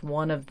crossed.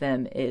 One of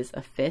them is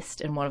a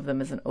fist and one of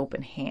them is an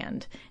open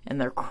hand.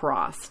 And they're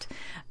crossed.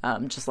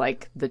 Just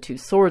like the two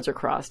swords are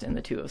crossed in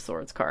the Two of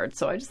Swords card.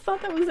 So I just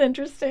thought that was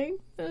interesting.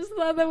 I just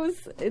thought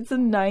it's a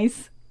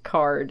nice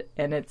card.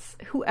 And it's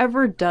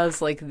whoever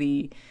does like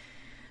the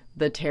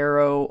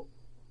tarot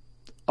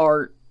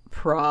art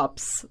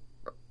props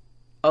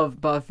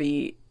of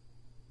Buffy,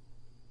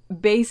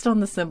 based on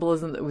the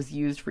symbolism that was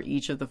used for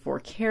each of the four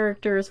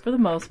characters, for the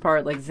most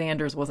part, like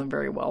Xander's wasn't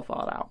very well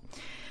thought out.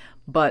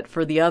 But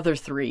for the other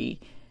three,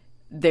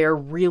 they're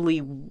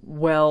really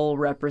well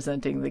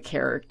representing the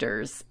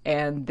characters,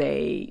 and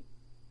they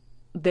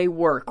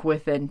work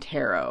within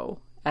tarot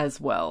as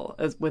well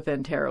as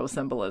within tarot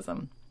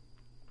symbolism.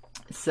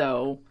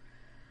 So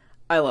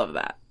I love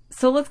that.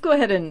 So let's go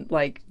ahead and,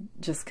 like,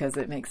 just because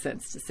it makes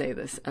sense to say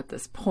this at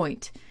this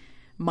point,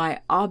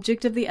 my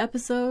object of the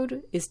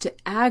episode is to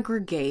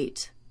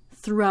aggregate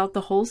throughout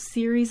the whole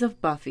series of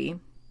Buffy.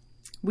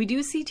 We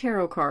do see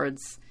tarot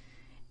cards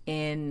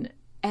in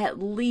at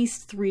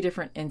least 3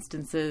 different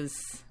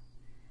instances.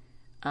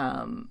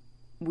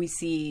 We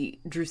see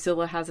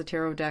Drusilla has a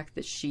tarot deck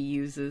that she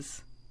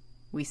uses.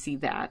 We see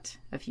that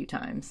a few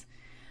times.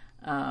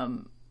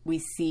 We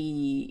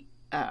see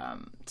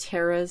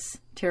Tara's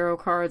tarot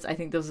cards. I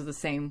think those are the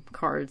same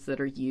cards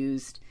that are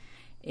used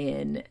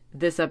in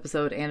this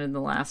episode and in the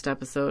last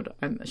episode.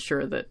 I'm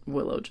sure that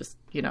Willow just,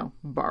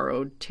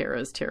 borrowed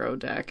Tara's tarot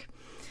deck.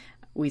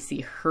 We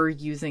see her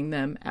using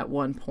them at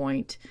one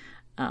point.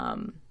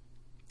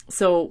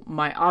 So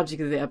my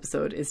object of the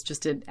episode is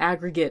just an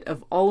aggregate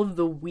of all of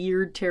the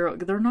weird tarot.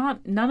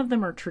 None of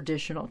them are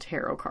traditional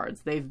tarot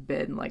cards. They've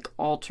been like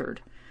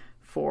altered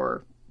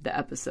for the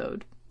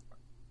episode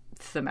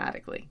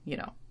thematically,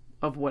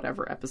 of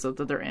whatever episode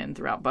that they're in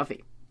throughout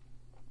Buffy.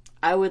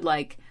 I would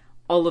like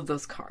all of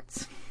those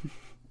cards.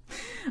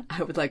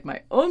 I would like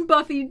my own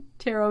Buffy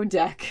tarot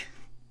deck.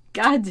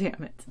 God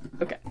damn it.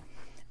 Okay.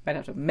 Might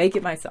have to make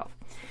it myself.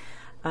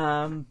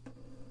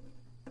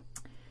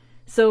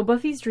 So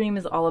Buffy's dream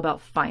is all about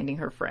finding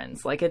her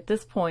friends. Like at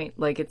this point,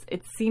 like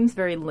it seems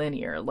very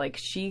linear. Like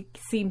she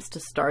seems to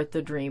start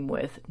the dream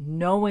with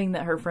knowing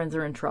that her friends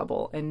are in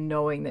trouble and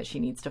knowing that she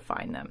needs to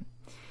find them.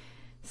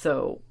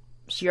 So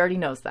she already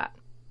knows that.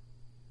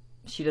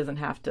 She doesn't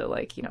have to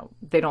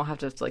they don't have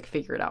to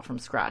figure it out from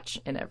scratch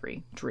in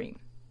every dream.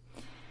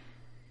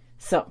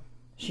 So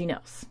she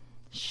knows.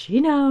 She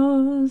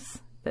knows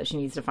that she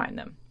needs to find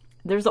them.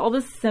 There's all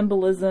this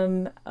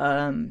symbolism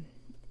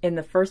in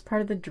the first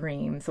part of the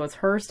dream. So it's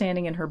her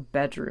standing in her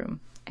bedroom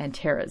and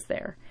Tara's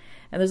there.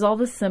 And there's all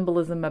this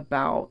symbolism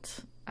about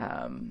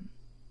dawn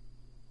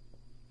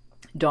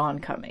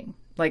coming.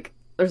 Like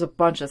there's a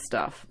bunch of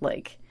stuff,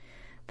 like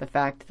the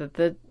fact that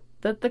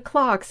the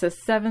clock says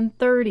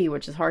 7:30,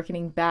 which is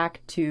hearkening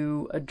back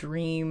to a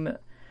dream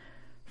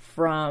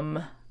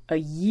from a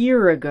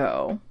year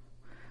ago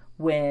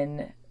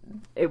when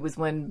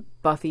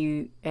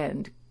Buffy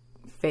and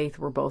Faith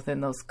were both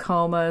in those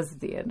comas at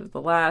the end of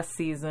the last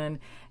season,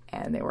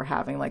 and they were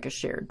having like a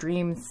shared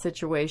dream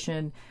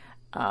situation.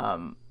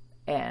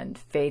 And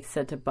Faith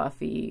said to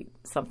Buffy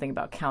something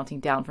about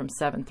counting down from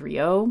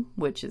 730,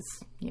 which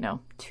is,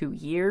 2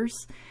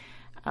 years.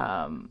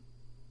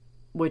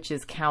 Which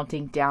is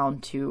counting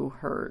down to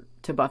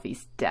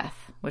Buffy's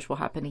death, which will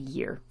happen a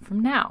year from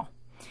now.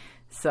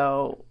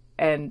 So,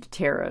 and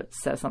Tara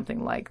says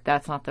something like,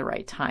 that's not the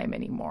right time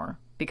anymore,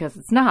 because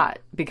it's not,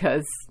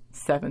 because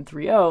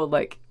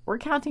 730, we're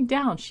counting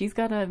down.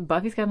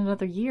 Buffy's got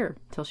another year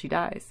till she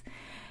dies.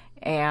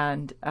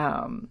 And,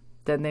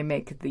 then they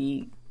make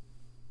the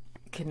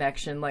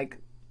connection,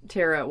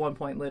 Tara at one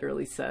point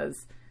literally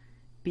says,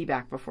 be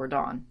back before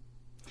dawn.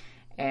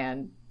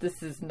 And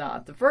this is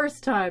not the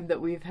first time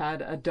that we've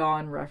had a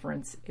Dawn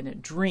reference in a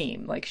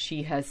dream. Like,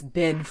 she has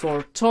been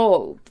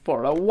foretold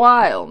for a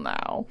while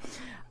now.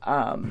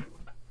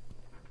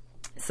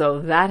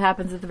 So that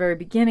happens at the very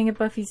beginning of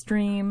Buffy's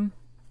dream.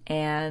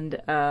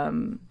 And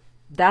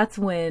that's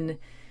when...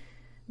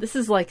 This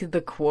is like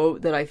the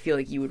quote that I feel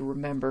like you would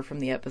remember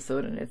from the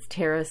episode. And it's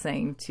Tara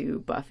saying to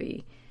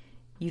Buffy,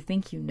 "You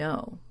think you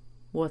know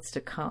what's to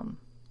come,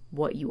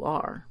 what you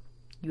are.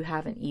 You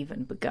haven't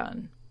even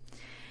begun."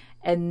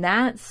 And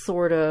that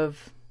sort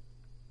of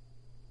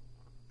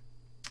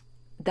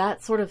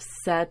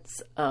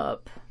sets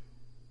up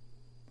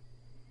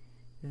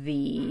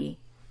the...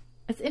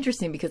 It's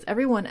interesting because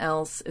everyone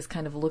else is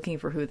kind of looking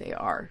for who they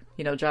are.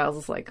 You know, Giles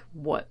is like,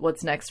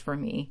 what's next for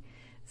me?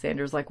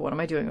 Xander's like, what am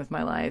I doing with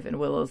my life? And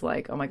Willow's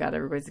like, oh my God,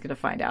 everybody's going to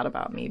find out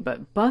about me.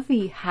 But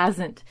Buffy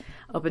hasn't,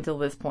 up until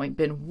this point,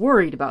 been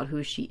worried about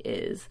who she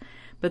is.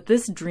 But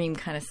this dream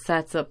kind of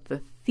sets up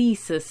the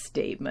thesis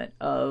statement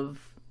of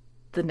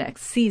the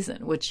next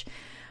season, which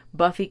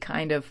Buffy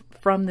kind of,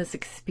 from this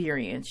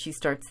experience, she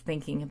starts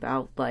thinking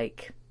about,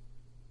 like,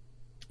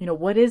 you know,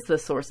 what is the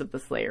source of the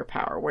Slayer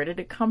power? Where did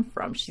it come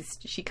from?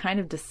 She kind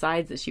of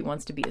decides that she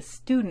wants to be a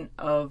student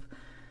of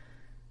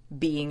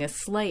being a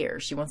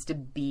Slayer. She wants to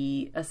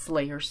be a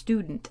Slayer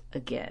student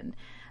again.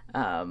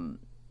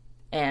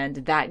 And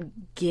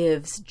that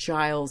gives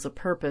Giles a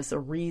purpose, a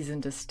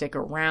reason to stick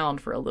around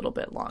for a little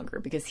bit longer,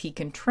 because he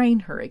can train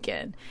her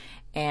again.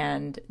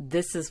 And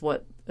this is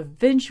what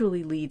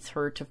eventually leads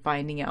her to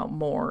finding out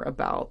more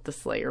about the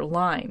Slayer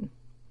line.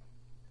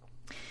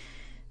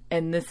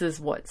 And this is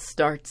what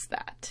starts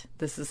that.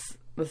 This is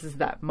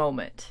that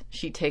moment.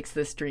 She takes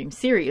this dream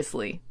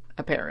seriously,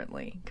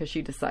 apparently, because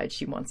she decides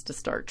she wants to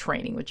start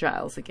training with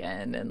Giles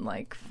again and,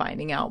 like,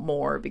 finding out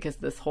more, because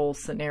this whole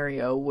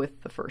scenario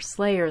with the first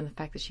Slayer and the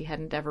fact that she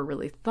hadn't ever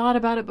really thought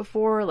about it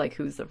before, like,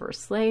 who's the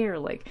first Slayer?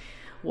 Like,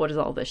 what does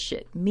all this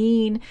shit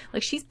mean?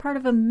 Like, she's part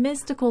of a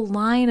mystical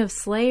line of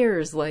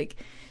Slayers. Like,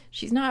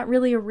 she's not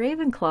really a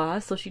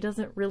Ravenclaw, so she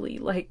doesn't really,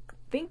 like,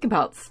 think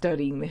about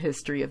studying the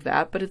history of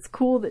that, but it's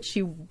cool that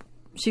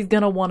she's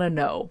gonna want to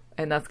know,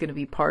 and that's gonna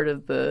be part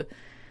of the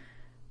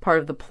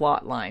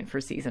plot line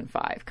for season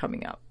 5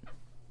 coming up.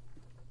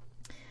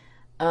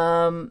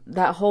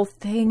 That whole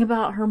thing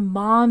about her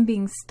mom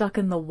being stuck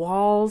in the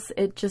walls,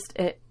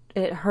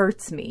 it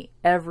hurts me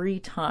every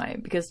time,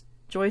 because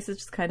Joyce is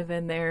just kind of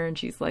in there and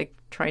she's like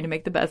trying to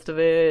make the best of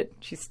it.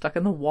 She's stuck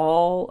in the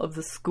wall of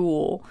the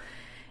school,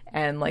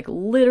 and like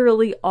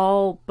literally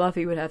all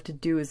Buffy would have to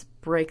do is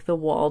break the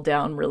wall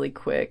down really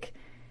quick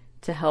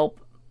to help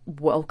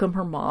welcome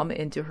her mom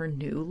into her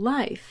new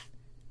life,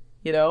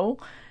 you know?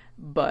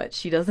 But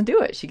she doesn't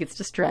do it. She gets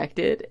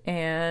distracted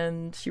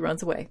and she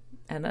runs away.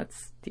 And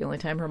that's the only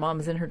time her mom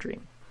is in her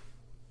dream.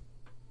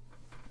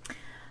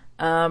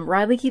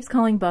 Riley keeps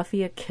calling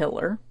Buffy a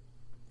killer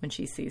when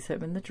she sees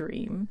him in the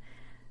dream.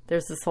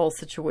 There's this whole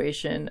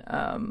situation.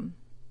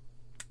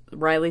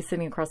 Riley's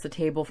sitting across the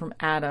table from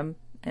Adam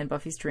in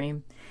Buffy's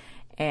dream.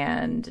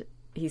 And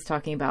he's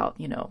talking about,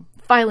 you know,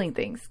 filing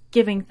things,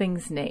 giving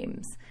things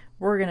names.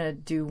 We're going to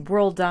do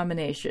world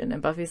domination.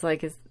 And Buffy's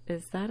like, is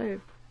that a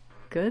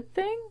good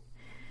thing?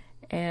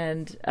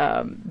 And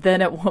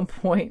then at one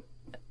point,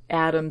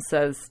 Adam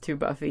says to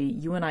Buffy,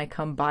 you and I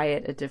come by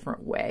it a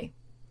different way.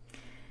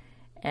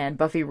 And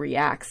Buffy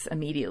reacts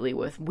immediately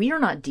with, we are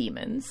not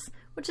demons,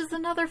 which is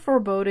another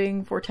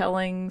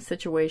foretelling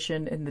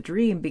situation in the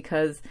dream,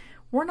 because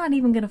we're not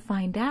even going to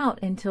find out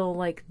until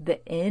like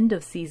the end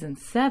of season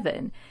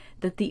 7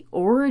 that the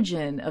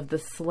origin of the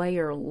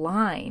Slayer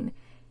line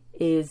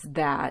is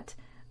that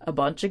a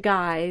bunch of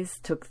guys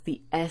took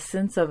the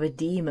essence of a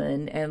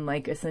demon and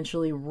like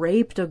essentially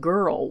raped a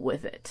girl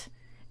with it.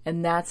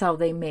 And that's how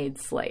they made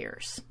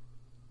Slayers.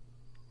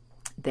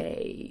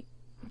 They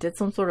did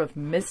some sort of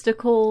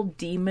mystical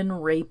demon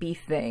rapey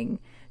thing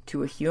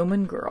to a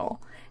human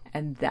girl,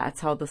 and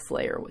that's how the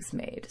Slayer was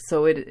made.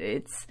 So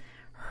it's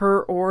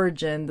her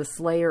origin, the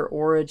Slayer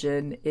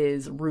origin,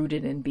 is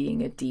rooted in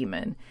being a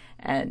demon.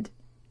 And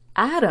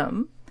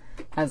Adam,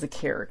 as a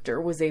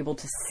character, was able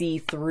to see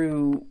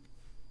through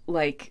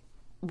like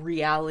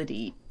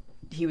reality.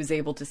 He was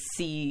able to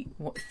see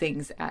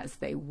things as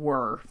they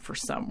were for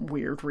some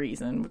weird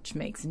reason, which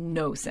makes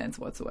no sense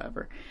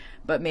whatsoever.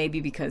 But maybe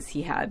because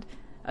he had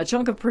a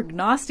chunk of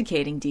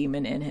prognosticating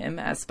demon in him,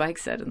 as Spike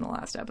said in the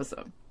last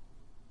episode.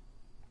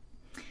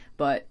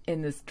 But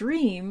in this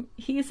dream,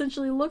 he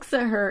essentially looks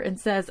at her and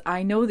says,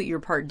 I know that you're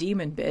part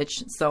demon,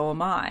 bitch, so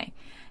am I.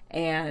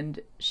 And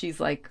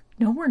she's like,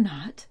 no, we're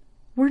not.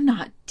 We're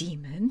not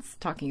demons.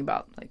 Talking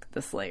about like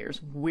the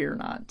Slayers, we're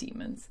not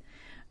demons.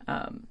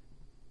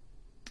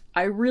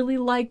 I really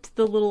liked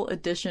the little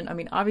addition. I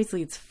mean,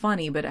 obviously it's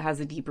funny, but it has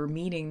a deeper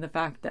meaning. The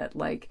fact that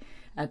like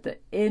at the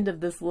end of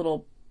this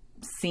little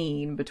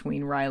scene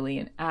between Riley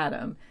and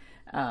Adam,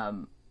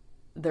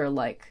 they're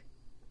like,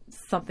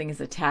 something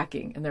is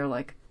attacking, and they're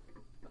like,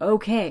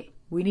 okay,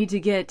 we need to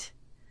get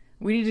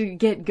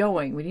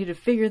going. We need to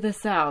figure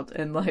this out.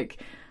 And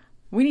like,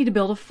 we need to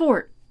build a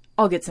fort.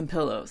 I'll get some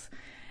pillows.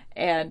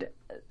 And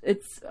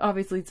it's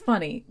obviously it's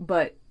funny,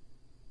 but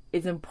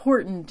it's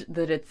important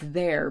that it's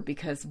there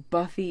because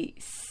Buffy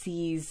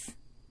sees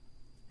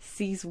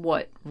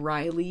what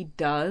Riley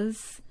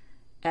does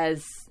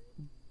as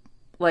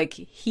like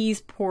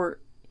he's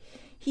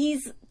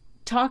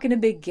talking a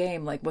big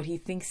game, like what he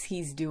thinks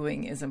he's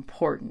doing is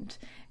important,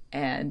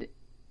 and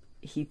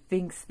he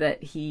thinks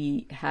that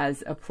he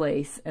has a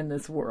place in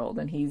this world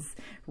and he's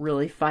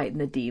really fighting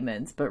the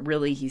demons, but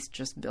really he's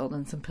just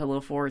building some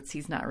pillow forts.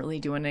 He's not really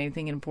doing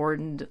anything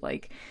important.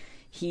 Like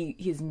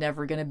he's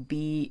never going to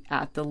be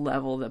at the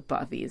level that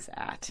Buffy is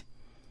at,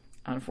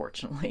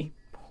 unfortunately.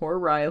 Poor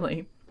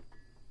Riley.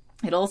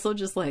 It also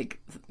just like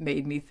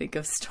made me think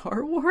of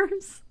Star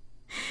Wars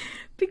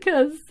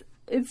because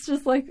it's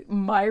just like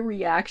my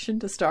reaction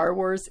to Star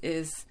Wars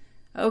is,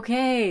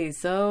 okay,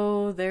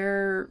 so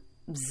they're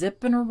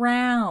zipping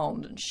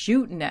around and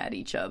shooting at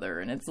each other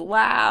and it's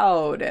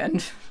loud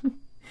and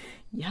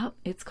yep,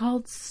 it's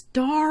called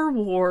Star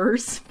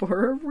Wars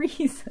for a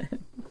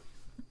reason.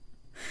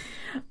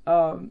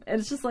 And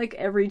it's just like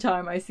every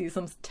time I see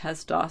some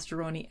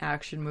testosterone-y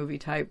action movie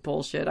type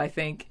bullshit, I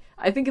think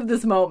of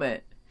this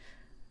moment.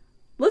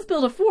 Let's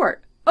build a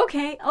fort.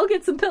 Okay, I'll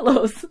get some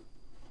pillows.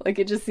 Like,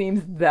 it just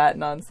seems that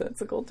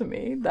nonsensical to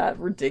me, that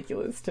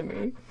ridiculous to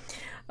me.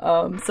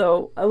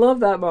 So I love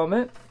that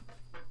moment.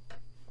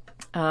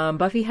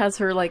 Buffy has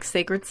her like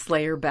sacred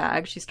Slayer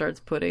bag. She starts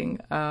putting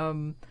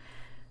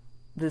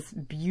this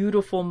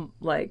beautiful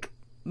like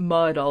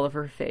mud all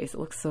over her face. It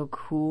looks so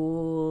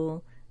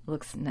cool. It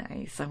looks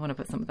nice. I want to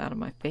put some of that on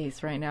my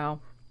face right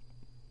now.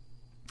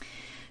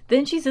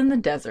 Then she's in the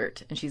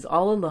desert and she's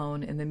all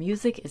alone and the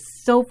music is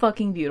so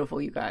fucking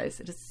beautiful, you guys.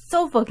 It is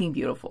so fucking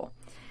beautiful.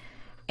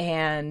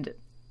 And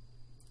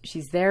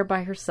she's there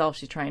by herself.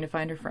 She's trying to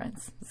find her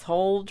friends. This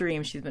whole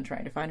dream she's been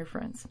trying to find her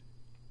friends.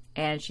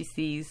 And she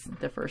sees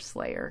the first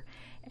Slayer.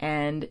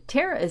 And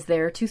Tara is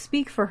there to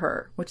speak for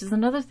her, which is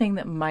another thing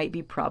that might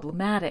be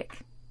problematic.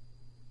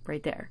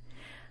 Right there.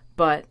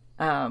 But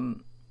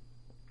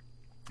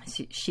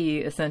she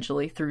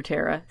essentially, through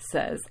Tara,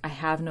 says, I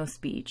have no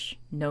speech,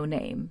 no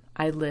name.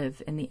 I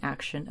live in the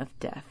action of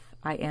death.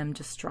 I am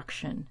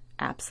destruction,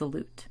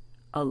 absolute,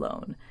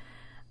 alone.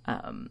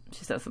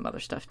 She says some other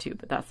stuff too,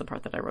 but that's the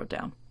part that I wrote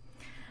down.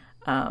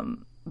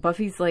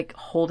 Buffy's like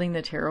holding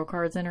the tarot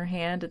cards in her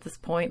hand at this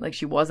point, like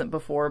she wasn't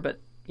before,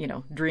 but you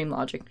know, dream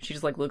logic. She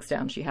just like looks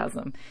down, she has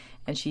them,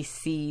 and she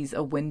sees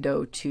a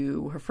window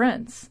to her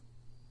friends,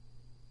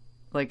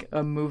 like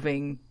a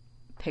moving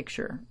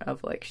picture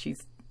of like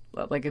she's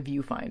like a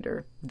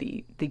viewfinder.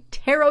 The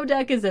tarot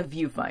deck is a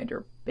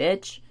viewfinder,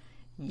 bitch.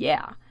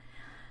 Yeah.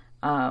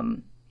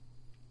 And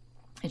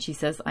she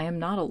says, I am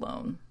not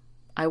alone.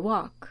 I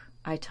walk,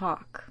 I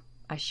talk,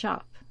 I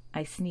shop,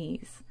 I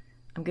sneeze.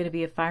 I'm going to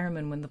be a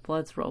fireman when the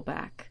floods roll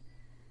back.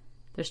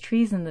 There's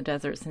trees in the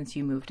desert since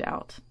you moved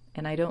out,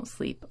 and I don't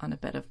sleep on a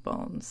bed of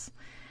bones.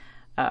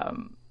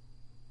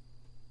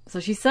 So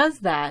she says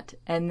that,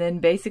 and then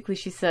basically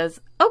she says,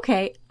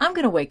 okay, I'm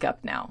going to wake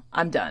up now.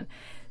 I'm done.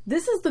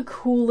 This is the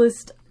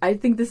coolest, I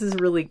think this is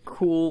a really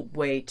cool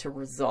way to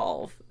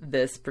resolve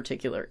this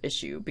particular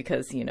issue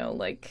because, you know,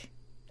 like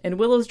in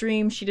Willow's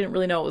dream, she didn't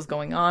really know what was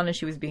going on and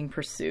she was being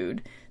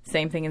pursued.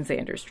 Same thing in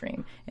Xander's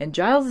dream. In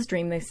Giles'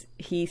 dream,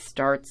 he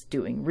starts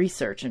doing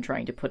research and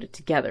trying to put it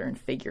together and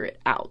figure it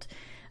out.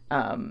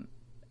 And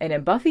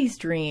in Buffy's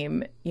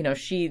dream, you know,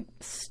 she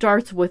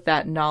starts with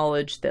that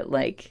knowledge that,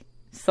 like,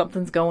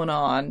 something's going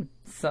on.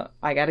 So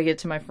I got to get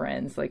to my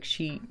friends. Like,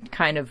 she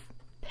kind of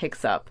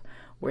picks up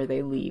where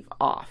they leave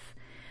off.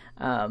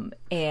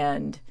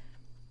 And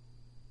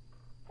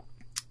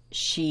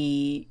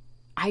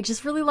I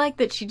just really like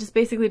that she just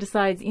basically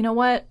decides, you know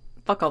what?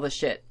 Fuck all this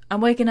shit.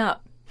 I'm waking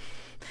up.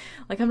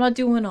 Like, I'm not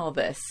doing all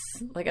this.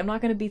 Like, I'm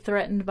not going to be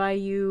threatened by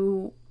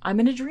you. I'm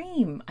in a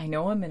dream. I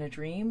know I'm in a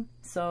dream.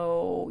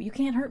 So you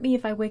can't hurt me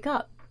if I wake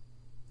up.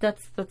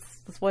 That's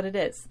what it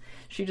is.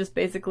 She just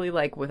basically,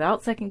 like,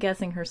 without second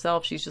guessing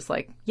herself, she's just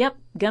like, yep,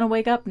 gonna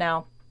wake up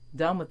now.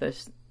 Done with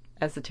this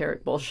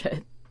esoteric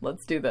bullshit.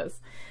 Let's do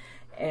this.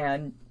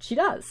 And she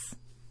does.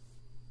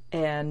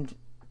 And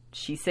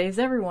she saves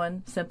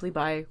everyone simply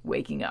by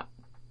waking up.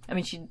 I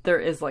mean, there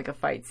is like a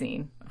fight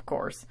scene, of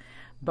course,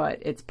 but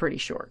it's pretty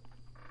short.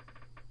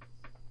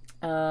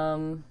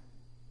 And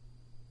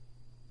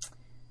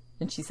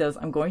she says,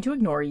 I'm going to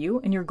ignore you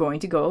and you're going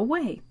to go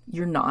away.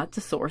 You're not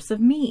the source of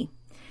me.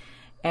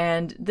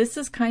 And this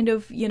is kind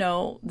of, you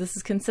know, this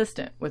is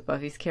consistent with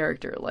Buffy's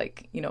character.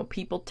 Like, you know,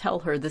 people tell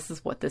her this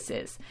is what this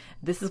is.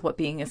 This is what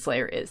being a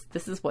Slayer is.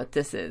 This is what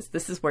this is.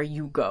 This is where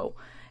you go.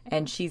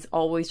 And she's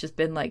always just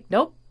been like,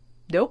 nope,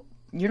 nope.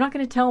 You're not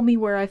going to tell me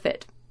where I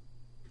fit.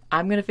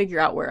 I'm going to figure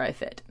out where I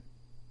fit.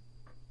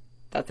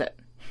 That's it.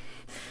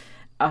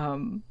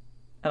 And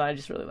I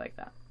just really like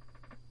that.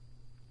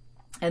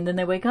 And then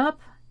they wake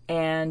up.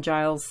 And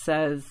Giles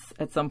says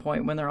at some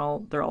point when they're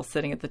all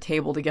sitting at the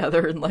table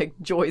together and like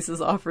Joyce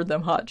has offered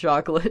them hot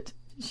chocolate.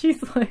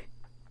 She's like,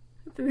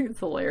 I think it's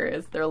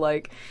hilarious. They're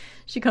like,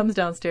 she comes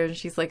downstairs and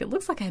she's like, it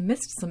looks like I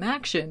missed some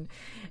action.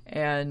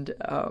 And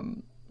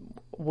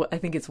I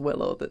think it's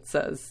Willow that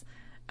says,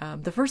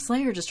 the first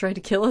Slayer just tried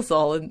to kill us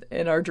all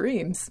in our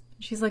dreams.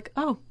 She's like,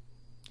 oh,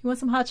 you want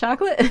some hot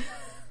chocolate?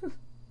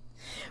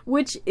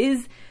 Which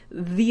is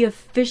the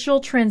official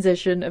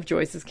transition of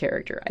Joyce's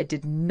character. I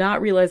did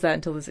not realize that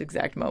until this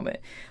exact moment.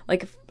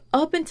 Like,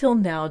 up until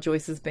now,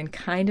 Joyce has been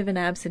kind of an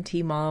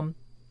absentee mom.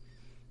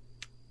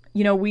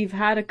 You know, we've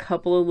had a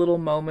couple of little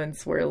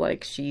moments where,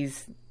 like,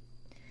 she's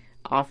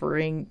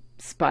offering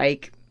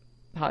Spike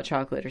hot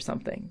chocolate or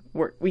something.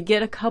 We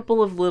get a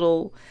couple of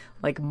little,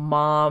 like,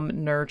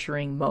 mom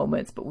nurturing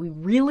moments, but we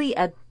really,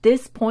 at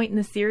this point in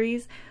the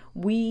series,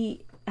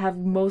 we have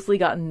mostly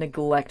gotten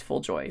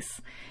neglectful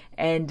Joyce.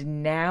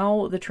 And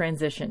now the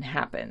transition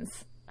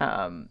happens.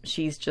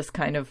 She's just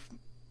kind of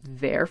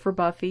there for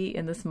Buffy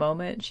in this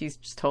moment. She's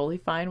just totally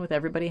fine with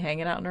everybody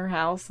hanging out in her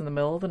house in the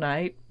middle of the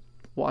night,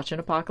 watching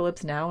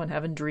Apocalypse Now and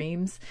having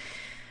dreams,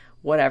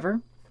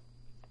 whatever.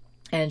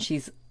 And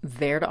she's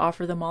there to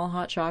offer them all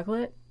hot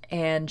chocolate.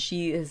 And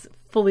she has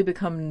fully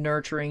become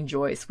nurturing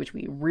Joyce, which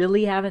we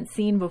really haven't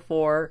seen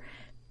before.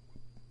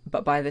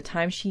 But by the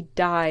time she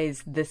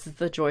dies, this is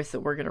the Joyce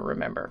that we're going to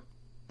remember.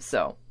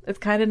 So it's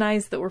kind of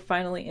nice that we're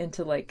finally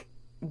into, like,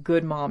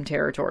 good mom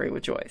territory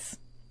with Joyce.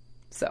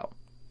 So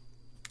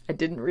I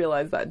didn't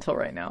realize that until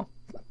right now.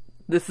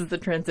 This is the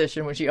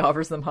transition when she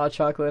offers them hot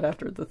chocolate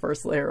after the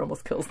first Slayer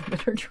almost kills them in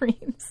her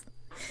dreams.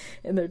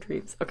 In their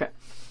dreams. Okay.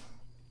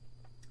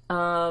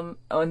 Oh,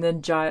 and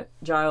then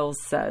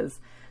Giles says,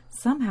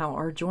 somehow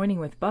our joining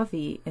with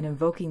Buffy and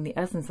invoking the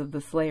essence of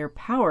the Slayer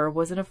power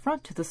was an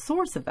affront to the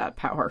source of that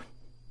power.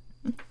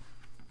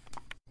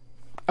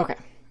 Okay.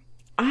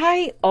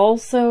 I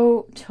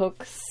also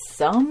took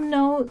some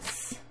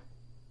notes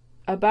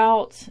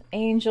about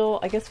Angel.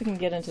 I guess we can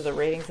get into the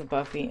ratings of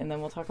Buffy and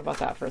then we'll talk about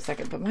that for a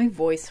second. But my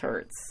voice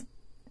hurts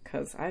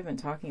because I've been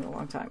talking a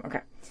long time.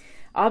 Okay.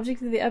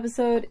 Object of the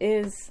episode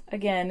is,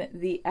 again,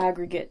 the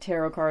aggregate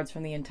tarot cards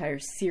from the entire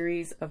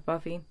series of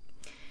Buffy.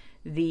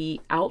 The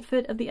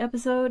outfit of the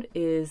episode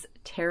is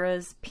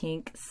Tara's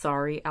pink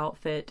sari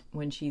outfit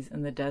when she's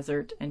in the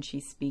desert and she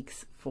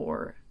speaks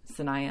for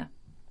Sanaya.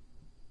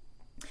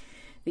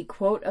 The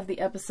quote of the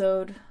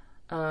episode,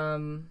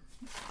 I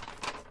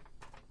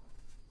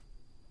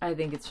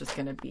think it's just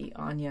going to be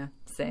Anya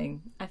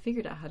saying, I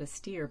figured out how to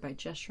steer by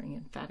gesturing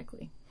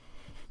emphatically.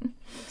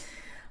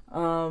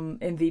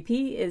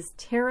 MVP is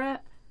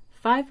Tara,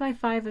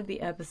 5/5 of the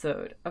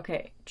episode.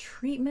 Okay,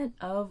 treatment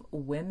of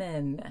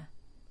women.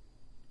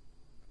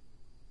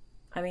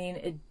 I mean,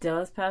 it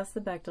does pass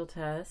the Bechdel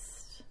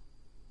test,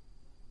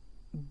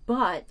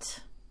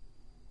 but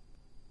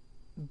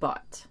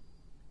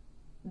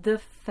the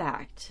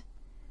fact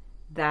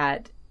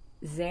that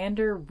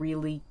Xander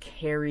really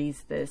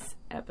carries this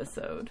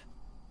episode.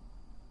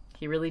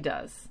 He really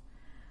does.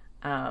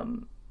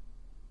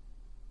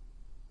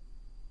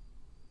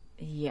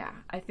 Yeah,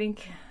 I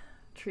think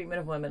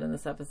treatment of women in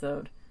this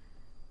episode,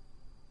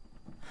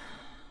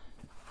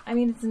 I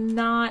mean, it's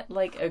not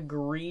like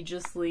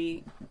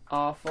egregiously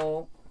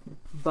awful,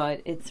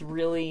 but it's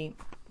really,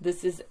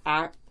 this is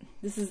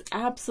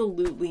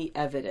absolutely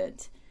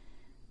evident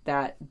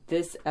that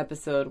this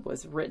episode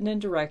was written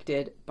and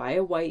directed by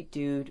a white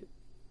dude.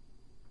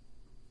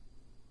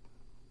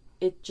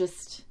 It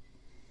just,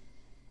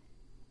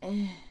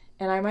 and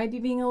I might be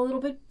being a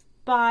little bit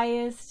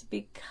biased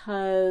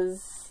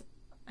because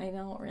I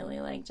don't really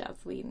like Joss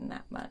Whedon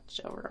that much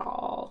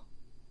overall.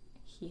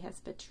 He has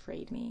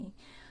betrayed me.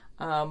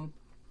 Yeah.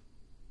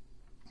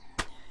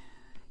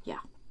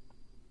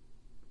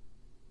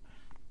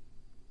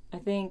 I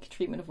think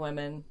treatment of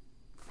women,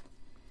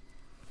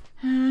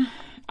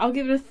 I'll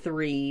give it a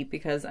 3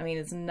 because, I mean,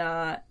 it's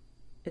not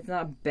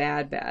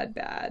bad,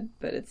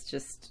 but it's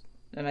just,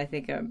 and I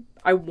think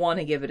I want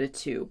to give it a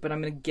 2, but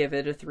I'm going to give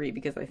it a 3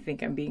 because I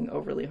think I'm being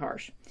overly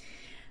harsh.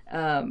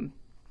 As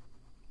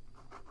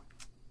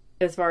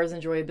far as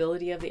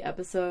enjoyability of the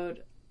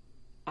episode,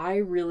 I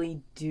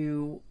really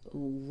do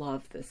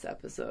love this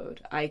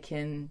episode. I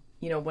can,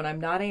 when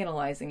I'm not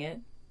analyzing it,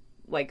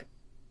 like,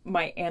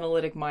 my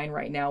analytic mind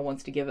right now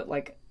wants to give it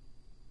like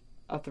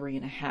a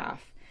 3.5.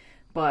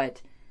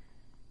 But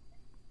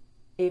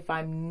if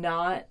I'm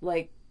not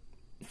like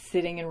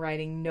sitting and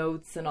writing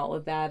notes and all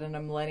of that, and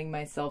I'm letting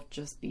myself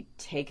just be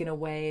taken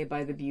away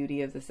by the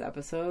beauty of this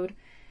episode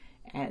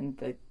and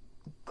the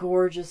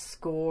gorgeous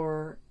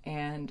score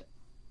and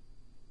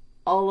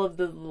all of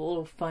the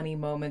little funny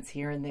moments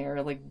here and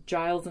there, like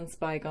Giles and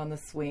Spike on the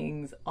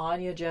swings,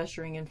 Anya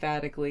gesturing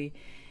emphatically,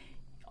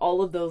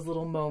 all of those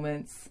little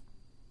moments,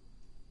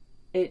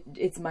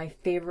 it's my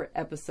favorite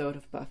episode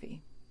of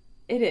Buffy.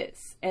 It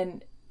is.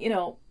 And,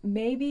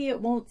 maybe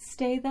it won't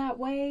stay that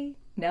way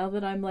now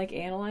that I'm like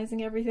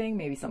analyzing everything.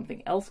 Maybe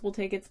something else will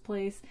take its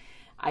place.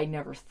 I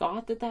never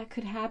thought that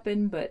could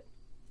happen, but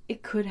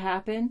it could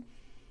happen.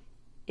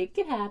 It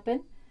could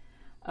happen.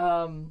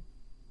 I'm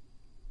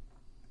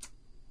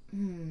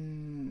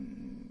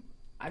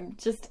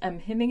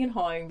hemming and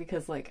hawing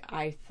because like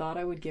I thought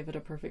I would give it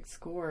a perfect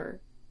score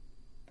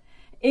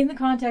in the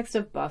context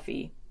of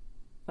Buffy.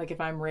 Like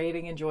if I'm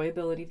rating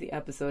enjoyability of the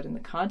episode in the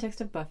context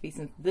of Buffy,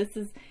 since this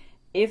is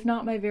if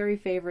not my very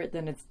favorite,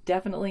 then it's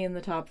definitely in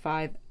the top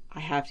 5. I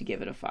have to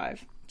give it a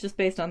 5. Just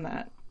based on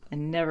that. I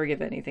never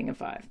give anything a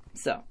 5.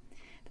 So,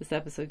 this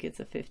episode gets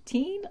a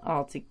 15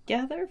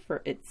 altogether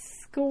for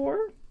its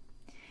score.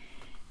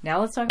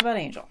 Now let's talk about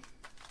Angel.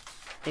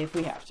 If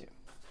we have to.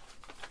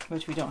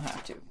 Which we don't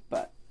have to,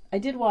 but I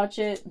did watch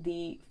it.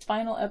 The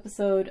final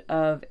episode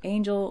of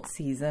Angel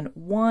Season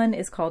 1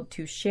 is called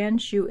To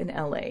Shanshu in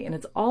LA, and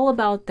it's all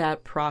about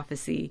that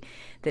prophecy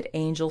that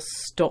Angel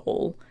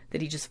stole,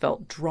 that he just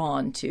felt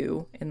drawn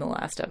to in the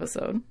last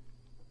episode,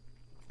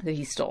 that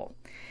he stole.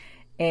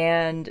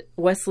 And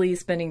Wesley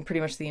is spending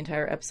pretty much the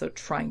entire episode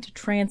trying to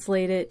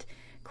translate it.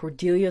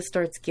 Cordelia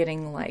starts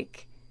getting,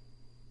 like,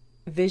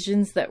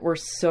 visions that were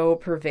so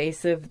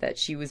pervasive that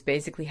she was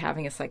basically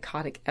having a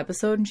psychotic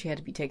episode and she had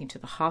to be taken to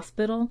the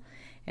hospital,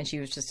 and she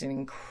was just in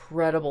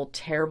incredible,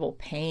 terrible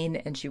pain,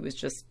 and she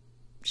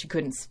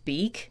couldn't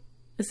speak,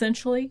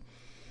 essentially.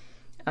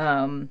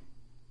 Let's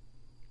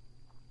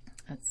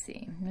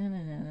see.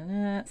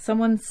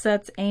 Someone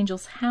sets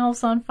Angel's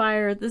house on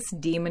fire. This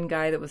demon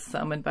guy that was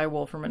summoned by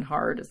Wolfram and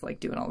Hart is like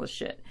doing all this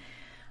shit.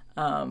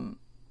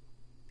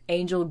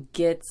 Angel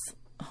gets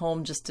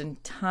home just in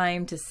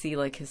time to see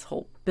like his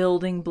whole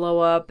building blow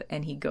up,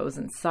 and he goes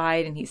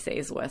inside and he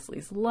saves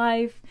Wesley's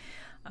life.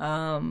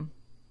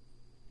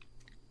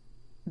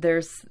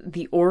 There's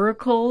the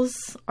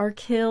oracles are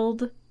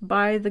killed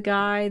by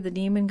the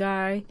demon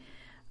guy.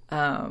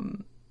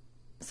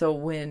 So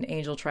when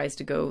Angel tries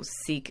to go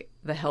seek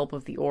the help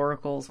of the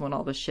oracles when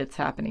all the shit's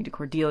happening to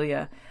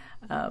Cordelia,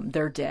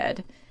 they're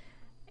dead.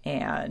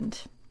 And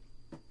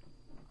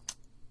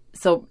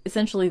so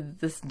essentially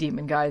this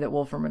demon guy that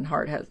Wolfram and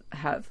Hart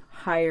have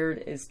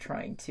hired is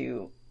trying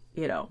to,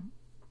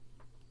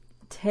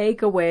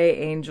 take away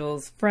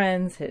Angel's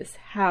friends, his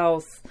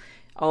house,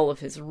 all of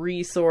his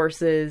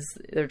resources.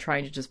 They're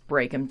trying to just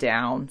break him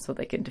down so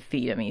they can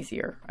defeat him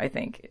easier, I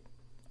think.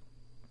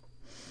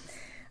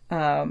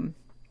 Let's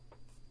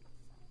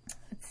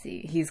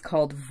see. He's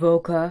called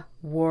Voka,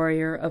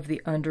 Warrior of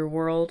the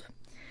Underworld.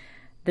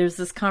 There's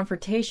this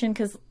confrontation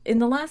because in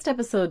the last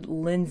episode,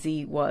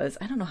 Lindsay was...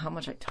 I don't know how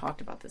much I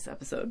talked about this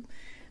episode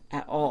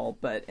at all,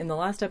 but in the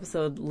last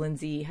episode,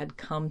 Lindsay had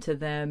come to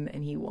them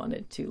and he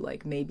wanted to,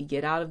 like, maybe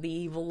get out of the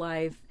evil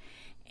life,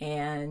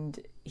 and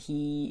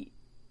he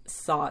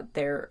sought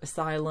their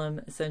asylum,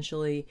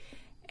 essentially,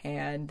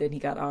 and then he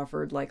got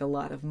offered, like, a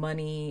lot of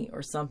money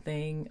or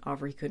something,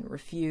 offer he couldn't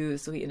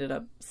refuse, so he ended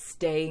up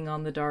staying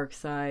on the dark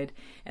side,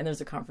 and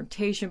there's a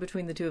confrontation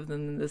between the two of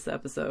them in this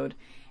episode.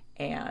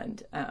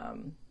 And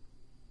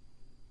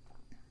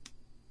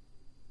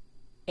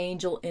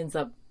Angel ends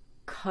up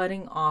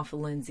cutting off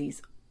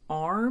Lindsay's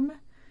arm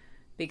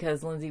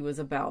because Lindsay was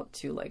about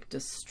to, like,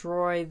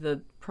 destroy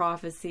the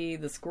prophecy,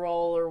 the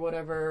scroll or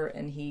whatever,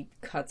 and he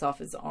cuts off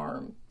his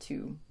arm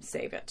to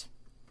save it.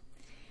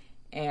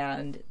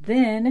 And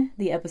then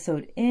the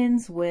episode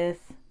ends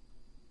with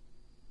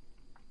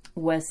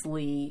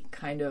Wesley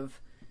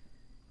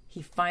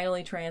he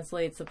finally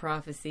translates the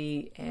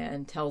prophecy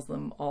and tells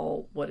them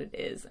all what it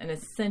is. And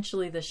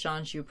essentially the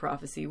Shanshu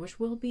prophecy, which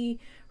will be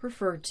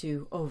referred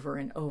to over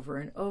and over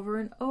and over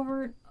and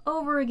over and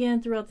over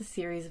again throughout the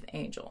series of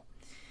Angel,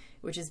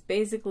 which is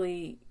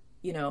basically,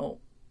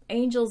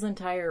 Angel's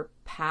entire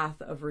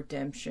path of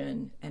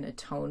redemption and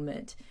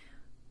atonement.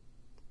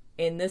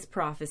 In this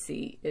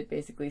prophecy, it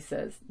basically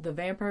says the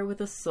vampire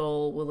with a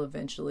soul will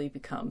eventually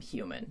become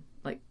human.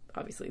 Like,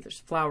 obviously there's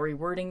flowery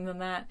wording than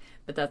that,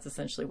 but that's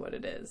essentially what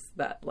it is.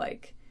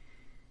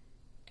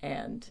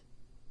 And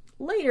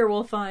later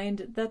we'll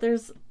find that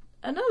there's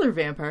another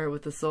vampire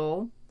with a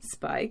soul,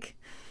 Spike.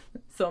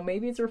 So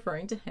maybe it's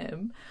referring to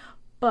him.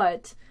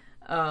 But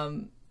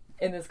in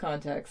this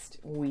context,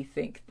 we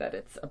think that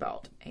it's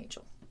about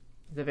Angel.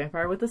 The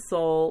vampire with a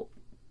soul,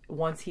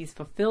 once he's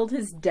fulfilled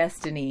his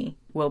destiny,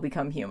 will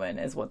become human,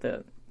 is what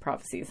the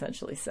prophecy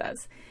essentially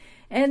says.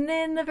 And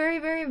then the very,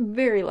 very,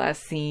 very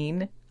last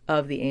scene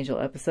of the Angel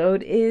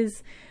episode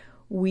is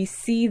we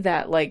see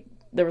that, like,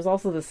 there was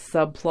also this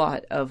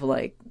subplot of,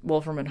 like,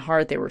 Wolfram and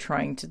Hart, they were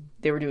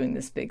doing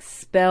this big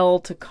spell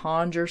to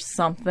conjure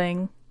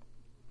something,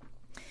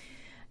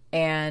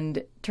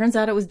 and turns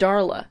out it was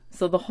Darla.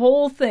 So the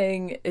whole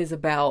thing is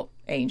about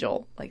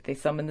Angel. Like, they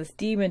summoned this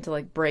demon to,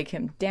 like, break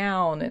him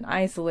down and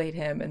isolate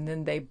him, and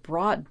then they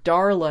brought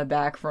Darla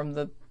back from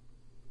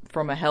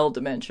a hell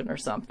dimension or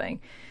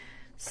something.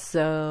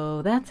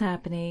 So that's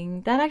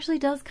happening. That actually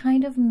does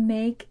kind of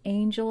make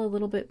Angel a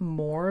little bit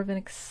more of an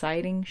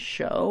exciting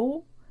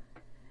show.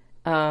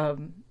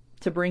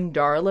 To bring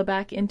Darla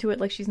back into it.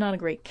 Like, she's not a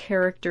great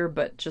character,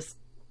 but just,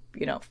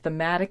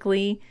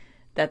 thematically,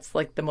 that's,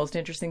 like, the most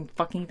interesting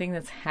fucking thing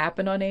that's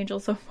happened on Angel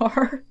so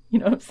far. You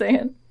know what I'm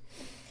saying?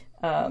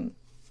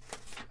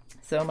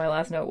 So my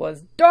last note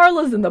was,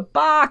 Darla's in the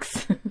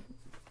box!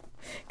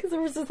 Because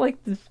there was just,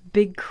 like, this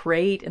big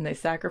crate, and they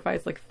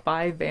sacrificed, like,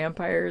 5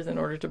 vampires in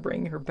order to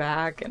bring her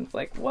back, and it's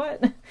like,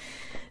 what?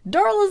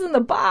 Darla's in the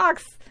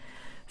box!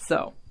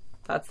 So,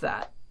 that's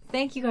that.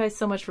 Thank you guys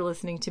so much for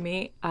listening to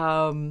me,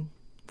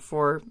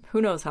 for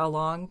who knows how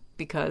long,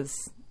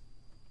 because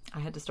I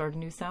had to start a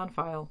new sound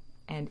file.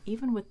 And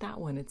even with that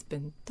one, it's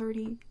been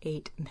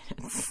 38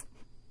 minutes.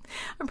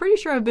 I'm pretty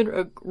sure I've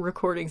been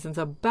recording since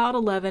about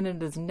 11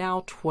 and it is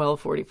now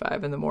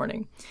 12:45 in the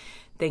morning.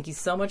 Thank you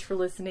so much for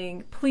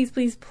listening. Please,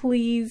 please,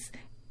 please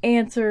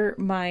answer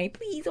my,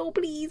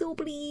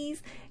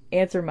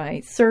 answer my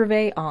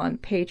survey on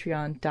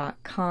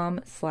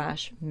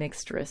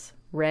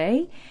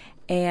patreon.com/mixtressray.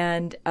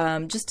 And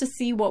just to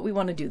see what we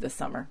want to do this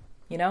summer.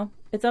 You know,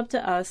 it's up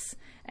to us.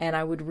 And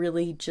I would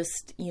really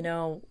just,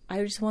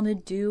 I just want to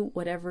do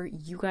whatever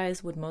you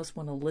guys would most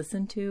want to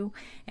listen to.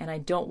 And I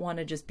don't want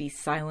to just be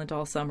silent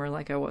all summer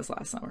like I was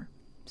last summer.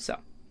 So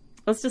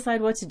let's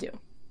decide what to do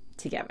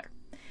together.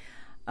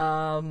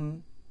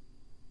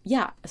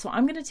 Yeah, so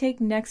I'm going to take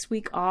next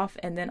week off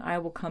and then I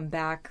will come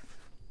back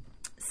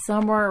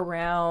somewhere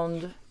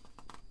around,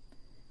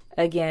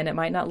 again, it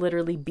might not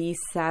literally be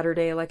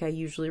Saturday like I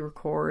usually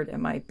record. It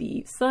might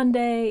be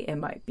Sunday. It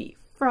might be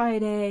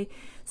Friday.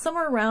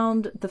 Somewhere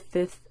around the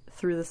 5th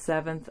through the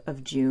 7th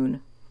of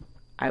June,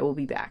 I will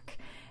be back.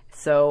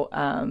 So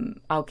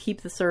I'll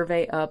keep the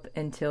survey up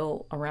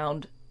until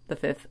around the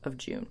 5th of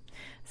June.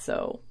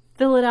 So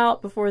fill it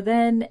out before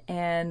then,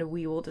 and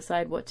we will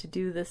decide what to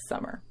do this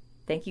summer.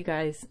 Thank you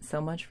guys so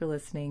much for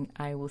listening.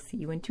 I will see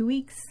you in 2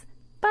 weeks.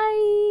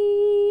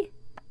 Bye!